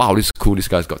things like, wow, this is cool. This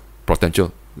guy's got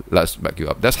potential. Let's back you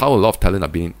up. That's how a lot of talent are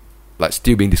being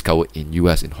still being discovered in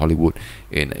US, in Hollywood,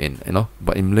 in you know.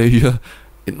 But in Malaysia,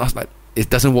 it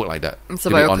doesn't work like that. It's to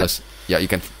be honest, yeah, you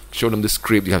can show them the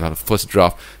script. You have the first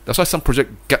draft. That's why some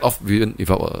project get off even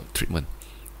without a treatment.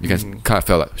 You can kind of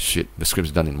feel like shit. The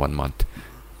script's done in 1 month.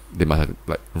 They must have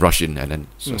like rush in and then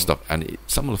stuff. And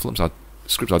some of the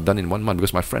scripts are done in 1 month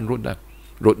because my friend wrote them.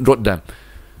 Wrote them.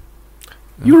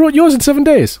 You wrote yours in 7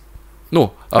 days.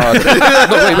 No, no, wait.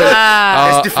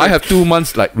 I have 2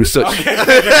 months like research.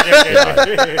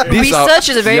 Research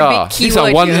is a very big keyword. These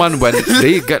are 1 here. month when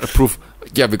they get approved.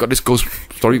 Yeah, we got this ghost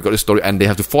story, we got this story, and they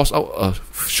have to force out a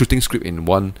shooting script in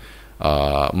 1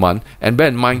 month. And bear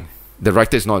in mind, the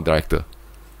writer is not a director,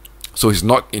 so he's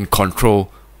not in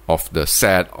control of the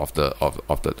set of the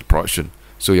production.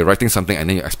 So you're writing something, and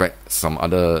then you expect some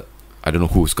other, I don't know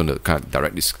who's going to kind of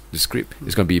direct this script.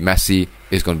 It's going to be messy.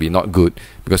 It's going to be not good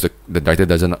because the director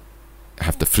doesn't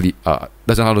have the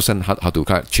doesn't understand how to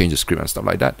kind of change the script and stuff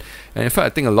like that. And in fact, I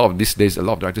think a lot of these days, a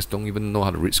lot of directors don't even know how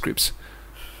to read scripts.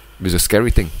 It's a scary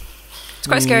thing. It's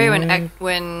quite scary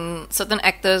when certain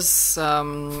actors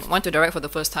want to direct for the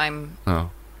first time,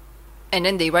 and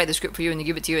then they write the script for you and they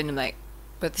give it to you, and I'm like,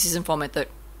 but this isn't formatted.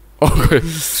 Okay.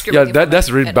 Script Yeah, isn't formatted that's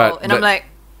really at bad. all. And I'm like,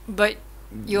 but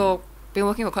you've been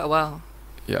working for quite a while.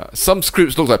 Yeah, some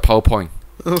scripts look like PowerPoint.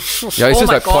 Yeah, it's Oh just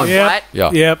my like God, point. what?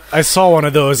 Yeah. Yep, I saw one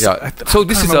of those. Yeah. So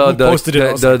this is the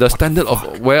the standard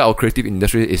of where our creative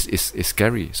industry is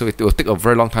scary. So it will take a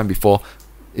very long time before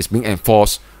it's being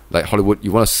enforced. Like Hollywood,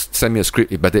 you want to send me a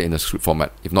script, it's better in a script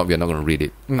format. If not, we are not going to read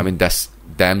it. I mean, that's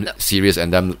damn serious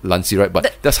and damn lancy, right?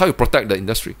 But that's how you protect the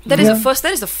industry. That is the first.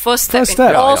 That is the first step First in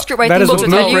step. all Yeah. script That writing is books. Will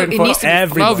the tell you blueprint it for needs to be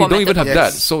everything. Now we don't even have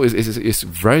Yes. that. So it's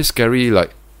very scary.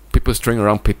 Like people string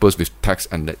around papers with text,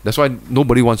 and that's why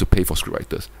nobody wants to pay for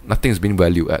scriptwriters. Nothing is being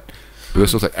valued at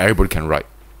because it's like everybody can write.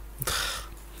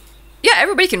 Yeah,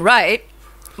 everybody can write.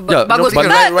 But Yeah, bagus but-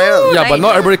 banget. well. Yeah, but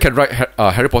not everybody can write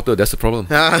Harry Potter. That's the problem.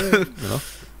 You know,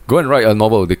 go and write a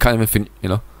novel. They can't even finish. You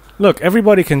know. Look,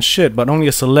 everybody can shit, but only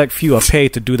a select few are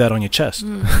paid to do that on your chest.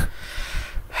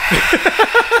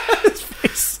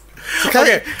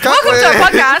 Okay. Welcome to our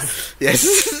podcast. Yes.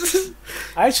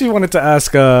 I actually wanted to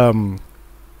ask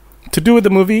to do with the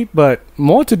movie, but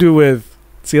more to do with.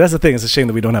 See, that's the thing. It's a shame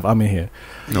that we don't have Amir here.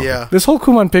 No. Yeah. This whole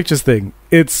Kuman Pictures thing,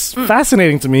 it's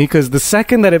fascinating to me because the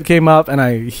second that it came up and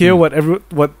I hear what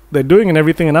they're doing and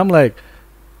everything, and I'm like,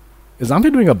 is Amir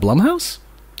doing a Blumhouse?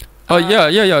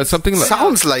 Yeah. Something like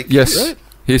Sounds like yes. it, right?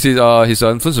 His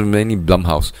influence was mainly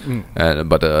Blumhouse,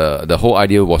 but the whole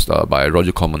idea was by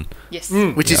Roger Corman. Yes.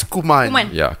 Which is Kuman. Kuman.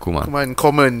 Yeah, Kuman.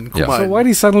 Common. Yeah. So why did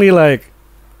he suddenly like?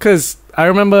 Because I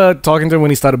remember talking to him when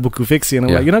he started Buku Fixie, and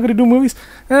I'm like, "You're not gonna do movies?"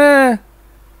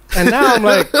 And now I'm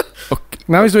like,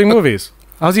 now he's doing movies.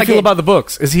 How does he feel Again. about the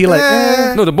books? Is he like,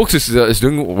 No, the books is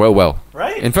doing well.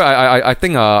 right? In fact, I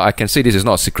think I can say this is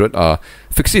not a secret.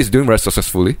 Fixie is doing very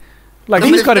successfully. Like The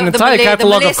he's Mal- got an the entire Malay- the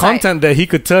catalog Malay of content that he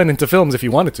could turn into films if he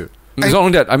wanted to. It's not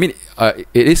only that. I mean, it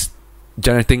is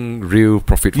generating real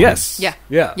profit. For Yes. Yeah.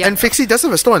 Yeah. Yeah. And Fixie does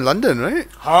have a store in London, right?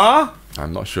 Huh? him.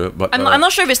 I'm not sure, but I'm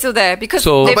not sure if it's still there because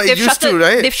So- But it they've used to, shuttered.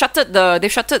 right? They've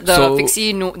shuttered the So-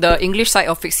 Fixie, the English side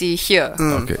of Fixie here.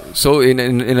 Okay, so in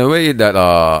a way that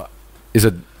is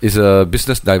a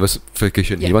business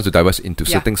diversification. He Yeah. wants to diversify into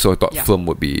Yeah. certain, so I thought Yeah. film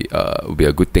would be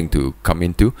a good thing to come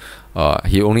into.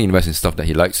 He only invests in stuff that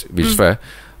he likes, which is fair.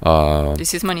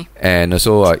 This is money. And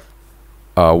also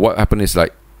what happened is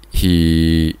like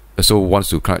he also wants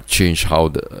to kind of change how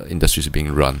the industry is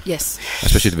being run, Yes.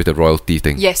 especially with the royalty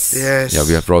thing. Yes. Yes. Yeah,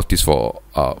 we have royalties for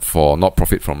not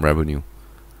profit from revenue.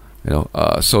 You know,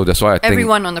 so that's why I think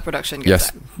Everyone on the production gets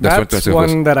yes, that. That's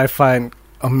one that I find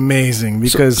amazing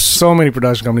because so many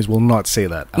production companies will not say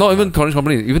that. out not loud. even Korean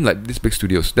companies, even like these big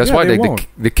studios. That's Yeah, why they they won't.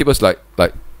 keep us like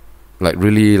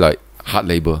really like hard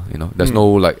labor. You know, there's no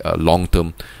like long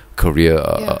term career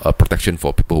protection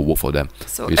for people who work for them.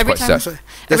 So It's every quite time, sad.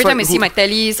 every time I see my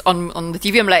tellies on the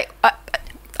TV, I'm like,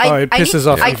 It pisses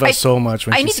off Eva so much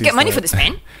when I she need to sees get money that. for this,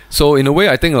 man. So in a way,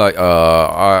 I think like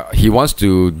he wants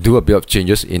to do a bit of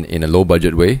changes in a low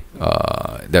budget way.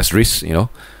 There's risk, you know.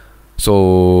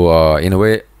 So in a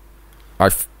way,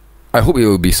 I hope it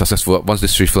will be successful. Once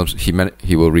these 3 films,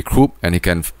 he will recoup and he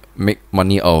can make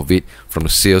money out of it from the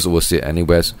sales overseas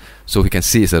anywhere. So he can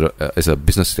see it's a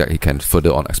business that he can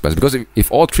further on expense. Because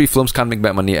if all 3 films can't make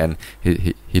back money and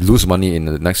he lose money in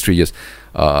the next 3 years,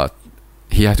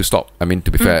 he has to stop. I mean,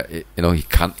 to be fair, you know, he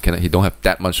don't have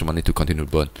that much money to continue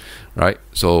to burn, right?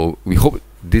 So we hope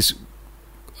this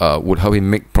would help him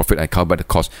make profit and cover back the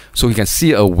cost, so he can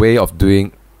see a way of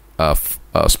doing a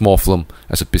small film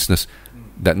as a business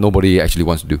that nobody actually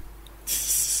wants to do.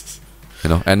 You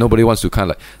know, and nobody wants to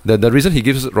kind of like the reason he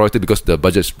gives royalty because the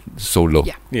budget is so low.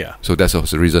 Yeah. So that's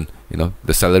also the reason. You know,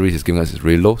 the salary he's giving us is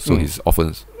really low, so he's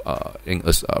often giving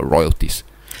us royalties.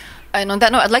 And on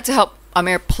that note, I'd like to help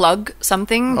Amir plug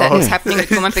something that is happening with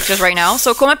Kuman Pictures right now.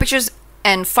 So Kuman Pictures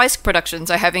and Faisk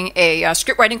Productions are having a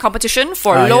script writing competition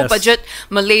for low-budget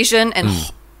Malaysian and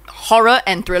horror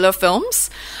and thriller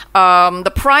films.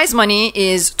 The prize money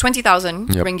is 20,000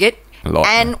 ringgit.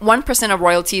 And 1% of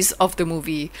royalties of the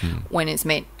movie when it's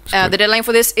made. The deadline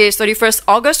for this is 31st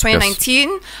August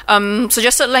 2019. Yes.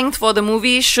 Suggested length for the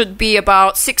movie should be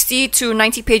about 60 to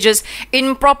 90 pages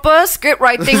in proper script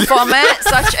writing format,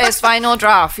 such as Final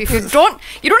Draft. If you don't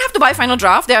have to buy Final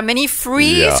Draft. There are many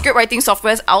free script writing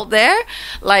softwares out there.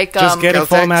 Like just get it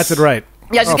formatted right.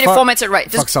 Yeah, just get it formatted right.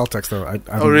 Fuck Celtex though.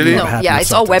 Oh really? No, yeah,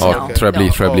 it's all web now.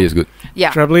 Trebly is good.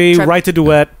 Yeah, Trebly, Write a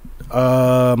Duet.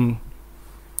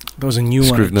 There was a new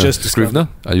Scrivener. one. Just Scrivener?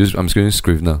 I'm screening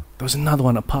Scrivener. There was another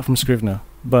one apart from Scrivener.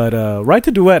 But Write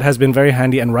a Duet has been very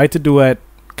handy, and Write a Duet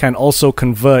can also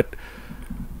convert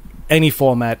any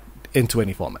format into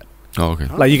any format. Oh, okay.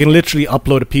 Like you can literally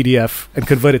upload a PDF and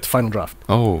convert it to Final Draft.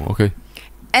 Oh, okay.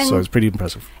 And, so it's pretty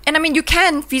impressive. And I mean, you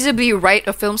can feasibly write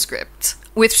a film script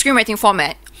with screenwriting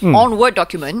format on Word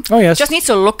document. Oh yes. Just need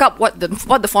to look up what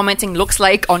the formatting looks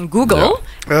like on Google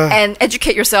and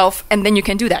educate yourself, and then you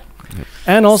can do that.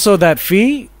 And also that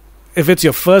fee, if it's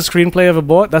your first screenplay ever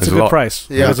bought, that's It's a a good lot. price.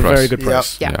 Yeah. That's a very good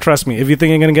price. Yeah. Trust me. If you think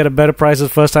you're going to get a better price as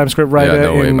first time script writer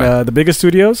no way, in man. the bigger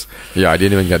studios, Yeah, I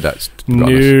didn't even get that. To be no.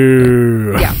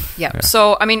 honest. Yeah.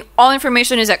 So, I mean, all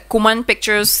information is at Kuman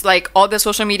Pictures, like all the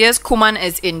social medias. Kuman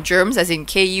is in germs, as in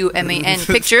Kuman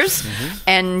Pictures.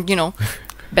 And, you know,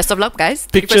 best of luck, guys.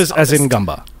 Pictures 31st as in August.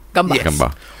 Gamba. Gamba. Yes.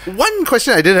 Gamba. One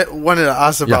question I wanted to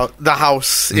ask about the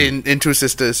house in Two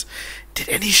Sisters. Did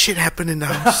any shit happen in the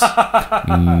house?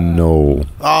 No.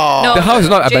 Oh, No, The house is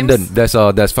not James-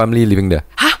 abandoned. There's family living there.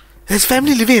 there's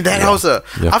family living in that house. Yeah.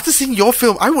 After seeing your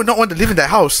film, I would not want to live in that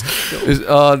house.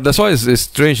 That's why it's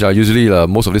strange. Usually,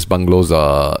 most of these bungalows,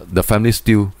 the family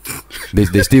still they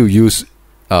still use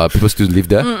people still live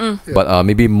there, but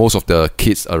maybe most of the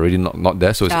kids are already not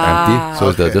there, so it's empty. So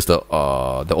okay. it's just the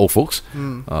old folks.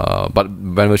 But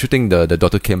when we were shooting, the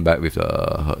daughter came back with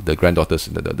the granddaughters,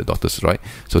 the daughters, right?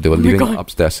 So they were living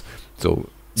upstairs. So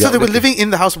They were living in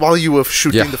the house while you were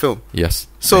shooting the film. Yes.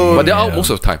 So- but they're out most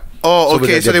of the time. Oh,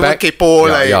 okay. So they weren't kepo,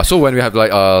 Yeah, like- yeah. So when we have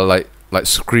like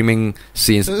screaming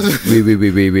scenes,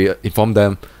 we inform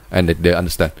them and they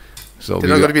understand. So They're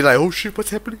not going to be like, oh shit, what's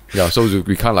happening? yeah, so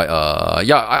we can't like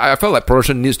I felt like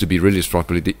production needs to be really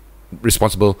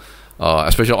responsible,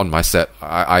 especially on my set.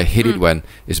 I hate it when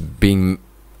it's being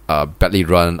badly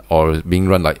run or being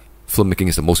run like filmmaking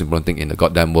is the most important thing in the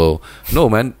goddamn world. No,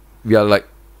 man, we are like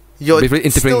You're basically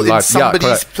still interpreting in life. somebody's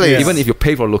correct. place. Even if you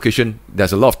pay for a location,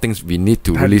 there's a lot of things we need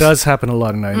to That release. does happen a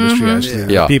lot in our industry,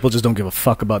 actually. Yeah. People just don't give a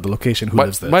fuck about the location, who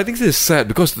lives there. But I think this is sad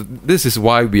because this is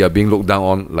why we are being looked down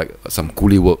on like some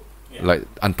coolie work, like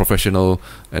unprofessional.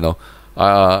 You know,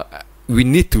 we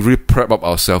need to really prep up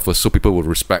ourselves first so people will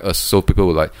respect us. So people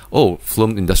will like, oh,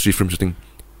 film shooting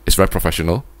is very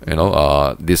professional. You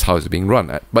know, this is how it's being run.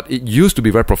 But it used to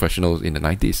be very professional in the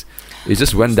 90s. It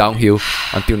just went downhill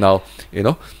until now. You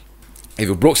know. If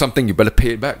you broke something, you better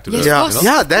pay it back to the. Yes, Yeah, of course.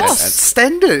 yeah, Of that's course.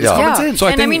 standard. It's Yeah. common Yeah. sense. So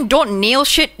I And I think- mean, don't nail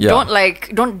shit. Yeah.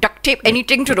 Don't duct tape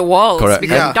anything to the walls. Correct.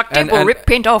 Because Yeah. duct tape And- will and- rip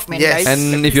paint off, man, Yes. guys.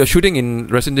 And if you're shooting in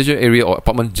residential area or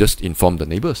apartment, just inform the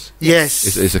neighbors. Yes.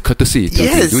 It's a courtesy to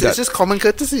Yes, do that. it's just common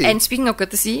courtesy. And speaking of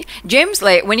courtesy, James,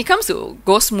 like when it comes to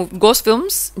ghost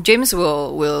films, James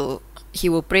will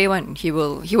pray one. He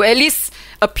will at least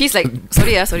appease like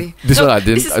sorry. This No, one I this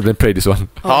didn't. is- I didn't pray this one.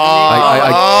 Oh.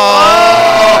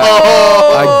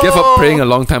 I gave up praying a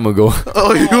long time ago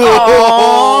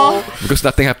because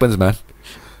nothing happens, man.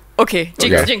 Okay,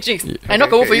 Okay. Jinx. I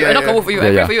knock over for you. Yeah, I knock yeah. over for you. Yeah,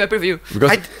 I pray yeah. for you. I pray for you.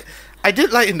 Because I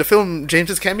did like in the film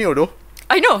James's cameo though.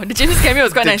 I know the James cameo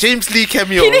was quite The nice. James Lee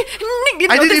cameo. Nick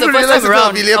didn't I notice didn't even the first realize time until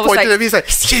around. Amelia I was pointed like, at me. He's like,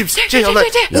 James. Jay, I'm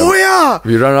like, Jay. oh yeah.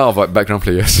 We ran out of like background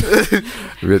players.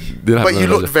 We didn't have But you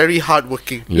another- looked very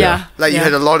hardworking. Yeah. Like you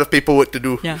had a lot of paperwork to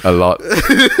do. Yeah. a lot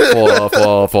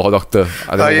for a doctor.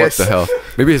 I don't know yes. what the hell.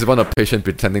 Maybe he's one of patient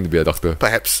pretending to be a doctor.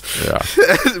 Perhaps. Yeah.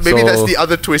 Maybe So- that's the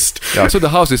other twist. Yeah. So the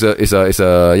house is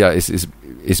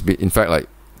in fact like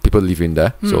people live in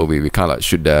there. So we kind of like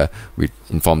shoot there. We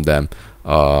inform them.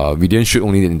 We didn't shoot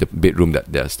only in the bedroom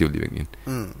that they're still living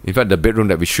in. In fact, the bedroom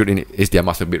that we shoot in is their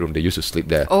master bedroom. They used to sleep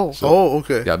there. Oh. Oh,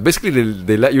 okay. Yeah, basically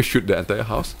they let you shoot the entire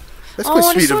house. That's quite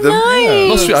sweet that's of so them.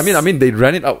 nice. Not shoot. I mean they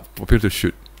rent it out for people to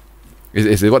shoot.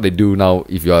 Is what they do now.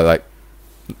 If you are like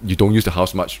you don't use the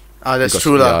house much. Ah, that's Because-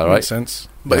 true lah. yeah, right. Makes sense.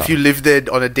 But if Yeah. you live there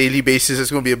on a daily basis,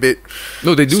 it's going to be a bit.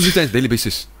 No, they do use that on a daily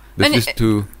basis. They And use it-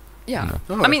 to Yeah.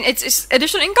 Oh. I mean, it's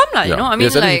additional income, lah. You know, I mean,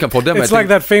 Yes, I think like you can- for them, It's I like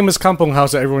think, that famous kampong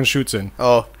house that everyone shoots in,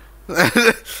 Oh.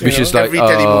 which is like every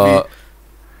telemovie.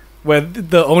 where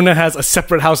the owner has a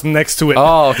separate house next to it.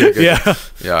 Oh, okay. Yeah,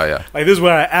 Yeah. like this is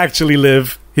where I actually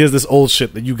live. Here's this old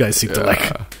shit that you guys seem to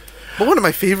like. But one of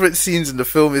my favorite scenes in the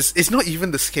film is it's not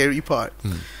even the scary part.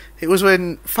 It was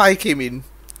when Fai came in,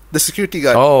 the security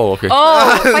guard. Oh, okay.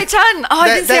 oh, Pai Chan. Oh, I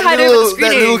didn't say hi to him at the that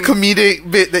screening. little comedic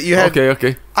bit that you had.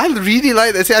 Okay. I really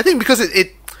like that scene. I think because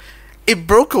it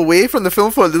broke away from the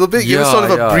film for a little bit, gave us Yeah, sort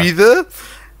of a yeah. breather,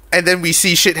 and then we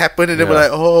see shit happen, and then we're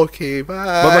Yeah. like, oh, okay,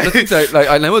 bye. But the thing is, like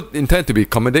I never intend to be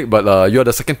comedic, but you're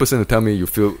the second person to tell me you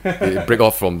feel it break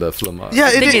off from the film. Yeah,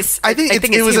 I think I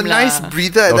think it's it was a him nice lah.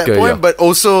 breather at that Okay, point, yeah. but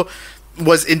also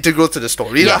was integral to the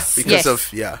story lah, Yes, because yes. of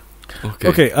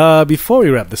Okay, before we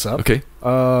wrap this up, Okay.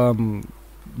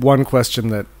 one question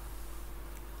that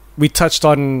we touched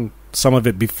on some of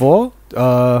it before.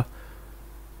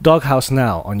 Doghouse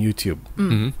Now on YouTube.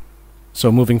 Mm-hmm.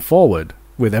 So moving forward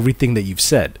with everything that you've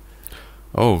said,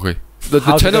 Oh, okay. The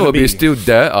How's it channel gonna will be be? still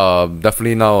there.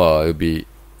 Definitely now it'll be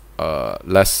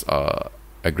less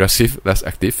aggressive, less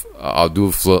active. I'll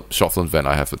do short films when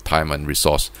I have the time and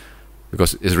resource,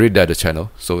 because it's really there, the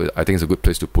channel. So I think it's a good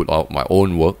place to put out my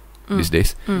own work these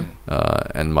days. And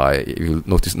if you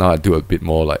notice now, I do a bit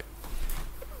more like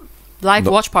Live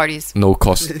No. watch parties. no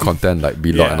cost content like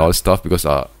vlog Yeah. and all this stuff, because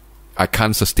I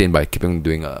can't sustain by keeping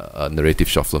doing a narrative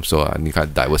short film. So I need to kind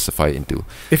of diversify into.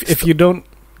 if you don't,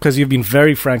 because you've been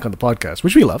very frank on the podcast,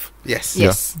 which we love, yes.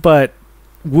 Yes. but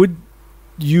would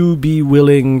you be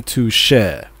willing to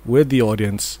share with the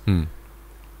audience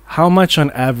how much on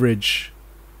average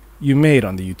you made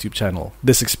on the YouTube channel,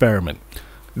 this experiment?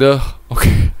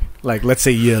 Okay, Like, let's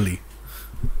say yearly.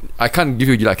 I can't give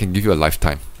you. I can give you a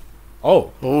lifetime. Oh,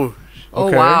 Oh, Oh,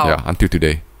 okay. wow. Yeah, until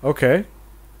today. okay.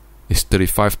 It's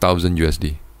 35,000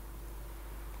 USD.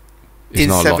 It's in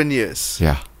not 7 a lot. years.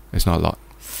 Yeah, it's not a lot.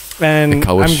 And It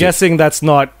covers I'm shit. guessing that's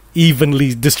not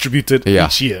evenly distributed Yeah.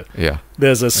 each year. Yeah.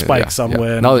 There's a spike Yeah,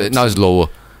 somewhere. yeah. and Now it's lower.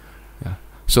 Yeah.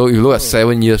 So if you look at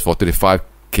 7 years for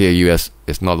 35K US,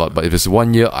 it's not a lot. But if it's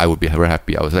 1 year, I would be very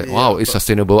happy. I was like, Yeah, wow, it's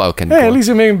sustainable. I can. Hey, go at on. least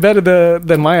you're making better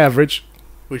than my average.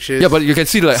 Which is Yeah, but you can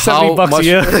see like $70 how a much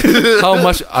year. how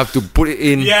much I have to put it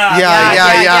in. yeah. That's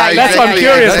why I'm exactly.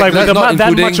 curious. That- Like, with that's not that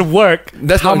including- much of work,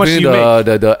 That's how not much do including you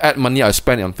make? the ad money I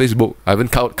spent on Facebook. I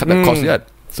haven't cut that cost yet.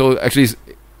 So actually,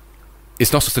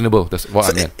 it's not sustainable. That's what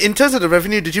So I meant. in terms of the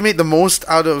revenue, did you make the most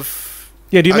out of?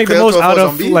 Yeah, do you make the Kyoto most out for of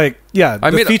Zombie? like I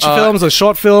the mean, feature films, the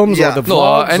short films, yeah. or the No,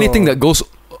 vlogs? anything or- that goes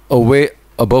away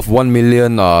above 1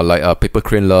 million, like Paper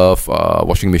Crane Love,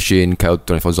 Washing Machine, Coyote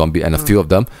 24 Zombie, and a few of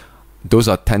them, those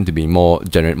tend to be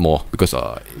generate more because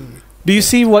Do you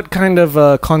see what kind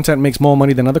of content makes more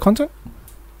money than other content?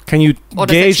 Can you Or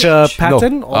does that gauge a change?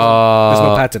 pattern? No. Or there's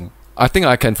no pattern. I think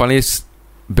I can finally,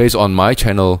 based on my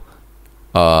channel,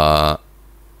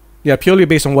 Yeah, purely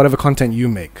based on whatever content you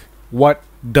make. What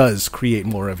does create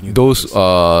more revenue? than those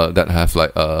others? that have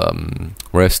like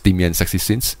very steamy and sexy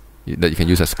scenes that you can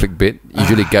use as clickbait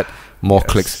usually get more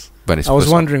Yes. clicks when it's I was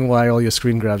first up. wondering why all your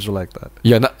screen grabs were like that.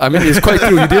 Yeah, I mean it's quite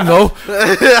true. You didn't know.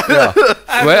 Yeah.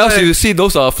 Where else you see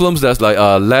those films that's like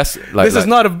less like This is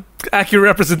not an accurate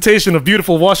representation of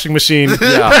beautiful washing machine.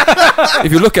 yeah.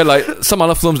 If you look at like some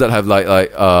other films that have like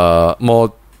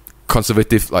more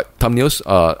conservative like thumbnails,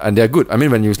 and they're good. I mean,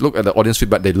 when you look at the audience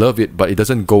feedback, they love it, but it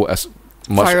doesn't go as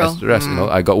much Viral. as the rest. You know,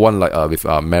 I got one like with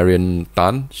Marion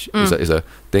Tan. Is a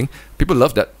thing. People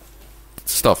love that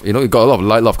stuff. You know, it got a lot of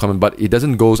light love comment, but it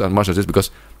doesn't go as much as this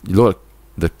because you look at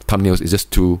the thumbnails is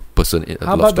just 2 person.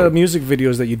 How about the music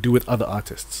videos that you do with other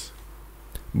artists?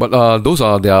 But those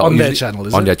are On their usually channel,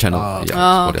 is on it? their channel. Ah, Yeah, okay.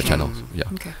 on their Okay. channels. Yeah,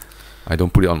 Okay. I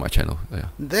don't put it on my channel. Yeah.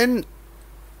 Then,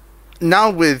 now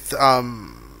with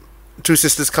Two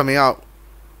Sisters coming out,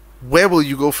 where will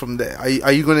you go from there?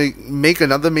 Are you going to make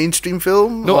another mainstream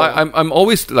film? No, or- I'm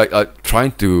always like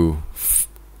trying to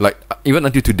like even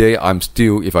until today I'm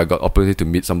still, if I got opportunity to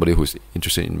meet somebody who's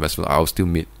interested in investment, I'll still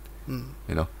meet.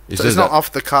 You know, So it's not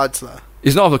off the cards, lah.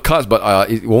 it's not off the cards, but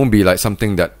it won't be like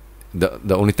something that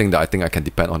the only thing that I think I can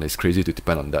depend on. It's crazy to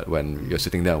depend on that when you're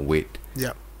sitting there and wait.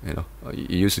 Yeah. You know, it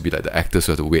used to be like the actors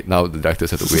who have to wait. Now the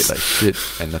directors have to wait like shit,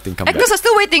 and nothing comes back. Actors are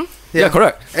still waiting. Yeah,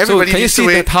 correct. Everybody so can you needs to see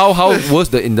wait. that how worse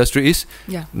the industry is?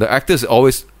 Yeah. The actors are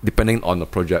always depending on the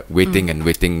project, waiting and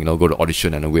waiting. You know, go to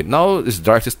audition and wait. Now it's the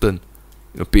director's turn.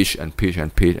 You know, pitch and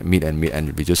meet,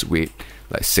 and we just wait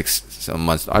like 6-7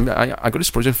 months. I got this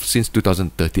project since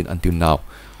 2013 until now.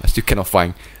 I still cannot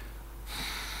find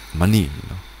money. You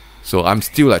know, so I'm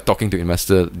still like talking to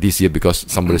investor this year because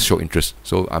somebody showed interest.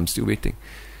 So I'm still waiting.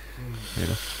 You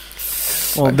know.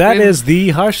 Well, that is the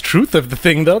harsh truth of the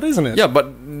thing, though, isn't it? Yeah,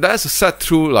 but that's sad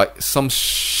through like some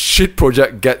shit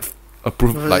project get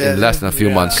approved like in less than a few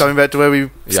months. Coming back to where we Yeah,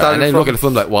 started and then you from. look at the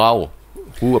film like, wow,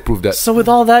 who approved that? So with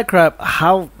all that crap,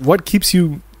 what keeps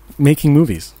you making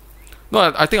movies? No,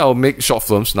 I think I'll make short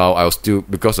films now. I'll still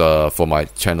because for my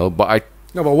channel, but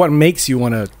No, but what makes you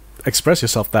want to express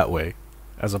yourself that way,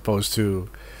 as opposed to,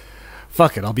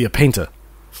 fuck it, I'll be a painter,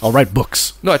 I'll write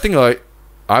books. I think like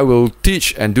I will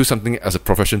teach and do something as a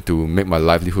profession to make my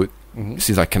livelihood.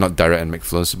 Since I cannot direct and make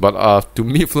films, but to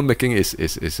me, filmmaking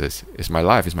is my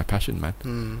life, is my passion,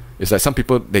 man. It's like some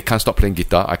people they can't stop playing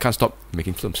guitar. I can't stop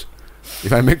making films.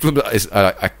 If I make films,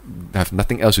 I have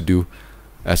nothing else to do.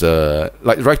 As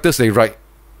like writers, they write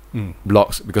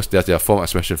blogs because that's their form of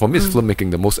expression. For me, it's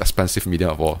filmmaking, the most expensive medium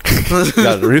of all.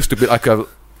 Yeah, real stupid. I could have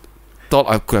thought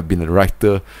I could have been a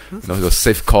writer. You know, it was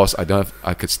safe course.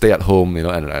 I could stay at home, you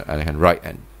know, and I can write.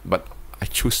 But I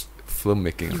choose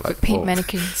filmmaking. You like, could paint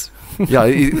mannequins. Yeah,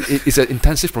 it's an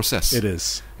intensive process. It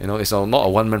is. You know, it's not a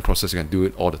one-man process. You can do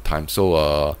it all the time.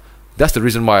 So that's the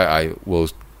reason why I will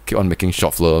keep on making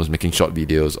short films, making short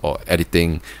videos, or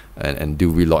editing and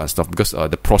do vlog and stuff, because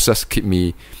the process keep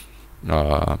me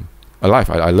alive.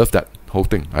 I love that whole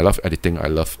thing. I love editing.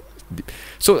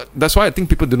 So that's why I think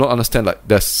people do not understand. Like,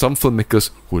 there's some filmmakers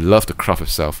who love the craft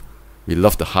itself. We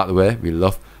love the hardware. We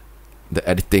love the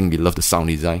editing. We love the sound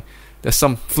design. There's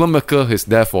some filmmaker who's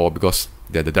there because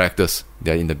they're the directors.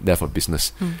 They're there for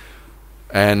business.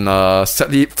 And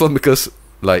sadly, filmmakers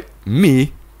like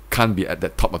me can't be at the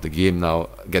top of the game now,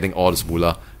 getting all this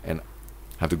moolah, and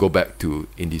have to go back to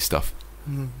indie stuff.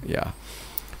 Yeah.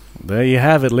 There you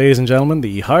have it, ladies and gentlemen,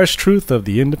 the harsh truth of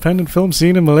the independent film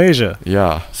scene in Malaysia.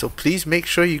 Yeah. So please make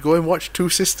sure you go and watch Two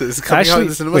Sisters coming out in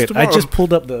the cinemas wait, tomorrow. I just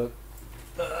pulled up the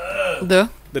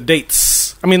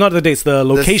dates. I mean, not the dates, the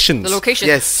locations. The location.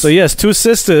 Yes. So yes, Two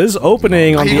Sisters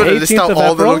opening Are on you the gonna list 18th out of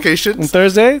all the April locations? on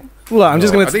Thursday. Well, I'm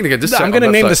just No, gonna. I think they can just check I'm on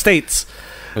gonna name the website. states.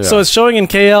 Yeah. So it's showing in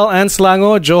KL and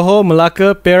Selangor, Johor,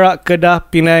 Melaka, Perak, Kedah,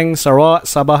 Penang, Sarawak,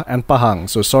 Sabah, and Pahang.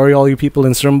 So sorry, all you people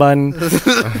in Seremban.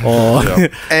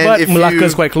 And But if Melaka you-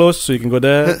 is quite close, so you can go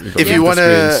there. If you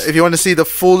wanna see the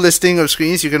full listing of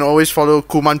screens, you can always follow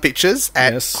Kuman Pictures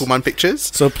at Yes. Kuman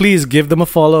Pictures. So please give them a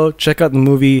follow. Check out the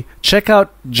movie. Check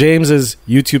out James's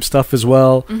YouTube stuff as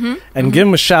well, and give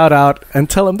him a shout out and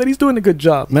tell him that he's doing a good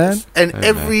job, man. And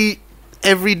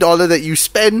every dollar that you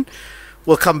spend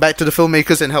will come back to the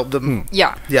filmmakers and help them.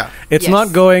 Yeah. Yeah. It's Yes.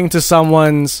 not going to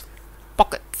someone's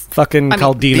Pockets. fucking I mean,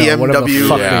 Caldina, whatever the BMW.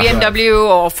 fuck. Yeah. they drive. BMW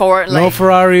or Ford. No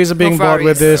Ferraris are being bought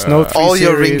with Ferraris. this. No 3 All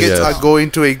your Series. ringgits Yes. are going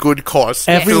to a good cause.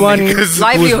 Everyone Filmmakers. who's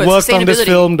Livelihood, worked on this sustainability.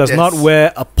 film does Yes. not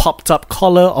wear a popped up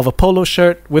collar of a polo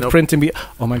shirt with Nope. printing.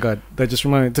 Oh my god, that just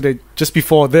reminded me today. Just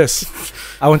before this,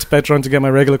 I went to Petron to get my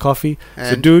regular coffee. It's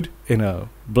a And- dude in a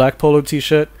black polo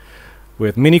t-shirt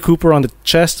with Mini Cooper on the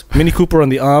chest, Mini Cooper on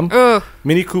the arm, Ugh.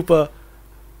 Mini Cooper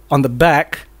on the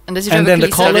back, And, does he and drive then a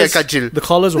the police Xavier collars, Kajil. the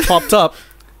collars were popped up,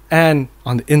 and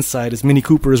on the inside is Mini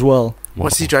Cooper as well.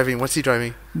 What's he driving?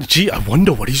 Gee, I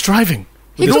wonder what he's driving.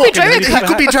 He could be driving He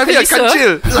could be driving a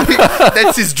Kajil. Kajil. Like,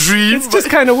 that's his dream. It's just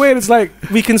kind of weird. It's like,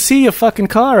 we can see your fucking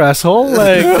car, asshole.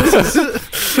 Like,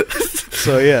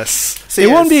 so yes. So It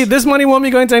won't yes. be, this money won't be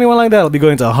going to anyone like that. It'll be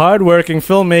going to hardworking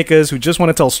filmmakers who just want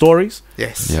to tell stories.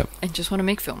 Yes. Yep. And just want to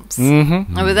make films.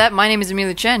 Mm-hmm. And with that, my name is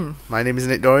Amelia Chen. My name is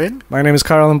Nick Dorian. My name is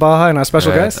Carl Mbaha, and our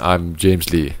special And guest. I'm James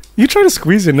Lee. You try to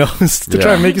squeeze your nose to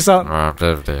try and make you sound.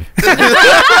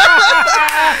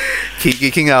 Keep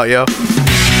geeking out, yo.